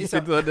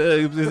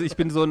 Ich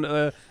bin so ein,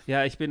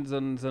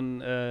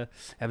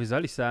 wie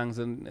soll ich sagen,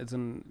 so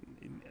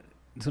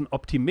ein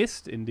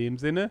Optimist in dem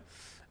Sinne,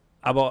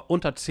 aber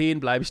unter 10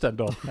 bleibe ich dann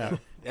doch, ja.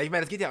 Ja, ich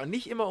meine, es geht ja auch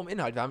nicht immer um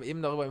Inhalt. Wir haben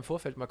eben darüber im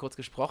Vorfeld mal kurz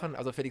gesprochen.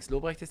 Also Felix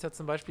Lobrecht ist ja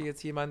zum Beispiel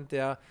jetzt jemand,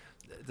 der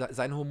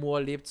sein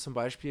Humor lebt zum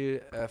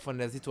Beispiel von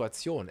der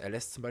Situation. Er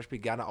lässt zum Beispiel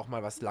gerne auch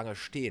mal was lange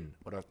stehen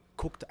oder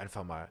guckt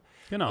einfach mal.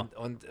 Genau.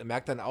 Und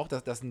merkt dann auch,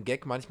 dass ein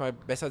Gag manchmal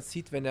besser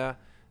zieht, wenn er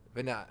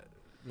eine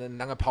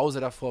lange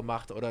Pause davor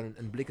macht oder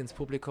einen Blick ins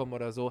Publikum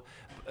oder so.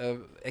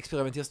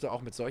 Experimentierst du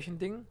auch mit solchen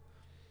Dingen?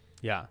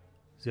 Ja,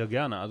 sehr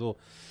gerne. Also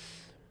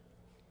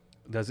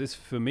das ist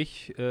für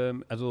mich,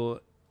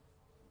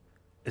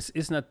 es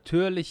ist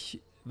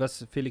natürlich,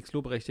 was Felix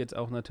Lobrecht jetzt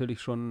auch natürlich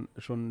schon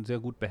sehr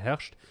gut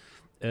beherrscht,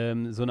 so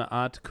eine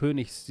Art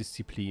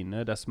Königsdisziplin,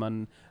 ne? Dass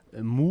man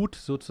Mut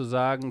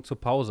sozusagen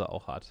zur Pause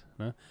auch hat.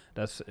 Ne?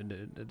 Dass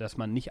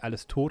man nicht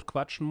alles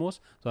totquatschen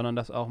muss, sondern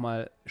das auch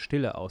mal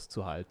Stille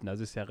auszuhalten. Das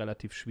ist ja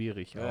relativ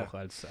schwierig, auch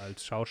als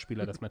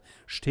Schauspieler, dass man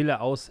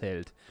Stille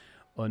aushält.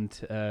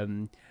 Und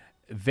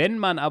wenn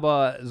man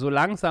aber so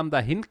langsam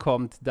dahin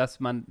kommt, dass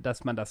man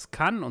das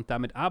kann und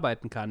damit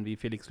arbeiten kann, wie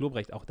Felix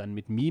Lobrecht, auch dann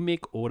mit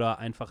Mimik oder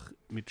einfach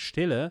mit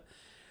Stille,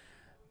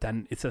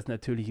 dann ist das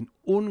natürlich ein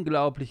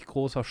unglaublich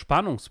großer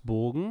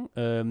Spannungsbogen,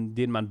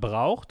 den man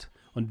braucht.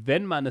 Und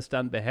wenn man es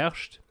dann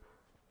beherrscht,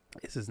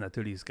 ist es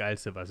natürlich das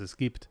Geilste, was es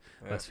gibt,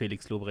 was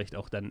Felix Lobrecht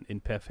auch dann in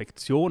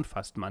Perfektion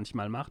fast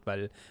manchmal macht,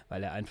 weil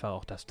er einfach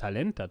auch das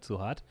Talent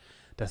dazu hat,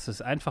 dass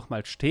es einfach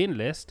mal stehen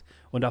lässt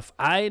und auf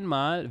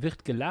einmal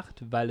wird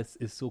gelacht, weil es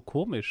ist so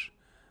komisch.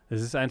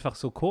 Es ist einfach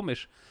so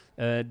komisch,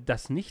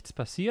 dass nichts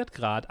passiert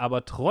gerade,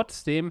 aber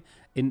trotzdem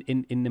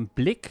in einem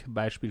Blick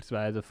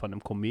beispielsweise von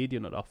einem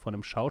Comedian oder auch von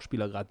einem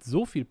Schauspieler gerade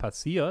so viel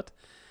passiert,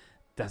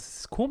 dass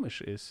es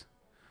komisch ist.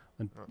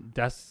 Und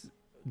das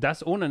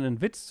ohne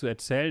einen Witz zu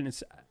erzählen,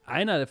 ist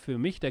einer für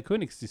mich der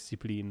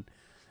Königsdisziplinen.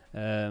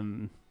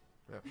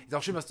 Ist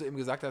auch schön, was du eben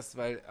gesagt hast,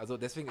 weil, also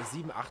deswegen ist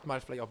 7, 8 Mal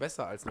vielleicht auch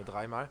besser als nur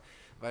 3-mal,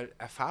 weil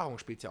Erfahrung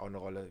spielt ja auch eine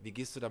Rolle. Wie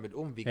gehst du damit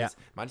um?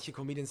 Manche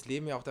Comedians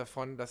leben ja auch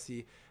davon, dass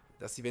sie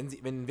dass sie, wenn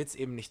ein Witz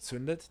eben nicht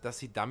zündet, dass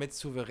sie damit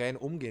souverän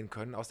umgehen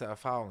können aus der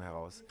Erfahrung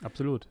heraus.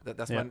 Absolut.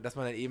 Dass man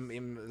dann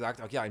eben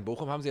sagt, okay, in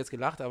Bochum haben sie jetzt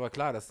gelacht, aber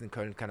klar, dass in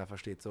Köln keiner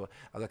versteht. So.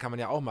 Also kann man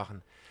ja auch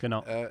machen.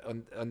 Genau.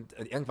 Und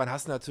irgendwann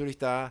hast du natürlich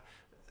da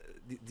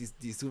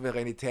die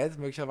Souveränität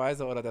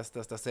möglicherweise oder das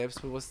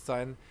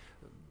Selbstbewusstsein,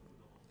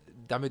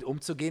 damit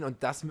umzugehen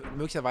und das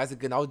möglicherweise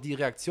genau die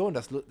Reaktion,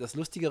 das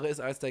Lustigere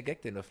ist als der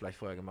Gag, den du vielleicht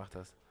vorher gemacht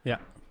hast. Ja,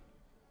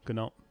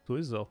 genau. So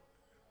ist es auch.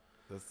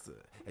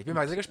 Ich bin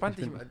mal sehr gespannt.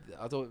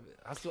 Also,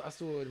 hast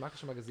du Markus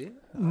schon mal gesehen?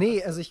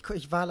 Nee, also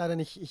ich war leider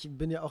nicht, ich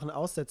bin ja auch ein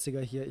Aussätziger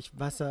hier. Ich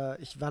war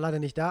leider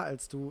nicht da,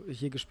 als du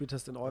hier gespielt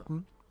hast in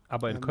Eupen.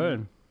 Aber in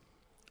Köln.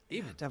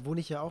 Eben. Da wohne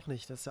ich ja auch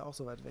nicht, das ist ja auch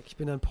so weit weg. Ich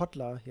bin ein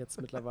Pottler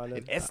jetzt mittlerweile.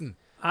 In Essen.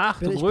 Ach,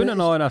 du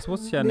Grünenau, das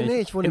wusste ich ja nicht. Nee,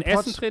 ich wohne in in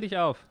Pott. Essen trete ich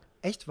auf.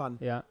 Echt, wann?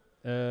 Ja.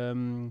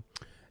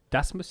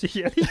 Das müsste ich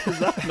ehrlich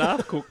gesagt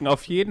nachgucken.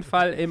 Auf jeden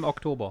Fall im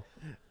Oktober.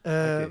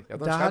 Okay. Ja,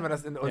 dann schreiben wir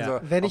das in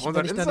wenn ich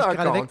da nicht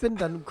gerade weg bin,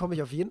 dann komme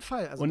ich auf jeden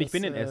Fall. Also und ich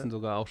bin in Essen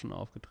sogar auch schon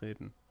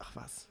aufgetreten. Ach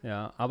was.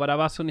 Ja, aber da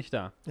warst du nicht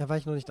da. Da war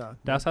ich noch nicht da.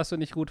 Das hast du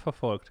nicht gut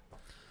verfolgt.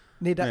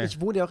 Nee, ich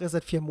wohne ja auch erst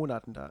seit 4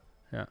 Monaten da.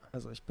 Ja.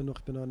 Also ich bin noch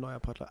ein neuer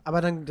Pottler.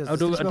 Aber dann,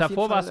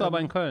 davor warst du aber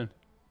in Köln.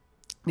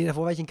 Nee,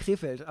 davor war ich in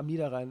Krefeld am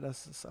Niederrhein.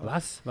 Das ist auch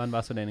Was? Wann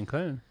warst du denn in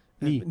Köln?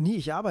 Nie,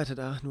 ich arbeite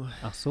da nur.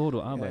 Ach so,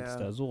 du arbeitest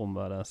Ja. da. So rum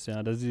war das.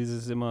 Ja, das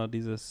ist diese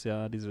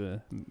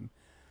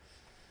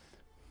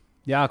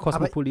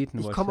Kosmopoliten.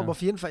 Ich komme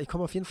auf jeden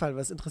Fall,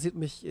 weil es interessiert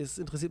mich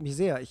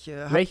sehr.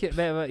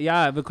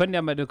 Wir können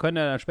ja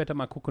dann später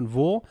mal gucken,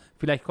 wo.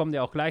 Vielleicht kommen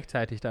ja auch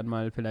gleichzeitig dann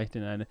mal vielleicht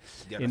in eine.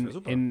 Ja,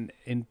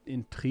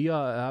 in Trier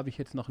habe ich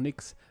jetzt noch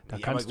nichts. Da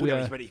ja, kannst aber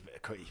gut,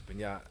 du ich bin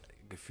ja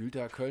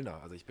gefühlter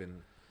Kölner. Also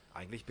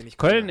eigentlich bin ich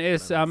Köln Kölner,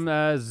 ist am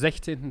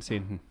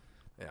 16.10.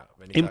 Ja,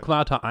 Im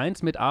Quarter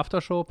 1 mit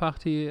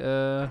Aftershow-Party.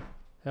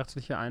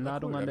 Herzliche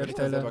Einladung an der Wenn ich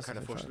da Stelle. selber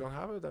keine Vorstellung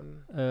habe,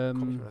 dann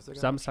komme ich mir das sehr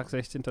gerne Samstag,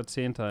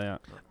 16.10. Ja.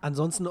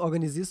 Ansonsten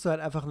organisierst du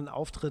halt einfach einen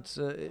Auftritt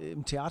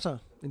im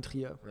Theater in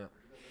Trier. Ja.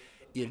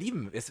 Ihr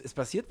Lieben, es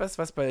passiert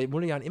was bei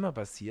Mulligan immer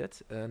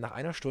passiert. Nach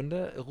einer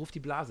Stunde ruft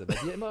die Blase. Bei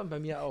dir immer und bei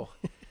mir auch.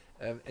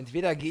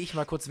 Entweder gehe ich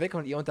mal kurz weg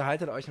und ihr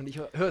unterhaltet euch und ich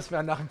höre es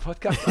mir nach dem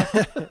Podcast an.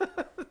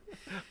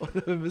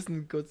 Oder wir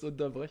müssen kurz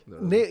unterbrechen.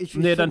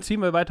 Oder? Dann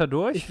ziehen wir weiter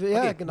durch.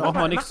 Genau. Brauchen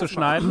wir nichts zu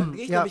schneiden.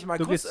 Ich nämlich mal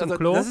du kurz, gehst zum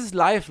Klo. Das ist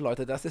live,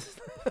 Leute. Das ist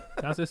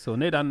so.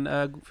 Nee,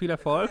 dann viel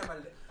Erfolg.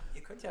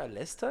 Ihr könnt ja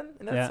lästern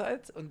in der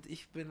Zeit und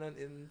ich bin dann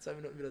in 2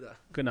 Minuten wieder da.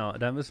 Genau,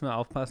 da müssen wir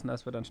aufpassen,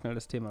 dass wir dann schnell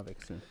das Thema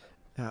wechseln.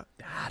 Ja.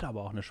 Er hat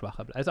aber auch eine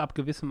schwache Blase. Also ab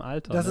gewissem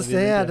Alter. Das ist wir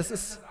generell,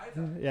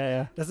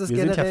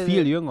 sind ja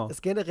viel jünger. Das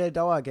ist generell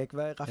Dauergag,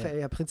 weil Raphael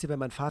ja prinzipiell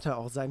mein Vater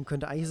auch sein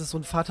könnte. Eigentlich ist es so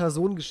eine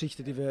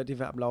Vater-Sohn-Geschichte, die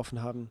wir am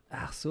Laufen haben.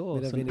 Ach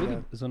so,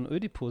 so ein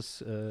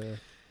Ödipus.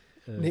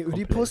 Nee,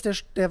 Ödipus,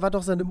 der war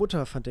doch seine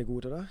Mutter, fand der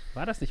gut, oder?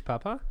 War das nicht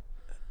Papa?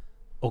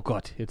 Oh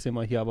Gott, jetzt sind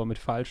wir hier aber mit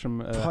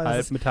falschem,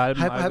 halbem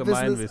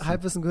Allgemeinwissen.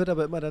 Halbwissen gehört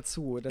aber immer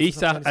dazu. Ich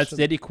sag, als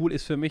Daddy Cool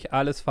ist für mich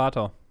alles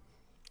Vater.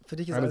 Für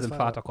dich ist alles Vater.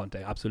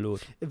 Vater-Content,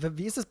 absolut.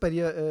 Wie ist es bei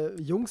dir,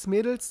 Jungs,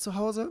 Mädels zu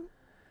Hause?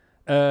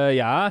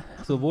 Ja,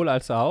 sowohl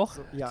als auch.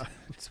 Ja.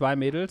 2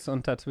 Mädels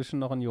und dazwischen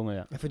noch ein Junge,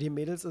 ja. Für die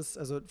Mädels ist,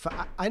 also für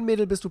ein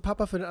Mädel bist du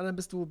Papa, für den anderen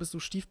bist du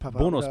Stiefpapa.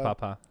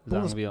 Bonuspapa,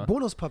 sagen wir.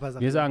 Bonuspapa,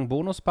 wir sagen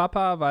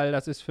Bonuspapa, weil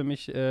das ist für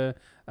mich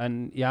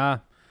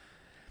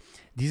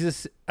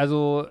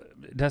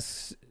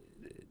das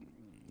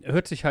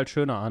hört sich halt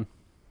schöner an.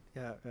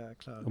 Ja,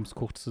 klar. Um es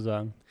kurz zu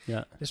sagen,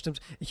 ja. Das stimmt.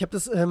 Ich habe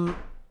das,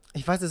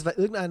 ich weiß, es war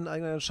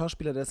irgendein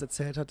Schauspieler, der das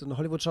erzählt hat, ein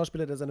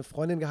Hollywood-Schauspieler, der seine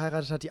Freundin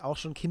geheiratet hat, die auch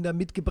schon Kinder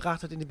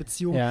mitgebracht hat in die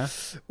Beziehung. Ja.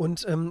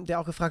 Und der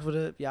auch gefragt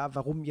wurde, ja,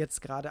 warum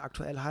jetzt gerade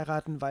aktuell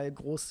heiraten, weil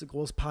groß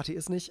Party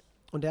ist nicht.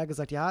 Und der hat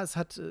gesagt, ja,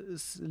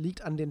 es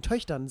liegt an den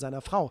Töchtern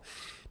seiner Frau,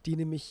 die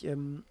nämlich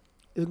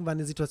irgendwann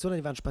eine Situation,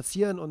 die waren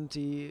spazieren und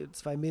die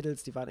 2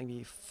 Mädels, die waren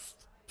irgendwie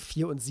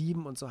 4 und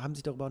 7 und so, haben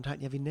sich darüber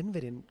unterhalten, ja, wie nennen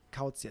wir den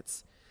Kauz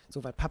jetzt?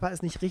 So, weil Papa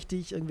ist nicht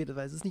richtig, irgendwie,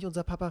 weil es ist nicht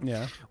unser Papa.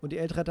 Ja. Und die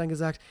Ältere hat dann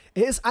gesagt,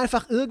 er ist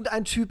einfach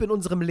irgendein Typ in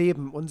unserem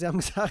Leben. Und sie haben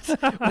gesagt,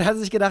 und dann hat sie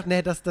sich gedacht,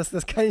 nee, das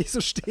kann ich nicht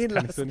so stehen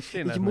lassen.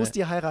 Ich muss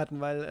die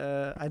heiraten,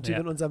 weil ein Typ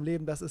in unserem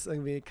Leben, das ist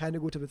irgendwie keine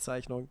gute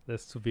Bezeichnung.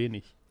 Das ist zu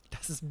wenig.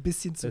 Das ist ein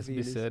bisschen zu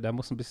wenig. Da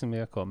muss ein bisschen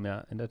mehr kommen, ja,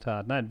 in der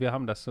Tat. Nein, wir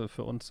haben das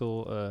für uns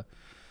so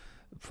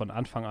von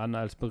Anfang an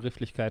als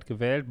Begrifflichkeit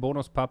gewählt.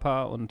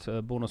 Bonuspapa und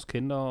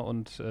Bonuskinder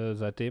und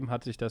seitdem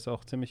hat sich das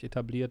auch ziemlich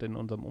etabliert in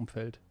unserem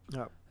Umfeld.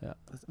 Ja.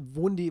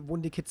 Wohnen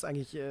die Kids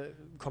eigentlich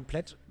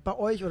komplett bei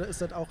euch oder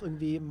ist das auch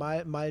irgendwie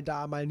mal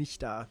da, mal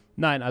nicht da?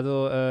 Nein,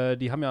 also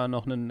die haben ja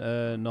noch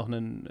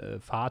einen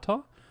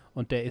Vater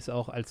und der ist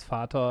auch als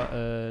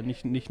Vater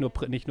nicht nur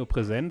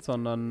präsent,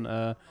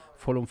 sondern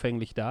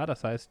vollumfänglich da.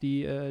 Das heißt,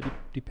 die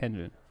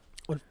pendeln.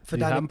 Und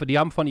die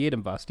haben von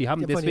jedem was.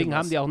 Deswegen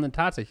haben die auch einen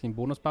tatsächlichen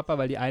Bonuspapa,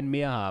 weil die einen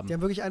mehr haben. Die haben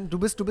wirklich einen, du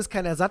bist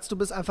kein Ersatz, du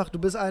bist ein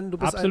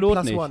Absolut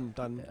Plus nicht. One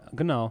dann. Ja,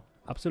 genau,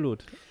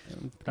 absolut.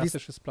 Ein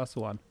klassisches Plus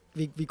One.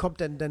 Wie kommt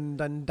denn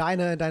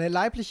deine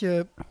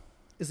leibliche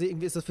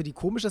ist das für die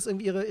komisch, dass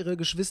irgendwie ihre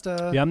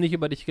Geschwister... Wir haben nicht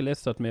über dich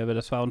gelästert mehr, weil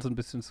das war uns ein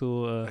bisschen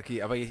zu...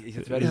 Okay, aber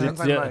jetzt werde ich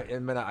irgendwann mal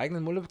in meiner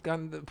eigenen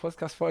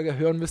Mulle-Podcast-Folge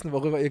hören müssen,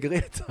 worüber ihr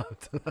geredet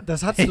habt.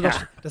 Das hast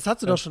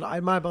du doch schon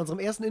einmal bei unserem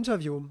ersten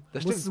Interview.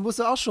 Das musst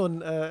du auch schon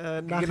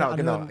nachher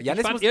anhören.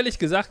 Ich fand ehrlich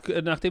gesagt,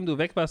 nachdem du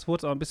weg warst,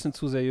 wurde es auch ein bisschen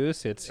zu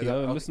seriös jetzt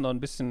hier. Wir müssen noch ein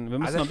bisschen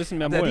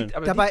mehr mullen.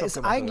 Dabei ist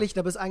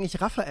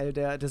eigentlich Raphael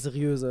der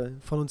Seriöse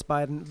von uns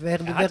beiden.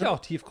 Er hat ja auch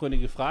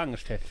tiefgründige Fragen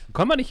gestellt.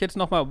 Können wir nicht jetzt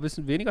noch mal ein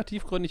bisschen weniger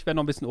tiefgründig, werden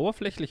noch ein bisschen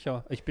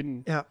oberflächlicher? Ich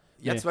bin zum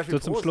Beispiel so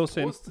zum Schluss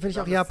hin. Finde ich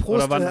auch,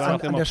 Prost Oder wann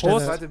an der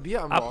Stelle.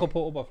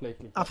 Apropos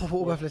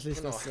oberflächlich.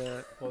 Genau.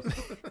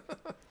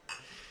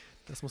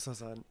 Das muss das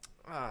sein.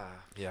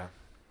 Ja.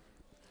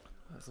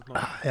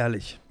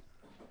 Herrlich.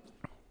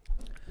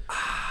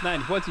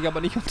 Nein, ich wollte dich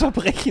aber nicht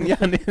unterbrechen,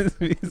 Jan,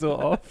 wie so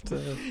oft.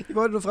 Ich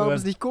wollte nur fragen, ob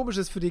es nicht komisch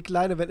ist für die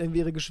Kleine, wenn irgendwie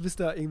ihre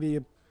Geschwister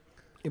irgendwie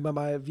immer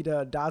mal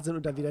wieder da sind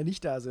und dann wieder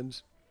nicht da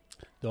sind.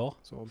 Doch.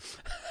 So.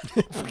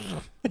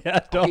 Ja,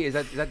 doch. Okay, ihr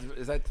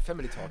seid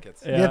Family Talk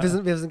jetzt. Ja,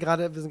 wir sind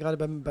gerade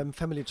beim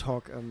Family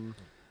Talk.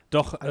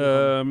 Doch,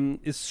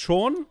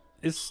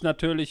 ist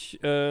natürlich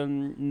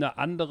eine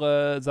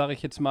andere, sage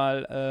ich jetzt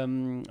mal,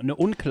 eine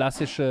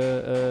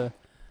unklassische,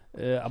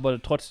 aber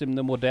trotzdem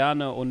eine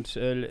moderne und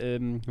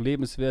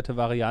lebenswerte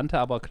Variante.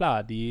 Aber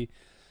klar, die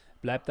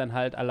bleibt dann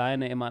halt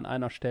alleine immer an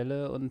einer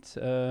Stelle und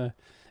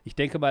ich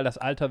denke mal, das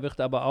Alter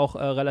wird aber auch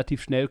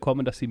relativ schnell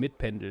kommen, dass sie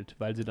mitpendelt,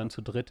 weil sie dann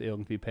zu dritt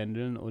irgendwie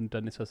pendeln und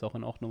dann ist das auch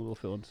in Ordnung so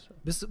für uns.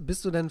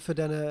 Bist du denn für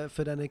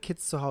deine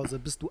Kids zu Hause,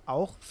 bist du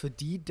auch für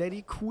die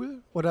Daddy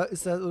cool oder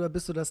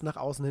bist du das nach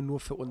außen hin nur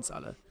für uns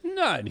alle?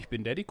 Nein, ich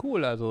bin Daddy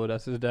cool, also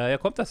daher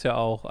kommt das ja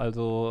auch,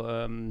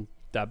 also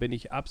da bin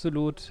ich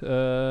absolut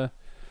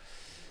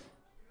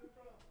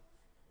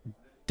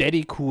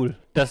Daddy cool.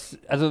 Das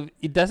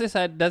ist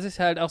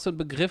halt auch so ein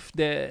Begriff,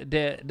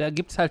 da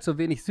gibt es halt so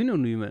wenig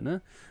Synonyme,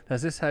 ne?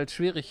 Das ist halt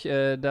schwierig,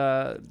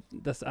 da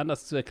das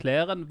anders zu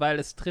erklären, weil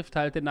es trifft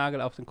halt den Nagel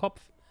auf den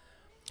Kopf.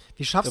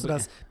 Wie schaffst du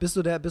das? Bist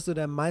du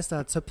der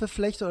Meister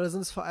Zöpfeflechter oder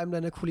sind es vor allem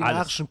deine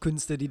kulinarischen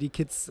Künste, die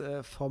Kids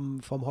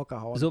vom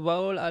Hocker hauen?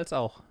 Sowohl als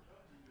auch.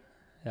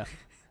 Ja.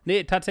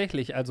 Nee,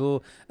 tatsächlich.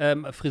 Also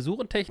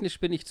frisurentechnisch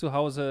bin ich zu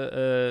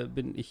Hause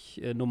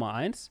Nummer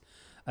 1.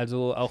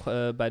 Also auch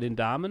bei den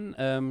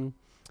Damen.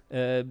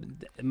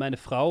 Meine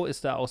Frau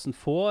ist da außen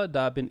vor.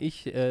 Da bin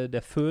ich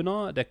der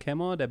Föhner, der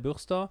Kämmer, der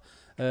Bürster,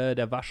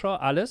 der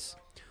Wascher, alles.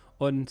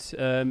 Und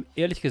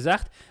ehrlich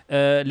gesagt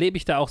lebe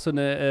ich da auch so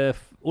eine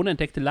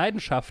unentdeckte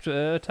Leidenschaft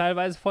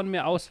teilweise von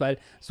mir aus, weil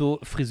so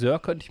Friseur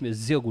könnte ich mir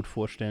sehr gut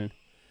vorstellen.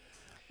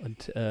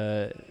 Und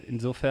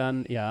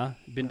insofern, ja,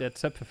 bin der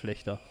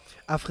Zöpfeflechter.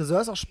 Aber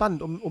Friseur ist auch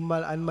spannend, um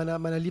mal einen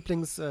meiner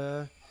Lieblings-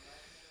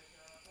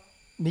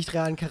 nicht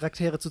realen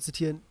Charaktere zu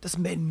zitieren, das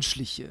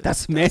Menschliche.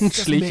 Das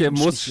Menschliche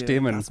muss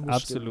stimmen, das muss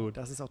absolut. Stimmen.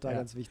 Das ist auch da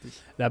ganz wichtig.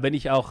 Da bin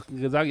ich auch,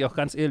 sage ich auch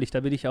ganz ehrlich,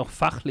 da bin ich auch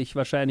fachlich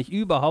wahrscheinlich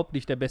überhaupt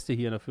nicht der Beste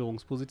hier in der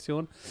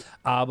Führungsposition,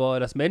 aber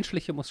das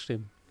Menschliche muss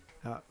stimmen.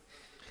 Ja.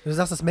 Du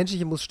sagst, das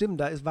Menschliche muss stimmen,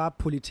 war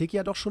Politik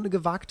ja doch schon eine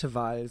gewagte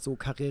Wahl, so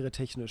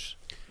karrieretechnisch.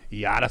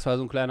 Ja, das war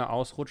so ein kleiner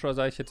Ausrutscher,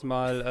 sage ich jetzt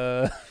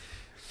mal.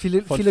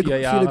 Viele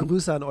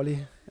Grüße an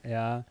Olli.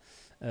 Ja,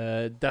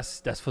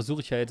 das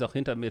versuche ich ja jetzt auch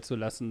hinter mir zu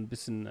lassen. Ein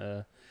bisschen,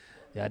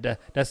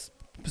 das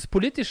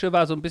Politische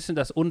war so ein bisschen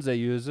das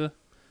Unseriöse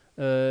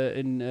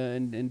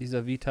in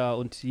dieser Vita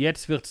und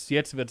jetzt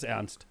wird's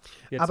ernst.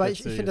 Aber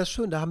ich finde das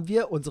schön, da haben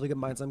wir unsere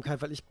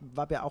Gemeinsamkeit, weil ich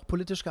habe ja auch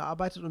politisch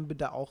gearbeitet und bin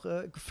da auch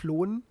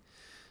geflohen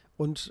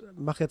und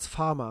mache jetzt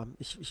Pharma.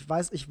 Ich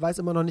weiß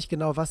immer noch nicht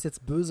genau, was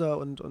jetzt böser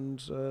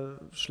und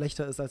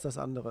schlechter ist als das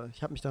andere.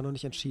 Ich habe mich da noch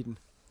nicht entschieden.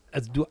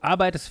 Also du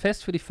arbeitest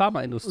fest für die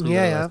Pharmaindustrie.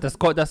 Ja. Das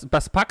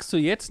packst du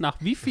jetzt nach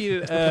wie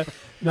viel?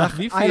 Nach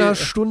einer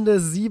Stunde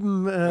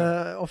 7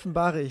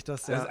 offenbare ich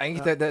das. Das ist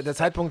eigentlich der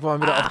Zeitpunkt, wo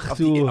man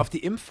wieder auf die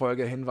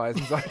Impffolge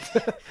hinweisen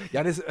sollte.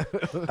 Janis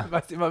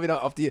weist immer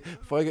wieder auf die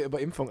Folge über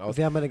Impfung aus.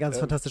 Wir haben eine ganz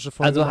fantastische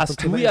Folge. Also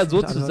hast du ja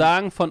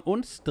sozusagen von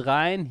uns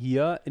dreien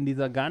hier in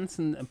dieser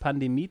ganzen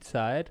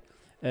Pandemiezeit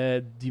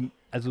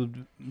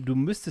du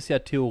müsstest ja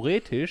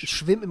theoretisch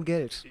schwimmen im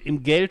Geld.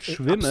 Im Geld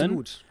schwimmen.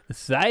 Absolut.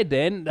 Es sei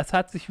denn, das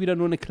hat sich wieder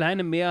nur eine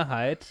kleine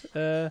Mehrheit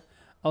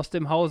aus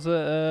dem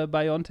Hause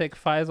BioNTech,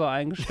 Pfizer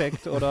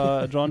eingesteckt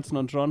oder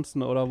Johnson &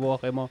 Johnson oder wo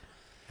auch immer.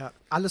 Ja,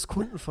 alles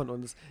Kunden von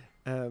uns.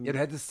 Du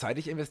hättest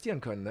zeitig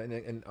investieren können,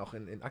 ne? auch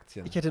in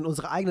Aktien. Ich hätte in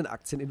unsere eigenen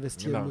Aktien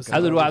investieren müssen.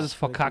 Also du hast es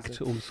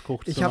verkackt, um es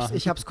kurz zu machen.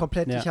 Ich hab's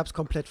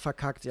komplett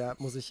verkackt, ja,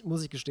 muss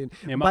ich gestehen.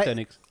 Nee, macht ja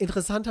nichts.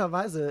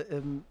 Interessanterweise,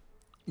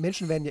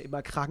 Menschen werden ja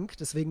immer krank,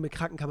 deswegen mit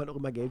Kranken kann man auch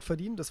immer Geld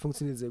verdienen, das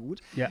funktioniert sehr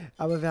gut. Ja.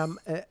 Aber wir haben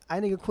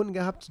einige Kunden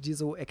gehabt, die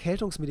so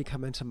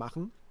Erkältungsmedikamente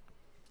machen.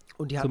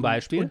 Und die hatten, zum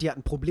Beispiel? Und die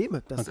hatten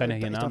Probleme. Man kann ja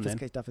hier Namen nennen.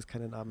 Ich darf jetzt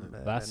keine Namen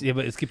nennen. Was? Ja,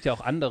 aber es gibt ja auch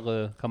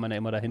andere, kann man ja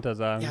immer dahinter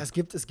sagen. Ja, es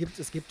gibt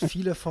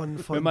viele von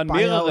wenn man Bayer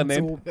mehrere und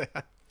nennt. So.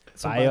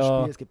 Zum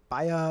Beispiel, es gibt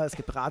Bayer, es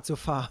gibt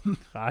Ratiofarm.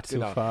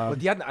 Genau.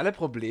 Und die hatten alle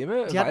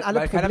Probleme,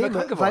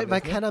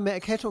 weil keiner mehr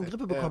Erkältung und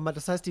Grippe bekommen hat.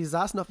 Das heißt, die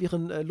saßen auf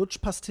ihren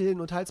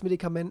Lutschpastillen und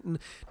Halsmedikamenten,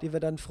 die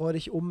wir dann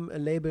freudig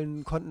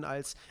umlabeln konnten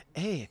als,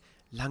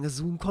 lange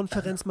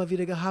Zoom-Konferenz mal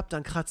wieder gehabt,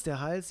 dann kratzt der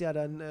Hals, ja,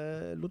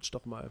 dann lutsch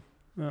doch mal.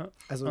 Ja.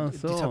 Also die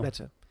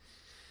Tablette.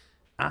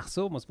 Ach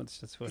so, muss man sich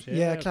das vorstellen.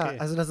 Ja, klar. Okay.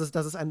 Also das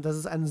ist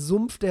ein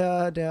Sumpf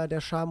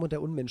der Scham und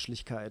der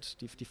Unmenschlichkeit,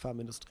 die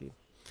Pharmaindustrie.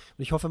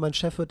 Und ich hoffe, mein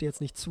Chef hört dir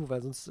jetzt nicht zu,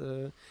 weil sonst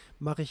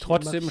mache ich...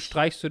 Trotzdem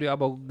streichst du dir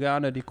aber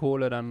gerne die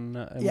Kohle dann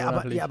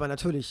aber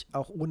natürlich,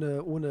 auch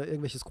ohne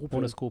irgendwelche Skrupel.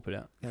 Ohne Skrupel,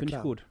 ja. Finde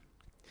ich gut.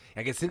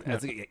 Ja, jetzt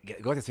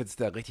wird es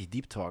da richtig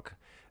Deep Talk.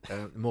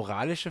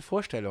 Moralische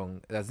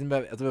Vorstellungen,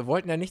 wir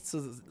wollten ja nicht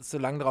so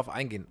lange darauf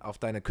eingehen, auf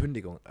deine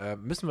Kündigung.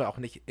 Müssen wir auch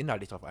nicht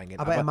inhaltlich darauf eingehen.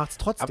 Aber er macht es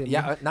trotzdem.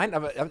 Nein,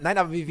 aber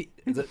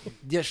also,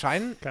 dir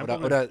scheinen,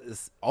 oder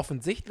ist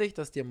offensichtlich,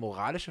 dass dir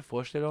moralische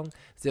Vorstellungen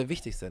sehr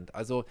wichtig sind.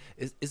 Also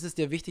ist es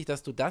dir wichtig,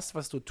 dass du das,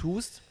 was du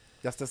tust,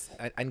 dass das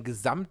einen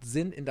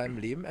Gesamtsinn in deinem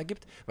Leben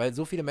ergibt? Weil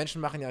so viele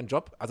Menschen machen ja einen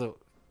Job, also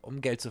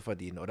um Geld zu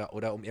verdienen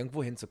oder um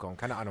irgendwo hinzukommen,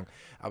 keine Ahnung.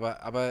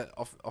 Aber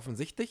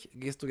offensichtlich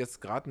gehst du jetzt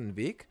gerade einen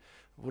Weg,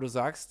 wo du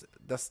sagst,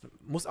 das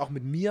muss auch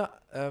mit mir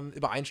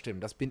übereinstimmen.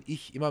 Das bin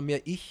ich, immer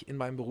mehr ich in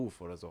meinem Beruf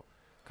oder so.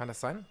 Kann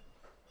das sein?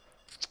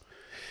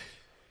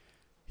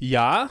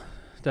 Ja,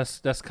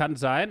 das kann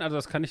sein. Also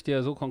das kann ich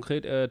dir so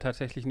konkret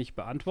tatsächlich nicht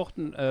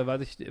beantworten.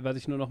 Was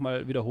ich nur noch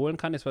mal wiederholen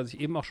kann, ist, was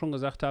ich eben auch schon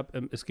gesagt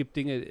habe, es gibt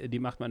Dinge, die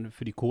macht man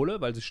für die Kohle,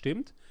 weil sie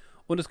stimmt.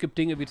 Und es gibt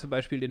Dinge wie zum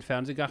Beispiel den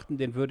Fernsehgarten,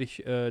 den würde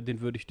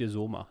ich dir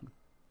so machen.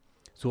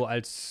 So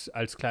als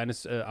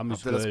kleines Amüsement.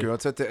 Habt ihr das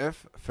gehört,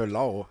 ZDF? Für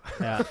lau.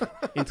 Ja,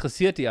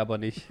 interessiert die aber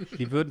nicht.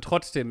 Die würden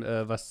trotzdem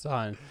was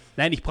zahlen.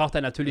 Nein, ich brauche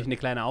da natürlich eine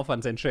kleine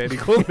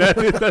Aufwandsentschädigung. Das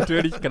ist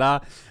natürlich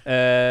klar.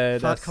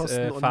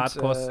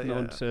 Fahrtkosten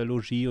und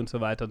Logis und so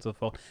weiter und so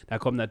fort. Da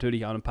kommen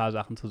natürlich auch ein paar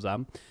Sachen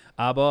zusammen.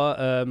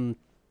 Aber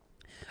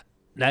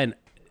nein,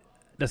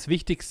 das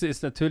Wichtigste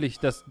ist natürlich,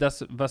 dass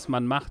das, was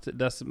man macht,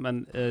 dass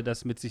man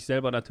das mit sich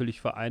selber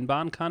natürlich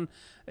vereinbaren kann.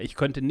 Ich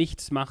könnte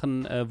nichts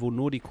machen, wo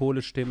nur die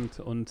Kohle stimmt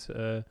und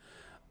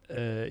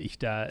ich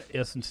da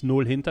erstens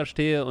null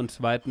hinterstehe und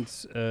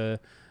zweitens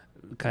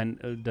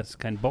das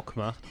keinen Bock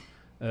macht.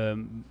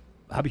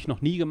 Habe ich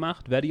noch nie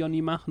gemacht, werde ich auch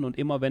nie machen und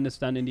immer, wenn es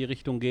dann in die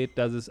Richtung geht,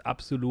 dass es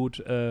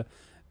absolut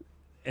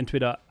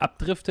entweder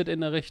abdriftet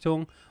in eine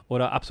Richtung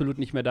oder absolut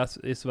nicht mehr das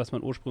ist, was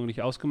man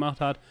ursprünglich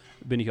ausgemacht hat,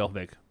 bin ich auch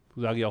weg.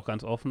 Sage ich auch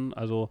ganz offen.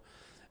 Also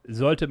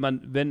sollte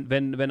man,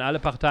 wenn alle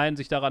Parteien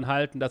sich daran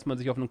halten, dass man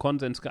sich auf einen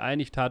Konsens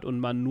geeinigt hat und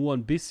man nur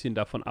ein bisschen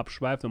davon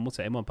abschweift, man muss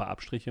ja immer ein paar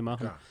Abstriche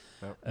machen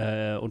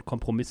und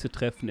Kompromisse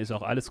treffen, ist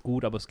auch alles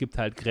gut, aber es gibt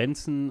halt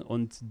Grenzen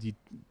und die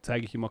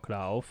zeige ich immer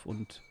klar auf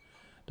und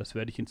das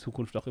werde ich in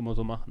Zukunft auch immer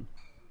so machen.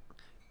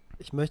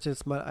 Ich möchte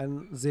jetzt mal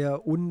einen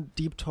sehr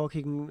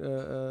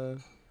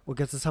undeep-talkigen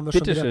das haben wir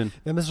Bitte schon wieder. schön.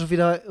 Wir haben es schon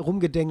wieder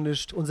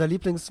rumgedenglischt. Unser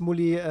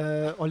Lieblingsmulli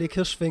Olli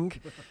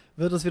Kirschfink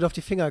wird uns wieder auf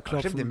die Finger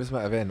klopfen. Stimmt, den müssen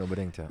wir erwähnen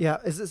unbedingt, ja. Ja,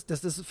 das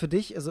ist für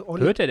dich, also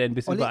Olli. Hört er denn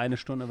bis Olli, über eine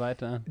Stunde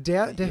weiter?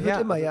 Der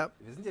hört immer, ja.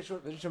 Wir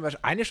sind schon bei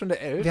 1 Stunde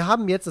 11. Wir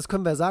haben jetzt, das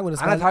können wir sagen, und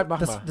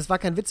das war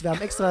kein Witz, wir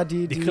haben extra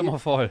die kriegen wir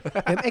voll.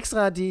 Wir haben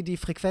extra die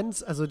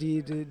Frequenz, also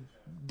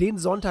den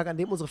Sonntag, an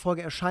dem unsere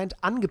Folge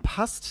erscheint,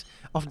 angepasst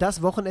auf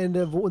das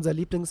Wochenende, wo unser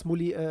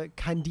Lieblingsmulli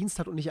keinen Dienst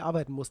hat und nicht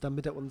arbeiten muss,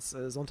 damit er uns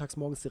sonntags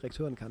morgens direkt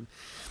hören kann.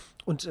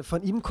 Und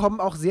von ihm kommen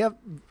auch sehr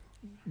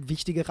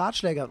wichtige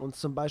Ratschläge an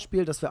uns, zum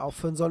Beispiel, dass wir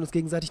aufhören sollen, uns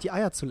gegenseitig die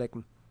Eier zu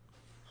lecken.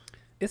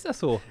 Ist das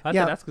so? Hat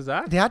er das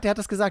gesagt? Der hat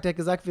das gesagt. Der hat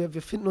gesagt,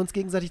 wir finden uns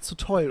gegenseitig zu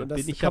toll. Und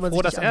das bin ich ja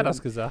froh, dass er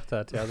das gesagt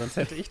hat. Ja, sonst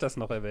hätte ich das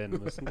noch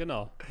erwähnen müssen.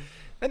 Genau.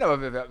 Nein,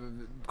 aber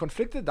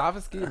Konflikte darf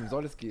es geben,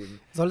 soll es geben.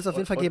 Soll es auf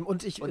jeden Fall geben.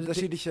 Und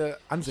unterschiedliche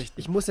Ansichten.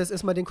 Ich muss jetzt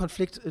erstmal den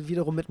Konflikt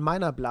wiederum mit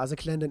meiner Blase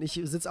klären, denn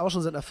ich sitze auch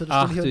schon seit einer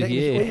Viertelstunde hier und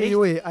denke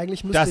mir,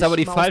 eigentlich müsste das ist aber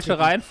die mal falsche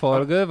austreten.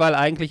 Reihenfolge, weil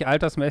eigentlich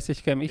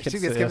altersmäßig käme ich jetzt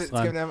zuerst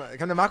dran. Jetzt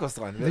kam der Markus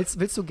dran.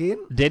 Willst du gehen?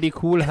 Daddy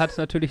Cool hat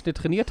natürlich eine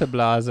trainierte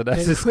Blase,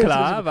 das ist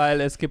klar,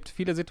 weil es gibt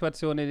viele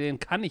Situationen, in denen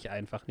kann ich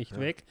einfach nicht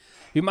weg.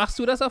 Wie machst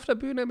du das auf der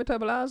Bühne mit der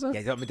Blase?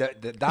 Ja,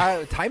 da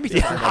time ich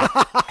das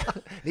einfach.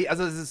 Nee,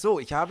 also es ist so,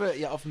 ich habe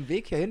ja auf dem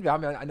Weg hierhin, wir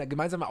haben ja eine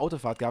gemeinsame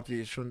Autofahrt gehabt,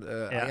 wie schon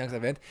eingangs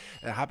erwähnt,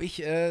 habe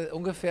ich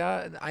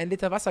ungefähr 1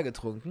 Liter Wasser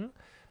getrunken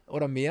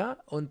oder mehr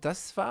und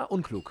das war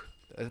unklug.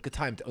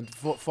 Getimed. Und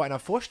vor einer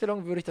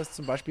Vorstellung würde ich das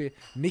zum Beispiel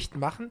nicht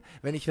machen,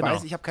 wenn ich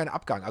weiß, ich habe keinen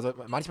Abgang. Also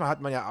manchmal hat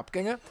man ja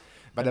Abgänge.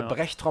 Bei der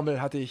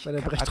Brechtrommel hatte ich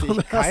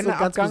keine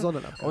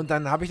Abgang. Und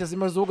dann habe ich das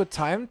immer so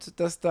getimed,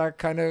 dass da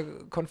keine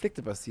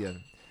Konflikte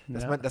passieren.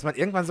 Dass man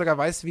irgendwann sogar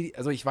weiß,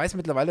 ich weiß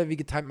mittlerweile, wie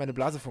getimed meine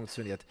Blase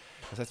funktioniert.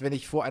 Das heißt, wenn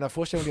ich vor einer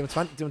Vorstellung,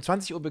 die um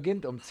 20 Uhr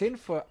beginnt, um 10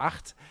 vor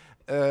 8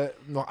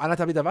 noch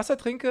 1,5 Liter Wasser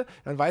trinke,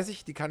 dann weiß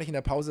ich, die kann ich in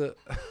der Pause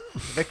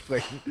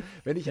wegbrechen.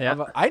 Wenn ich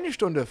aber 1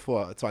 Stunde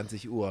vor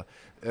 20 Uhr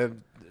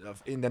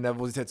in der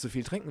Nervosität zu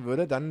viel trinken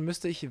würde, dann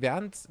müsste ich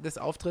während des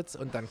Auftritts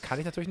und dann kann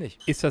ich natürlich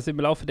nicht. Ist das im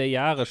Laufe der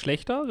Jahre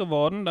schlechter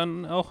geworden,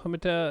 dann auch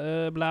mit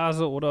der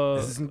Blase oder?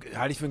 Das ist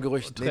halte ich für ein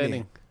Gerücht.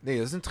 Training. Nee,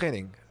 das ist ein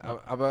Training.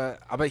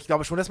 Aber ich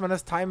glaube schon, dass man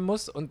das timen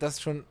muss und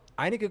dass schon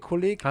einige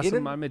Kollegen. Hast du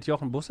mal mit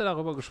Jochen Busse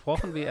darüber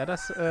gesprochen, wie er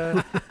das?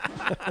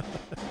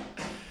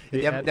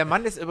 Der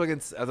Mann ist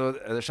übrigens, also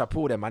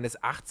Chapeau, der Mann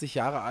ist 80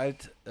 Jahre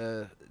alt,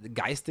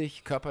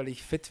 geistig,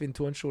 körperlich fit wie ein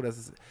Turnschuh. Das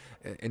ist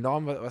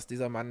enorm, was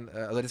dieser Mann,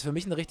 also das ist für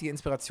mich eine richtige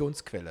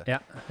Inspirationsquelle.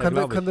 Ja,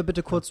 können wir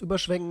bitte kurz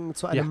überschwenken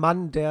zu einem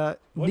Mann, der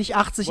nicht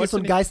 80 ist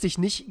und geistig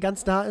nicht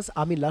ganz da ist,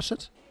 Armin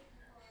Laschet?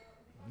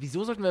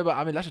 Wieso sollten wir über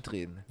Armin Laschet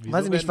reden?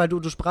 Weiß ich nicht, weil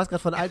du sprachst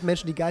gerade von alten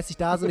Menschen, die geistig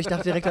da sind. Ich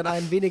dachte direkt an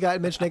einen weniger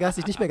alten Menschen, der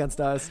geistig nicht mehr ganz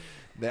da ist.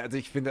 Ja, also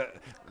ich finde,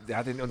 der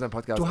hat in unserem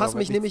Podcast Du hast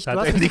mich nämlich, du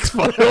hast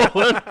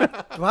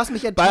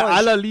mich enttäuscht. Bei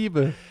aller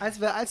Liebe.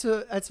 Als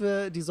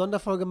wir die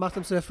Sonderfolge gemacht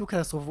haben zu der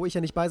Flugkatastrophe, wo ich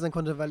ja nicht bei sein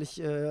konnte, weil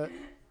ich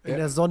in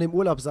der Sonne im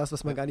Urlaub saß,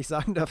 was man gar nicht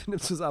sagen darf in dem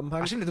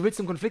Zusammenhang. Ach stimmt, du willst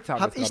einen Konflikt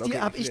haben. Hab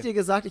ich dir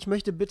gesagt, ich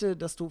möchte bitte,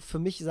 dass du für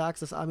mich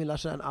sagst, dass Armin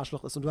Laschet ein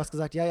Arschloch ist. Und du hast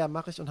gesagt, ja,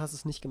 mache ich und hast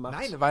es nicht gemacht.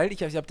 Nein, weil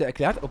ich habe dir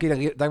erklärt, okay,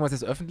 dann sagen wir es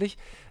jetzt öffentlich.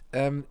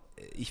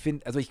 Ich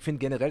finde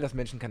generell, dass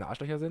Menschen keine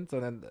Arschlöcher sind,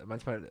 sondern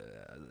manchmal,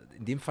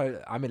 in dem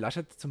Fall Armin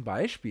Laschet zum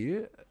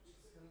Beispiel,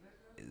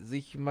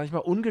 sich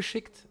manchmal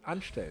ungeschickt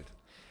anstellt.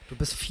 Du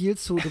bist viel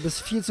zu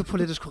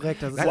politisch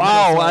korrekt. Das ist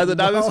Wow, also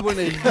da ist wohl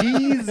eine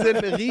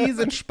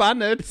riesen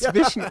Spanne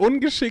zwischen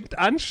ungeschickt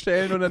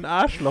anstellen und ein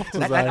Arschloch zu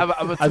sein. Nein,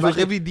 aber also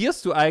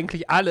revidierst du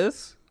eigentlich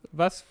alles,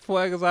 was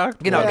vorher gesagt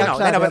wurde? Genau. Klar,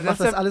 Nein, aber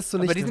das alles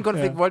zunichte. aber diesen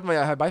Konflikt wollten wir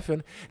ja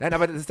herbeiführen. Nein,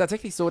 aber es ist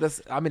tatsächlich so,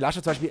 dass Armin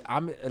Laschet zum Beispiel,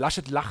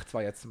 Laschet lacht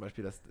war jetzt zum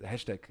Beispiel das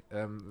Hashtag.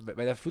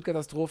 Bei der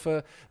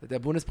Flutkatastrophe, der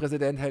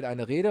Bundespräsident hält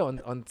eine Rede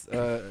und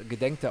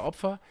gedenkt der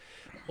Opfer.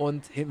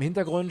 Und im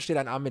Hintergrund steht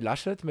ein Armin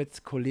Laschet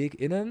mit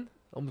KollegInnen,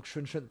 um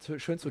schön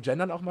zu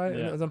gendern auch mal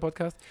in unserem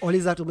Podcast. Olli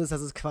sagt übrigens,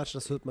 das ist Quatsch,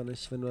 das hört man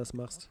nicht, wenn du das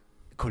machst.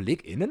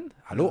 KollegInnen?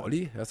 Hallo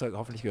Olli, hast du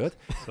hoffentlich gehört.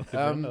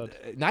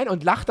 Nein,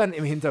 und lacht dann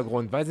im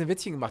Hintergrund, weil sie ein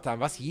Witzchen gemacht haben.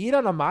 Was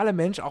jeder normale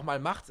Mensch auch mal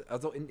macht,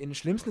 also in den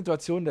schlimmsten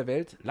Situationen der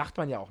Welt, lacht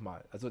man ja auch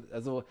mal.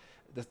 Also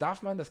das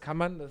darf man, das kann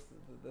man, das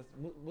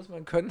muss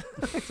man können.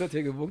 Jetzt wird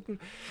hier gewunken.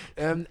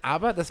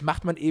 Aber das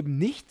macht man eben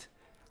nicht,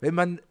 wenn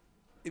man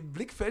im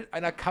Blickfeld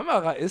einer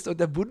Kamera ist und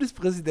der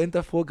Bundespräsident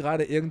davor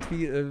gerade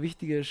irgendwie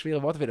wichtige,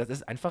 schwere Worte wählt.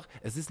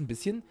 Es ist ein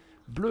bisschen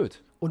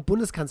blöd. Und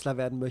Bundeskanzler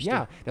werden möchte.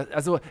 Ja,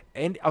 also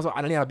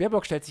Annalena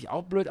Baerbock stellt sich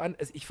auch blöd an.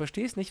 Ich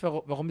verstehe es nicht,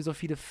 warum wir so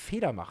viele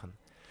Fehler machen.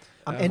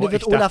 Am Ende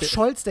wird Olaf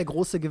Scholz der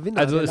große Gewinner.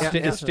 Also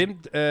es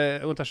stimmt,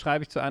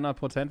 unterschreibe ich zu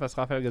 100%, was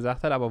Raphael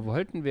gesagt hat,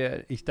 aber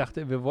ich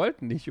dachte, wir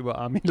wollten nicht über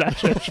Armin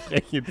Laschet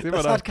sprechen.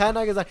 Das hat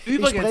keiner gesagt.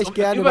 Übrigens, ich spreche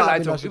gerne über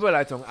Armin Laschet.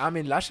 Überleitung.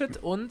 Armin Laschet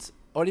und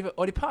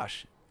Olli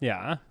Pasch.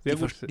 Ja, sehr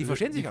gut. Die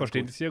verstehen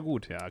sich sehr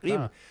gut, ja, klar.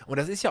 Eben. Und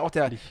das ist ja auch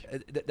das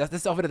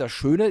ist auch wieder das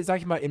Schöne, sag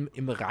ich mal,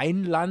 im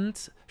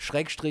Rheinland,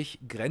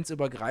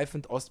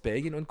 grenzübergreifend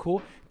Ostbelgien und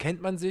Co.,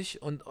 kennt man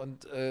sich und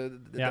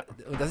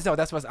das ist ja auch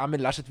das, was Armin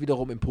Laschet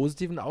wiederum im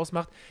Positiven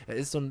ausmacht. Er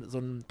ist so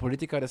ein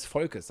Politiker des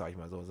Volkes, sag ich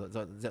mal so.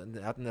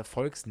 Er hat eine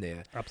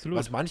Volksnähe. Absolut.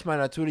 Was manchmal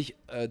natürlich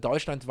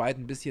deutschlandweit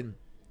ein bisschen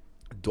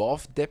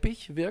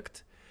dorfdeppig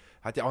wirkt.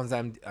 Hat ja auch an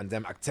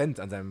seinem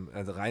Akzent, an seinem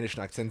rheinischen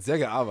Akzent sehr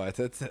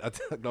gearbeitet.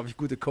 Hat, glaube ich,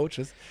 gute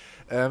Coaches.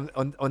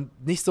 Und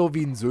nicht so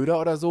wie ein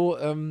Söder oder so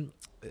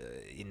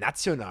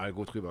national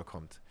gut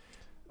rüberkommt.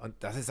 Und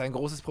das ist ein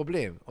großes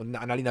Problem. Und eine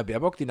Annalena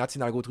Baerbock, die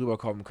national gut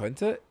rüberkommen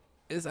könnte,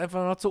 ist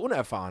einfach noch zu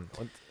unerfahren.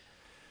 Und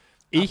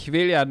ich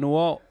will ja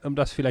nur, um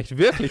das vielleicht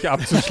wirklich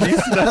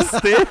abzuschließen, das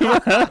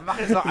Thema. Mach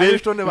jetzt noch eine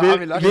Stunde über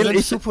Armin Laschet.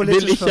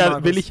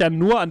 Will ich ja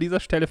nur an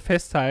dieser Stelle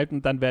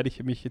festhalten, dann werde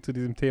ich mich zu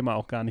diesem Thema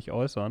auch gar nicht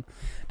äußern,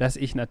 dass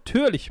ich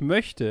natürlich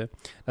möchte,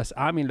 dass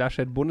Armin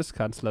Laschet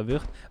Bundeskanzler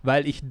wird,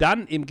 weil ich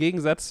dann im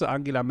Gegensatz zu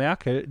Angela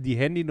Merkel die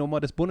Handynummer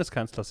des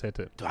Bundeskanzlers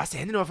hätte. Du hast die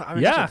Handynummer von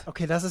Armin Laschet?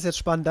 Okay, das ist jetzt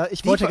spannend.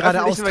 Ich wollte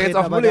gerade austreten,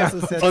 aber das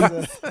ist jetzt...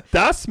 Und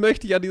das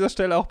möchte ich an dieser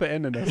Stelle auch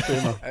beenden, das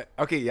Thema.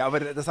 Okay, ja,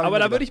 aber das Aber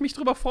da würde ich mich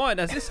drüber freuen.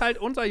 Das ist halt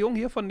unser Jung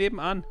hier von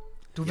nebenan.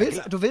 Du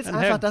willst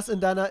einfach, dass in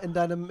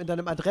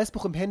deinem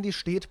Adressbuch im Handy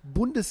steht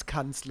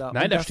Bundeskanzler.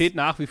 Nein, da steht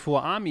nach wie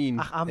vor Armin.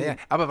 Ach, Armin. Ja,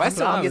 aber weißt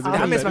du, Armin, wir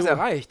haben jetzt was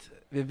erreicht.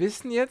 Wir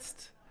wissen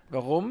jetzt,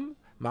 warum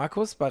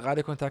Markus bei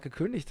Radio Kontakt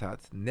gekündigt hat.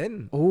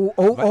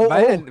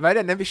 Weil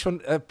er nämlich schon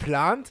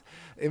plant,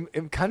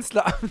 im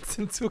Kanzleramt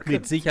in Zukunft.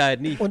 Mit Sicherheit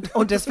nicht.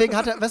 Und deswegen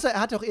hat er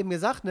hat auch eben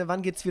gesagt, ne,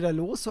 wann geht's wieder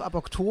los? So ab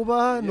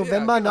Oktober,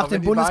 November, nach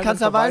den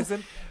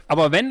Bundeskanzlerwahlen.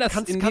 Aber wenn das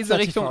in diese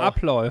Richtung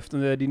abläuft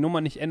und er die Nummer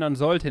nicht ändern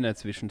sollte in der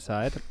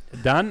Zwischenzeit,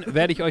 dann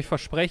werde ich euch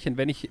versprechen,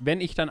 wenn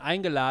ich dann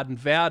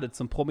eingeladen werde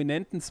zum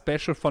prominenten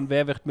Special von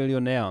Wer wird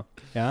Millionär,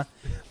 ja,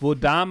 wo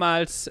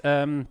damals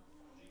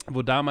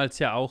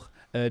ja auch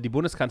die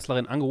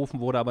Bundeskanzlerin angerufen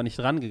wurde, aber nicht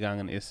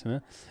rangegangen ist,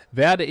 ne,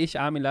 werde ich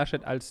Armin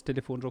Laschet als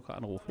Telefonjoker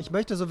anrufen. Ich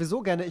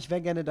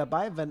wäre gerne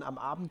dabei, wenn am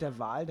Abend der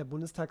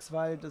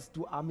Bundestagswahl, dass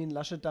du Armin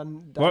Laschet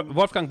dann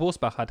Wolfgang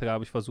Bosbach hatte,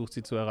 glaube ich, versucht,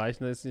 sie zu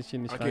erreichen. Das ist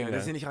nicht rangegangen. Das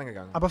ist hier nicht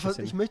rangegangen. Aber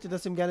ich möchte,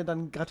 dass du ihm gerne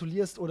dann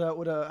gratulierst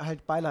oder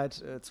halt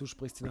Beileid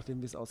zusprichst, je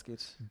nachdem, wie es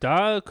ausgeht.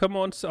 Da können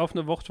wir uns auf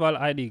eine Wortwahl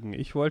einigen.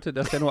 Ich wollte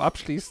das ja nur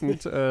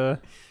abschließend...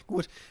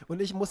 Gut, und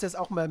ich muss jetzt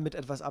auch mal mit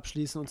etwas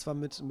abschließen, und zwar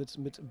mit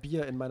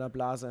Bier in meiner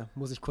Blase,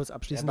 muss ich kurz abschließen.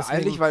 abschließen. Ja,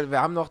 beeilig, weil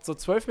wir haben noch so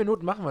 12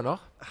 Minuten, machen wir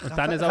noch. Und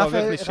dann ist aber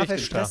wirklich Raphael Schicht im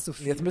stresst Schacht. so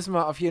viel. Jetzt müssen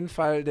wir auf jeden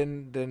Fall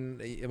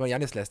über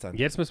Janis lästern.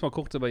 Jetzt müssen wir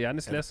kurz über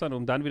Janis lästern,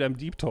 um dann wieder im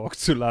Deep Talk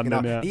zu landen.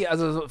 Genau. Ja. Nee,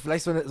 also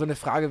vielleicht so eine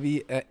Frage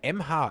wie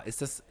MH,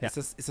 ist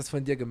das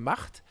von dir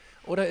gemacht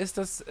oder ist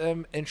das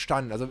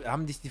entstanden? Also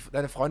haben dich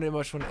deine Freunde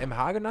immer schon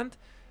MH genannt?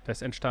 Das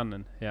ist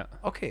entstanden, ja.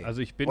 Okay. Also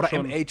ich bin oder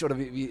schon... MH oder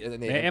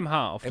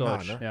MH auf MH,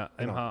 Deutsch. ne? Ja,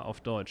 Genau. MH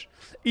auf Deutsch.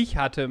 Ich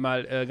hatte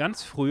mal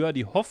ganz früher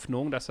die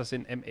Hoffnung, dass das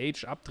in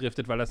MH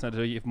abdriftet, weil das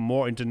natürlich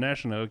more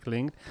international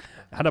klingt.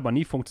 Hat aber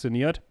nie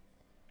funktioniert.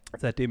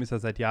 Seitdem ist er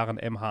seit Jahren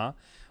MH.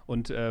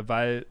 Und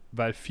weil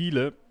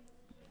viele,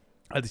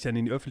 als ich dann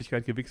in die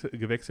Öffentlichkeit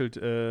gewechselt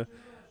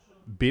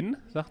bin,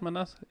 sagt man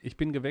das? Ich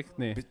bin gewechselt?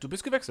 Nee. Du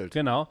bist gewechselt.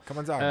 Genau. Kann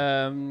man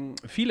sagen.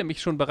 Viele mich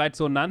schon bereits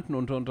so nannten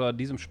und unter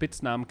diesem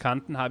Spitznamen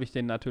kannten, habe ich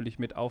den natürlich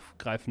mit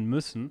aufgreifen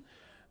müssen.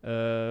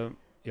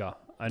 Ja,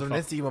 einfach. Du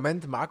nennst dich im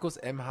Moment Markus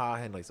MH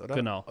Hendricks, oder?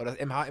 Genau. Oder das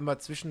MH immer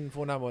zwischen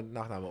Vorname und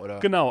Nachname, oder?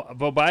 Genau,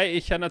 wobei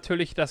ich ja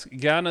natürlich das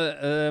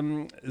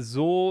gerne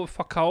so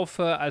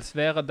verkaufe, als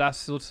wäre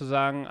das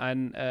sozusagen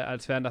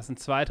als wären das ein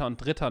zweiter und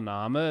dritter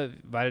Name,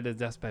 weil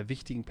das bei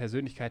wichtigen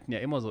Persönlichkeiten ja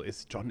immer so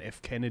ist. John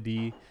F.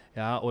 Kennedy,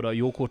 ja, oder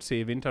Joko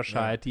C.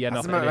 Winterscheid, die ja Hast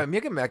noch... du mal bei mir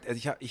gemerkt,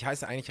 also ich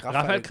heiße eigentlich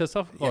Raphael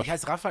Christoph Grosch. Ja, ich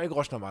heiße Raphael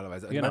Grosch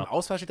normalerweise. Genau. In meinem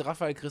Ausweis steht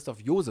Raphael Christoph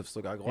Josef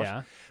sogar Grosch.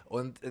 Ja.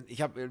 Und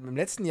ich habe im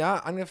letzten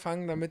Jahr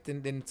angefangen, damit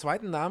den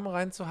zweiten Namen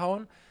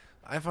reinzuhauen.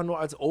 Einfach nur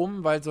als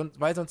Omen, weil so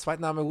ein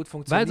Zweitname gut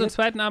funktioniert. Weil so ein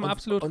Zweitname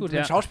absolut und gut, wenn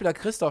ja. ein Schauspieler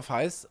Christoph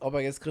heißt, ob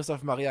er jetzt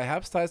Christoph Maria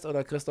Herbst heißt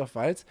oder Christoph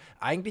Waltz,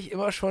 eigentlich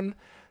immer schon,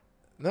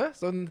 ne,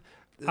 so ein...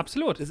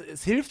 Absolut.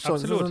 Es hilft schon,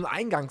 Absolut. so ein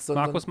Eingangs...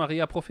 Markus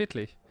Maria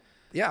Prophetlich.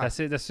 Ja. Ich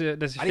finde,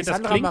 das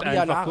Alexandra klingt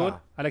Maria einfach Lara. gut.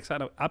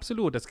 Alexander,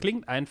 absolut, das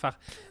klingt einfach,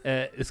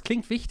 es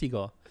klingt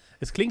wichtiger.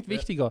 Es klingt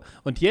wichtiger.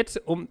 Und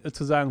jetzt, um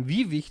zu sagen,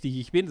 wie wichtig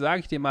ich bin,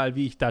 sage ich dir mal,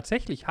 wie ich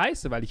tatsächlich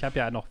heiße, weil ich habe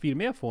ja noch viel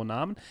mehr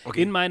Vornamen.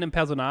 Okay. In meinem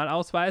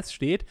Personalausweis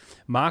steht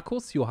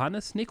Markus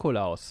Johannes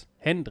Nikolaus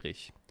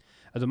Hendrich.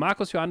 Also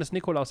Markus Johannes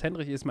Nikolaus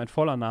Hendrich ist mein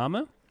voller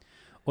Name.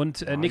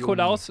 Und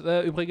Nikolaus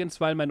übrigens,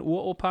 weil mein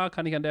Uropa,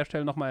 kann ich an der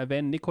Stelle nochmal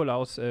erwähnen,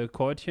 Nikolaus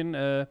Keutchen,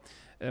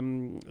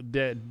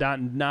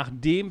 nach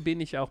dem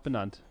bin ich auch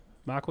benannt.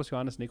 Markus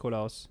Johannes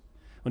Nikolaus.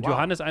 Und Wow.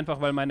 Johannes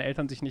einfach, weil meine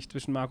Eltern sich nicht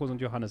zwischen Markus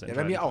und Johannes Ja,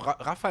 entscheiden. bei mir auch.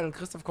 Raphael und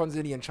Christoph konnten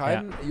sich nicht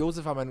entscheiden.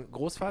 Josef war mein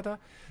Großvater.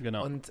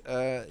 Genau. Und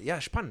ja,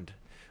 spannend.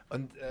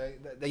 Und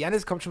der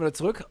Janis kommt schon wieder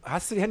zurück.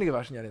 Hast du die Hände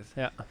gewaschen, Janis?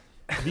 Ja.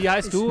 Wie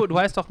heißt du? Du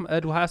hast Wir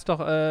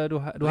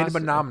reden über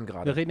Namen Wir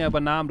gerade. reden ja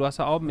über Namen. Du hast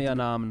ja auch mehr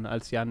Namen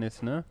als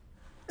Janis, ne?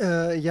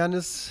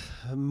 Janis,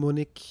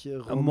 Monique,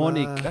 Romain.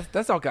 Monique.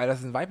 Das ist auch geil, dass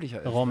es ein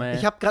weiblicher ist. Romain.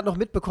 Ich habe gerade noch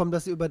mitbekommen,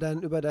 dass ihr über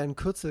deinen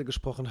Kürzel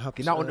gesprochen habt.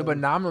 Genau, und über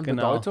Namen und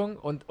Genau. Bedeutung.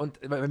 Und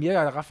bei mir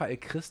ja Raphael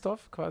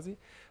Christoph quasi,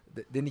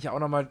 den ich ja auch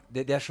nochmal,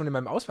 der schon in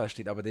meinem Ausweis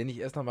steht, aber den ich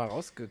erst nochmal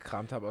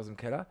rausgekramt habe aus dem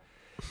Keller.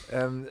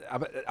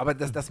 Aber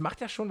das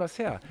macht ja schon was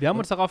her. Wir haben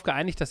uns darauf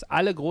geeinigt, dass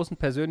alle großen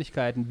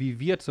Persönlichkeiten, wie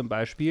wir zum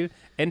Beispiel,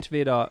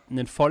 entweder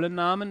einen vollen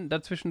Namen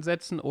dazwischen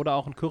setzen oder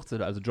auch ein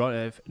Kürzel. Also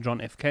John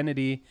F.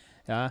 Kennedy,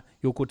 ja,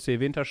 Joko C.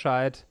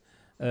 Winterscheid,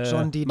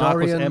 John D.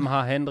 Markus Dorian.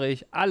 M.H.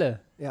 Hendrich, alle.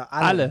 Ja,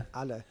 Alle.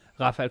 alle.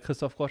 Raphael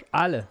Christoph Grosch,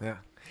 alle. Ja.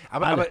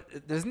 Aber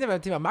das sind ja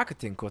beim Thema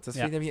Marketing kurz. Das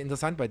Ja. finde ich nämlich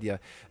interessant bei dir,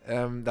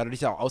 da du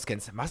dich ja auch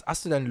auskennst.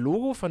 Hast du dein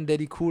Logo von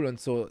Daddy Cool und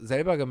so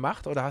selber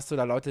gemacht oder hast du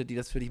da Leute, die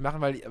das für dich machen?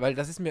 Weil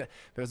das ist mir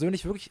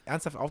persönlich wirklich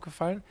ernsthaft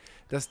aufgefallen,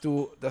 dass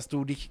du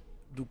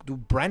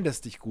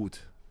brandest dich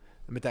gut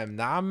mit deinem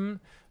Namen.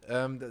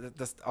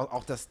 Das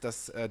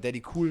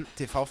Daddy Cool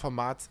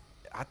TV-Format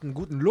hat einen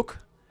guten Look.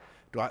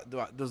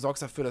 Du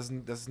sorgst dafür, dass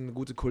es eine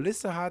gute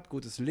Kulisse hat,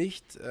 gutes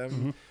Licht,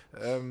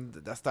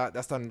 dass da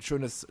ein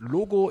schönes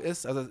Logo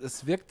ist. Also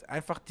es wirkt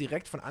einfach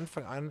direkt von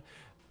Anfang an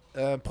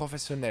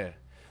professionell.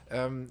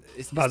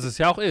 Was es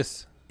ja auch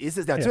ist. Ist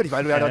es natürlich,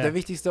 weil du ja, Ja, der ja.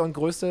 wichtigste und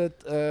größte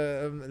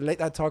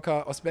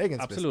Late-Night-Talker aus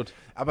Belgiens bist. Absolut.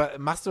 Aber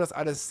machst du das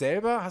alles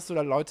selber? Hast du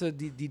da Leute,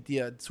 die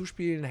dir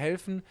zuspielen,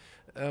 helfen?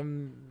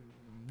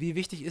 Wie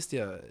wichtig ist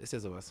dir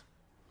sowas?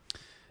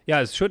 Ja,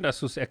 es ist schön, dass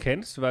du es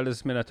erkennst, weil es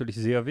ist mir natürlich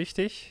sehr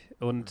wichtig.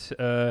 Und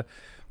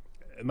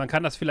man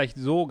kann das vielleicht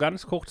so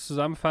ganz kurz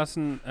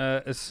zusammenfassen.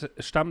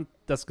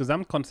 Das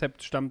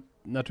Gesamtkonzept stammt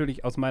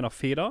natürlich aus meiner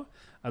Feder.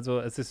 Also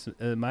es ist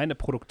meine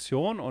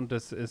Produktion und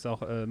es ist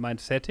auch mein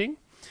Setting.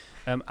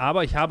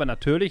 Aber ich habe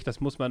natürlich, das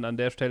muss man an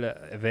der Stelle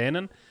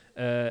erwähnen,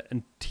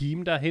 ein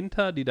Team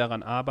dahinter, die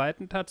daran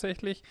arbeiten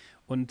tatsächlich.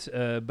 Und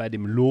bei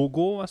dem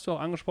Logo, was du auch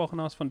angesprochen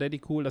hast von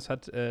Daddy Cool, das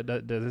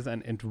ist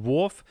ein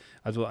Entwurf,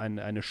 also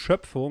eine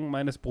Schöpfung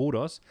meines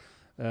Bruders,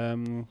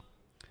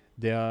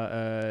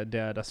 der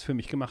das für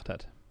mich gemacht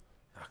hat.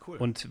 Ach, cool.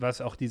 Und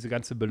was auch diese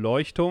ganze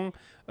Beleuchtung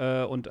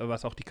und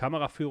was auch die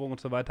Kameraführung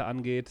und so weiter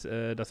angeht,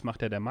 das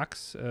macht ja der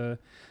Max,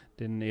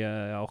 den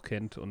ihr ja auch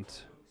kennt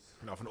und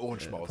Genau, von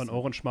Ohrenschmaus. von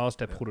Ohrenschmaus,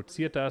 der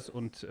produziert das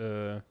und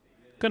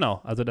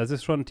genau, also das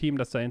ist schon ein Team,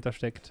 das dahinter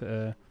steckt,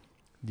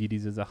 die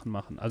diese Sachen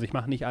machen. Also ich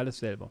mache nicht alles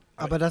selber.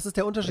 Aber das ist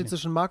der Unterschied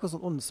zwischen Markus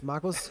und uns.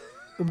 Markus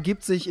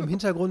umgibt sich im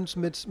Hintergrund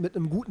mit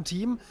einem guten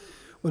Team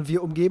Und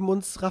wir umgeben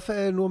uns,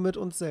 Raphael, nur mit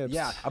uns selbst.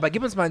 Ja, aber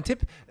gib uns mal einen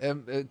Tipp.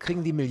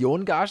 Kriegen die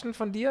Millionen Gagen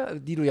von dir,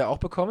 die du ja auch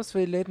bekommst für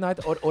die Late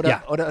Night?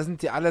 Oder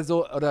sind die alle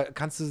so, oder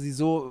kannst du sie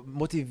so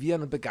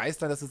motivieren und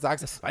begeistern, dass du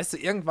sagst, weißt du,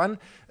 irgendwann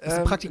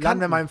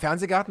landen wir mal im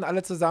Fernsehgarten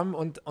alle zusammen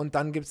und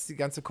dann gibt es die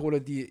ganze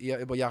Kohle, die ihr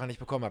über Jahre nicht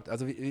bekommen habt.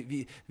 Also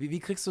wie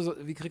kriegst du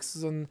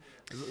so ein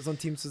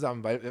Team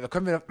zusammen? Weil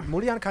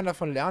Mulian kann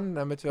davon lernen,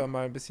 damit wir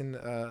mal ein bisschen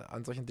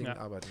an solchen Dingen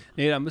arbeiten.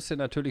 Nee, da müsst ihr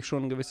natürlich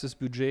schon ein gewisses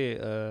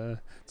Budget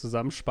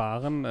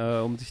zusammensparen,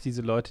 um sich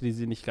diese Leute, die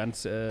sie nicht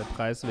ganz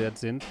preiswert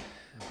sind,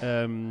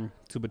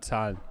 zu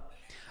bezahlen.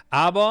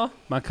 Aber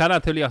man kann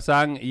natürlich auch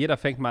sagen, jeder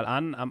fängt mal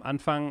an, am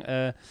Anfang,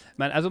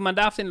 man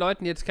darf den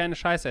Leuten jetzt keine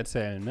Scheiß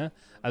erzählen, ne?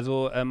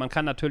 Also man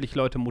kann natürlich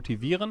Leute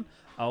motivieren,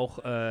 auch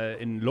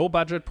in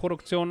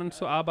Low-Budget-Produktionen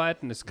zu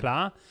arbeiten, ist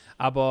klar.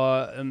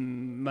 Aber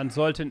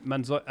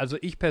also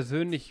ich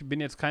persönlich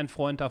bin jetzt kein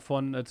Freund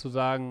davon, zu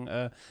sagen,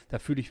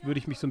 würde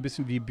ich mich so ein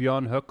bisschen wie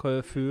Björn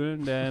Höcke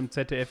fühlen, der im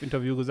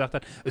ZDF-Interview gesagt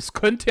hat, es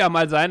könnte ja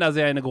mal sein, dass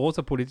er eine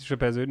große politische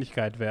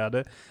Persönlichkeit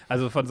werde.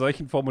 Also von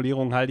solchen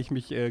Formulierungen halte ich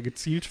mich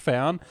gezielt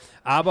fern.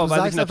 Aber du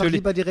sagst einfach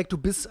lieber direkt, du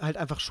bist halt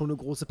einfach schon eine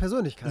große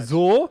Persönlichkeit.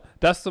 So,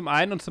 das zum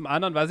einen, und zum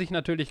anderen, was ich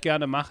natürlich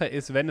gerne mache,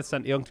 ist, wenn es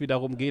dann irgendwie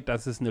darum geht,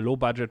 dass es eine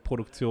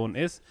Low-Budget-Produktion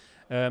ist,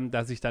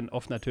 dass ich dann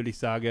oft natürlich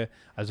sage,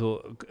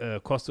 also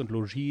Kost und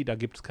Logis, da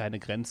gibt es keine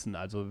Grenzen.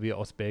 Also wir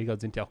Ostbelgier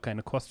sind ja auch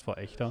keine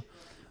Kostverächter.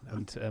 Ja.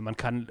 Und man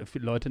kann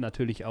Leute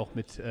natürlich auch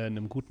mit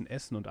einem guten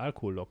Essen und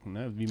Alkohol locken,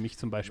 ne? Wie mich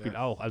zum Beispiel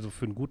auch. Also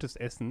für ein gutes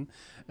Essen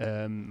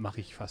mache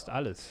ich fast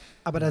alles.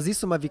 Aber da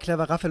siehst du mal, wie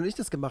clever Raphael und ich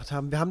das gemacht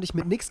haben. Wir haben dich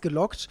mit nichts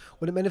gelockt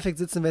und im Endeffekt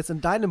sitzen wir jetzt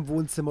in deinem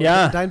Wohnzimmer und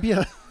trinken dein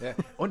Bier. Ja.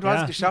 Und du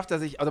hast es geschafft,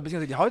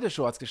 beziehungsweise die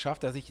Heute-Show hat es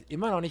geschafft, dass ich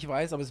immer noch nicht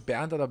weiß, ob es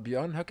Bernd oder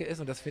Björn Höcke ist,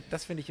 und das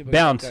finde ich übrigens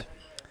Bernd. geil.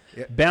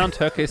 Ja. Bernd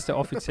Höcke ist der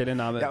offizielle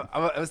Name. Ja,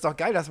 aber es ist doch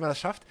geil, dass man das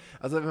schafft.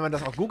 Also wenn man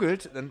das auch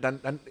googelt,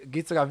 dann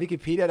geht sogar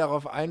Wikipedia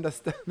darauf ein,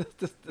 dass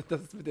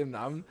das mit dem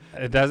Namen...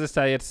 Das ist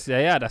da jetzt,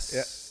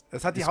 das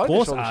hat die ist Heute-Show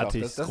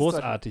großartig, geschafft. Das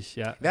großartig,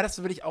 ja. Wäre das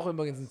für dich auch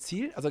übrigens ein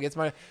Ziel? Also jetzt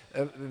mal,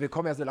 wir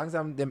kommen ja so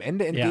langsam dem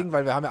Ende entgegen,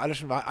 weil wir haben ja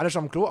alle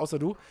schon am Klo, außer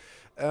du.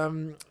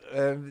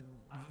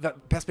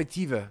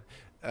 Perspektive.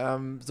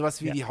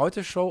 Sowas wie die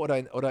Heute-Show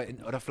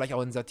oder vielleicht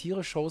auch in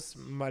Satire-Shows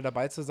mal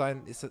dabei zu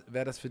sein,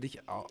 wäre das für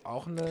dich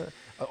auch eine...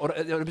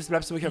 Oder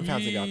bleibst du wirklich am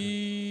Fernsehgarten?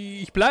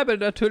 Ich bleibe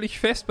natürlich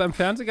fest beim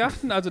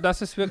Fernsehgarten. Also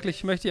das ist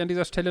wirklich, möchte ich an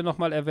dieser Stelle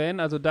nochmal erwähnen,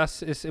 also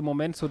das ist im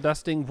Moment so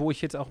das Ding, wo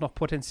ich jetzt auch noch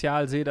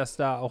Potenzial sehe, dass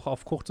da auch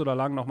auf kurz oder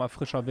lang nochmal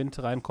frischer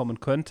Wind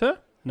reinkommen könnte.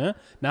 Ne?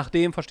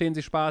 Nachdem Verstehen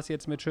Sie Spaß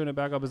jetzt mit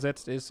Schöneberger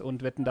besetzt ist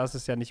und Wetten, dass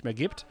es ja nicht mehr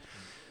gibt.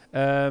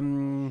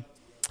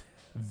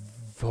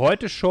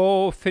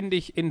 Heute-Show finde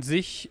ich in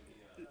sich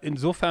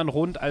insofern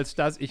rund, als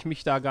dass ich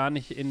mich da gar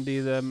nicht in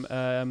diesem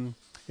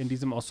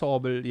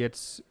Ensemble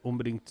jetzt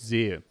unbedingt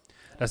sehe.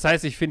 Das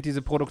heißt, ich finde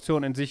diese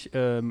Produktion in sich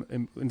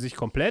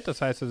komplett,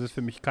 das heißt, das ist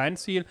für mich kein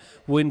Ziel,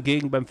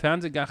 wohingegen beim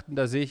Fernsehgarten,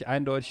 da sehe ich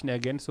eindeutig eine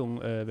Ergänzung,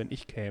 wenn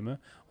ich käme,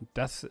 und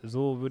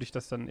so würde ich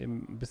das dann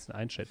eben ein bisschen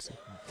einschätzen.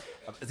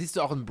 Aber siehst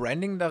du auch ein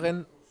Branding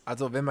darin?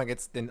 Also wenn man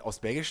jetzt den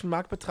ostbelgischen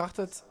Markt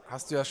betrachtet,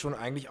 hast du ja schon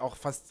eigentlich auch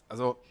fast,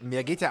 also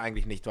mehr geht ja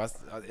eigentlich nicht. Du hast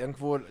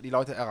irgendwo die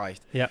Leute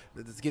erreicht. Ja.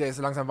 Das geht ja jetzt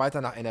so langsam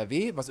weiter nach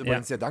NRW, was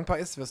übrigens sehr dankbar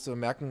ist, wirst du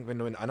merken, wenn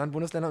du in anderen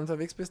Bundesländern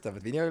unterwegs bist, da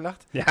wird weniger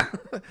gelacht. Ja.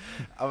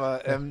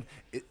 Aber wäre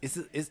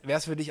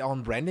es für dich auch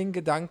ein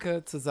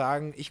Branding-Gedanke zu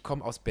sagen, ich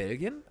komme aus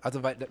Belgien?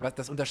 Also weil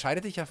das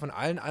unterscheidet dich ja von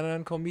allen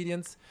anderen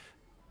Comedians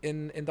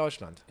in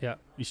Deutschland. Ja,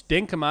 ich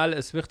denke mal,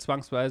 es wird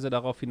zwangsweise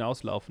darauf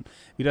hinauslaufen.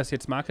 Wie das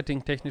jetzt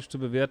marketingtechnisch zu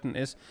bewerten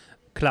ist,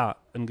 klar,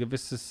 ein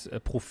gewisses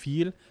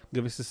Profil, ein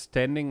gewisses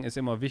Standing ist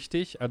immer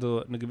wichtig,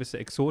 also eine gewisse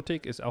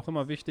Exotik ist auch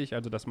immer wichtig,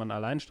 also dass man ein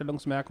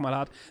Alleinstellungsmerkmal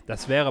hat.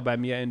 Das wäre bei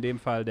mir in dem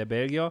Fall der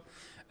Belgier.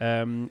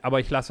 Aber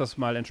ich lasse das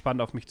mal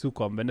entspannt auf mich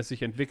zukommen. Wenn es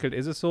sich entwickelt,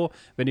 ist es so.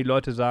 Wenn die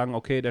Leute sagen,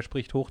 okay, der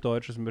spricht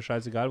Hochdeutsch, ist mir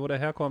scheißegal, wo der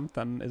herkommt,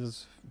 dann ist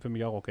es für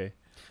mich auch okay.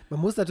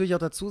 Man muss natürlich auch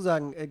dazu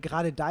sagen,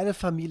 gerade deine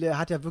Familie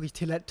hat ja wirklich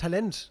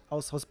Talent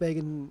aus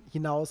Belgien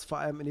hinaus, vor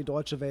allem in die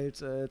deutsche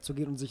Welt zu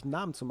gehen und sich einen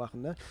Namen zu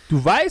machen. Ne?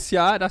 Du weißt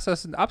ja, dass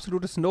das ein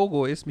absolutes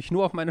No-Go ist, mich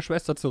nur auf meine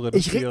Schwester zu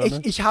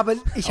reduzieren. Ich habe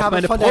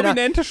meine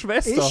prominente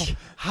Schwester. Ich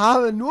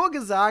habe nur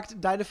gesagt,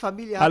 deine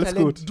Familie hat Alles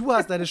Talent. gut. Du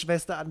hast deine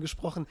Schwester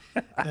angesprochen.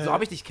 So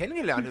habe ich dich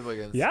kennengelernt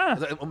übrigens. Ja.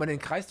 Also, um mal den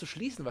Kreis zu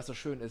schließen, was so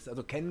schön ist.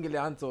 Also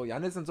kennengelernt, so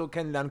Jannis und so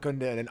kennenlernen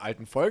könnt ihr in den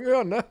alten Folgen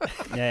hören, ne?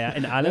 Ja,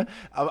 in allem.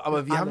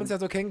 Aber wir haben uns ja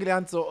so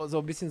kennengelernt, so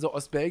ein bisschen so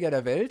Ostbelgier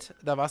der Welt.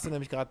 Da warst du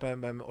nämlich gerade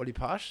beim Olli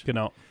Pasch.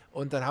 Genau.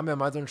 Und dann haben wir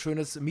mal so ein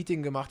schönes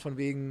Meeting gemacht von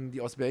wegen die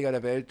Ostbelgier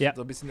der Welt,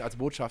 so ein bisschen als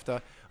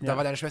Botschafter. Und da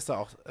war deine Schwester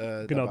auch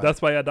genau, dabei.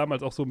 Das war ja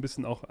damals auch so ein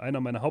bisschen auch einer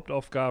meiner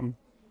Hauptaufgaben,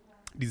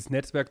 dieses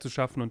Netzwerk zu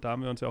schaffen, und da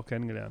haben wir uns ja auch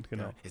kennengelernt,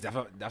 genau. Ja. Jetzt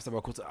darfst du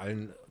aber kurz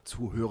allen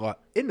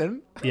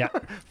ZuhörerInnen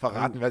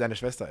verraten, wer deine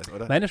Schwester ist,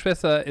 oder? Meine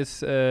Schwester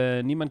ist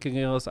niemand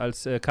Geringeres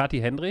als Kathi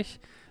Hendrich,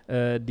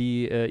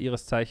 die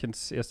ihres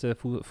Zeichens erste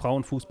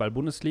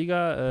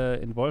Frauenfußball-Bundesliga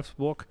in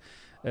Wolfsburg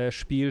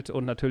spielt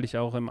und natürlich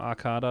auch im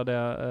A-Kader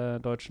der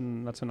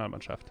deutschen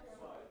Nationalmannschaft.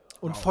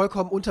 Und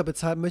vollkommen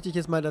unterbezahlt, möchte ich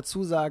jetzt mal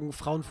dazu sagen,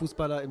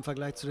 Frauenfußballer im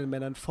Vergleich zu den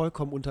Männern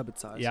vollkommen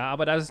unterbezahlt. Ja,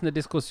 aber das ist eine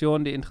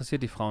Diskussion, die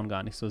interessiert die Frauen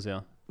gar nicht so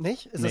sehr.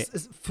 Nicht?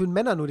 Ist für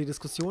Männer nur die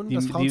Diskussion,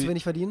 dass Frauen zu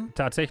wenig verdienen?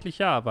 Tatsächlich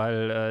ja,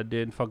 weil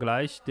den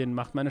Vergleich, den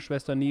macht meine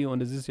Schwester nie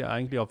und es ist ja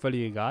eigentlich auch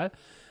völlig egal,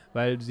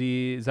 weil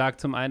sie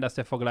sagt zum einen, dass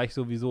der Vergleich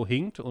sowieso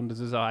hinkt und es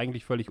ist auch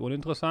eigentlich völlig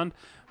uninteressant,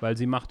 weil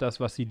sie macht das,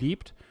 was sie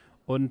liebt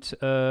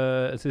und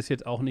es ist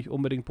jetzt auch nicht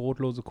unbedingt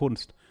brotlose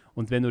Kunst.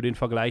 Und wenn du den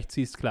Vergleich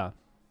ziehst, klar,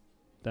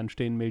 dann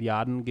stehen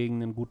Milliarden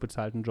gegen einen gut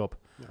bezahlten Job.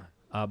 Ja.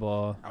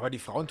 Aber die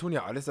Frauen tun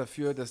ja alles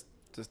dafür, dass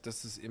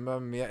es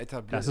immer mehr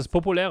etabliert dass es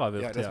populärer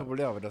wird. Ja, das ist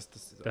populär, aber das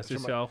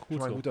ist ja auch gut schon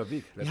mal ein guter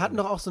Weg. Wir hatten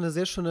doch auch so eine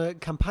sehr schöne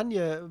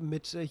Kampagne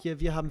mit hier,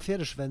 wir haben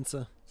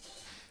Pferdeschwänze.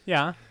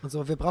 Ja. Und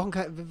so, wir brauchen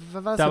keine.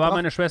 Da war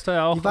meine Schwester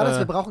ja auch. Wie war das?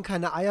 Wir brauchen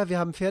keine Eier, wir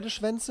haben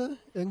Pferdeschwänze?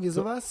 Irgendwie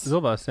sowas?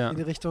 Sowas, ja. In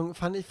die Richtung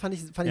fand ich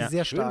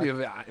sehr stark.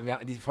 Schön,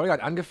 die Folge hat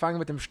angefangen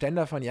mit dem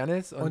Ständer von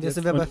Jannis. Und jetzt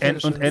sind wir bei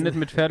Pferdeschwänzen. Und endet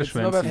mit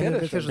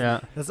Pferdeschwänzen.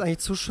 Ja. Das ist eigentlich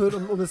zu schön,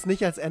 um es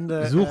nicht als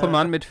Ende. Suche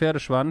Mann mit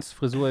Pferdeschwanz,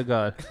 Frisur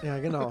egal. Ja,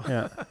 genau.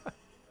 Ja.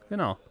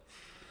 Genau.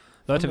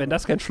 Leute, wenn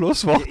das kein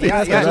Schlusswort ist.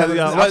 Das ist ein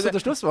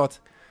absolutes Schlusswort.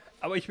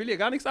 Aber ich will hier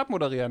gar nichts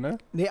abmoderieren, ne?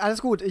 Nee,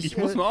 alles gut. Ich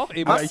muss nur auch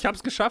eben, ich habe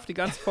es geschafft, die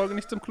ganze Folge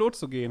nicht zum Klo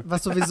zu gehen.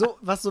 Was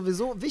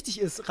sowieso wichtig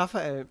ist,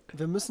 Raphael,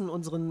 wir müssen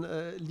unseren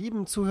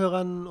lieben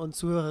Zuhörern und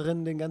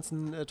Zuhörerinnen, den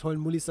ganzen tollen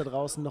Mullis da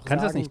draußen noch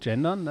Kannst sagen. Kannst du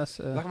das nicht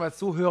gendern? Sag mal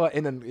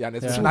ZuhörerInnen,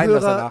 Janis.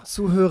 Ja.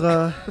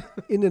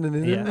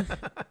 ZuhörerInnen.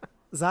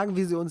 Sagen,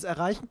 wie sie uns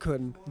erreichen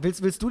können.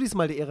 Willst du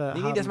diesmal die Ehre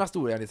haben? Nee, das machst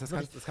du, Janis. Das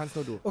kannst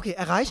nur du. Okay,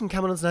 erreichen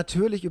kann man uns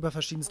natürlich über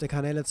verschiedenste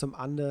Kanäle. Zum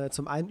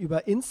einen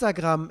über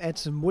Instagram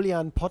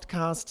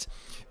 @mullianpodcast,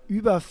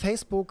 über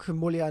Facebook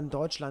Mullian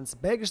Deutschlands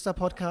belgischster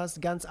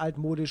Podcast, ganz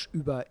altmodisch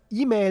über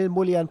E-Mail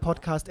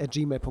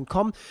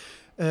mullianpodcast@gmail.com.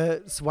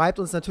 Swiped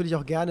uns natürlich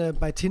auch gerne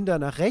bei Tinder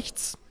nach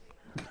rechts.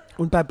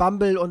 Und bei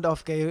Bumble und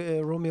auf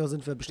Gay Romeo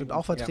sind wir bestimmt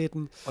auch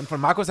vertreten. Ja. Und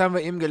von Markus haben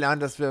wir eben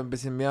gelernt, dass wir ein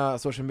bisschen mehr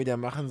Social Media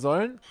machen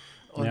sollen.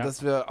 Und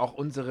dass wir auch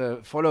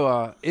unsere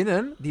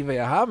FollowerInnen, die wir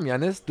ja haben,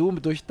 Janis, du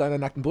durch deine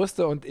nackten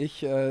Brüste und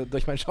ich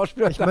durch meinen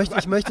Schauspieler.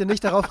 Ich möchte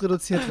nicht darauf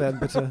reduziert werden,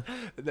 bitte.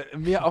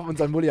 Mir auf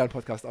unseren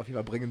Mullian-Podcast auf jeden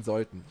Fall bringen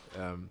sollten.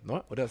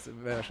 Ne? Oder das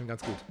wäre ja schon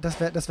ganz gut.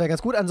 Das wär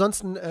ganz gut.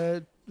 Ansonsten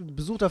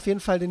besucht auf jeden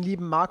Fall den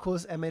lieben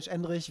Markus M.H.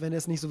 Endrich, wenn er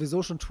es nicht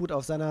sowieso schon tut,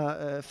 auf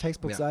seiner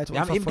Facebook-Seite. Wir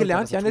haben eben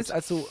gelernt, Janis,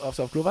 als du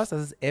auf Klo warst, dass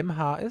es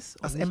MH ist.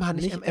 Das MH,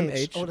 nicht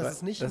MH. Oh, das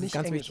ist nicht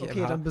ganz Englisch.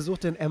 Okay, dann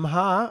besucht den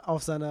MH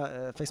auf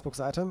seiner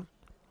Facebook-Seite.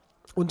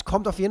 Und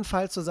kommt auf jeden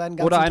Fall zu seinen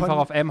ganzen Oder einfach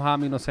auf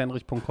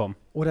mh-henrich.com.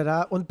 Oder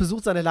da und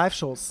besucht seine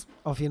Live-Shows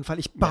auf jeden Fall.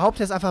 Ich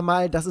behaupte jetzt einfach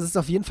mal, das ist es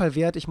auf jeden Fall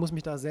wert. Ich muss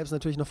mich da selbst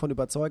natürlich noch von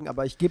überzeugen,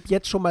 aber ich gebe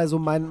jetzt schon mal so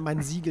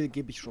mein Siegel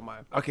gebe ich schon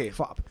mal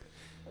vorab.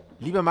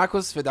 Lieber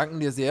Markus, wir danken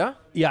dir sehr.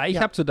 Ja,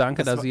 ich habe zu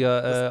danken, dass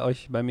ihr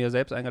euch bei mir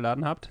selbst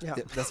eingeladen habt. Ja.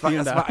 Das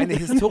war eine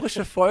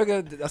historische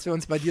Folge, dass wir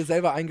uns bei dir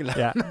selber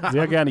eingeladen haben. Ja,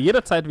 sehr gerne.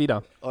 Jederzeit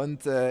wieder.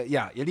 Und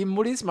ihr lieben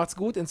Mullis, macht's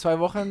gut. In 2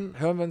 Wochen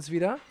hören wir uns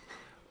wieder.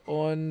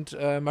 Und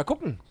mal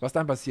gucken, was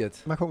dann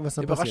passiert. Mal gucken, was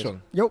dann passiert.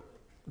 Überraschung. Jo,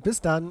 bis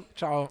dann.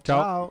 Ciao.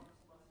 Ciao.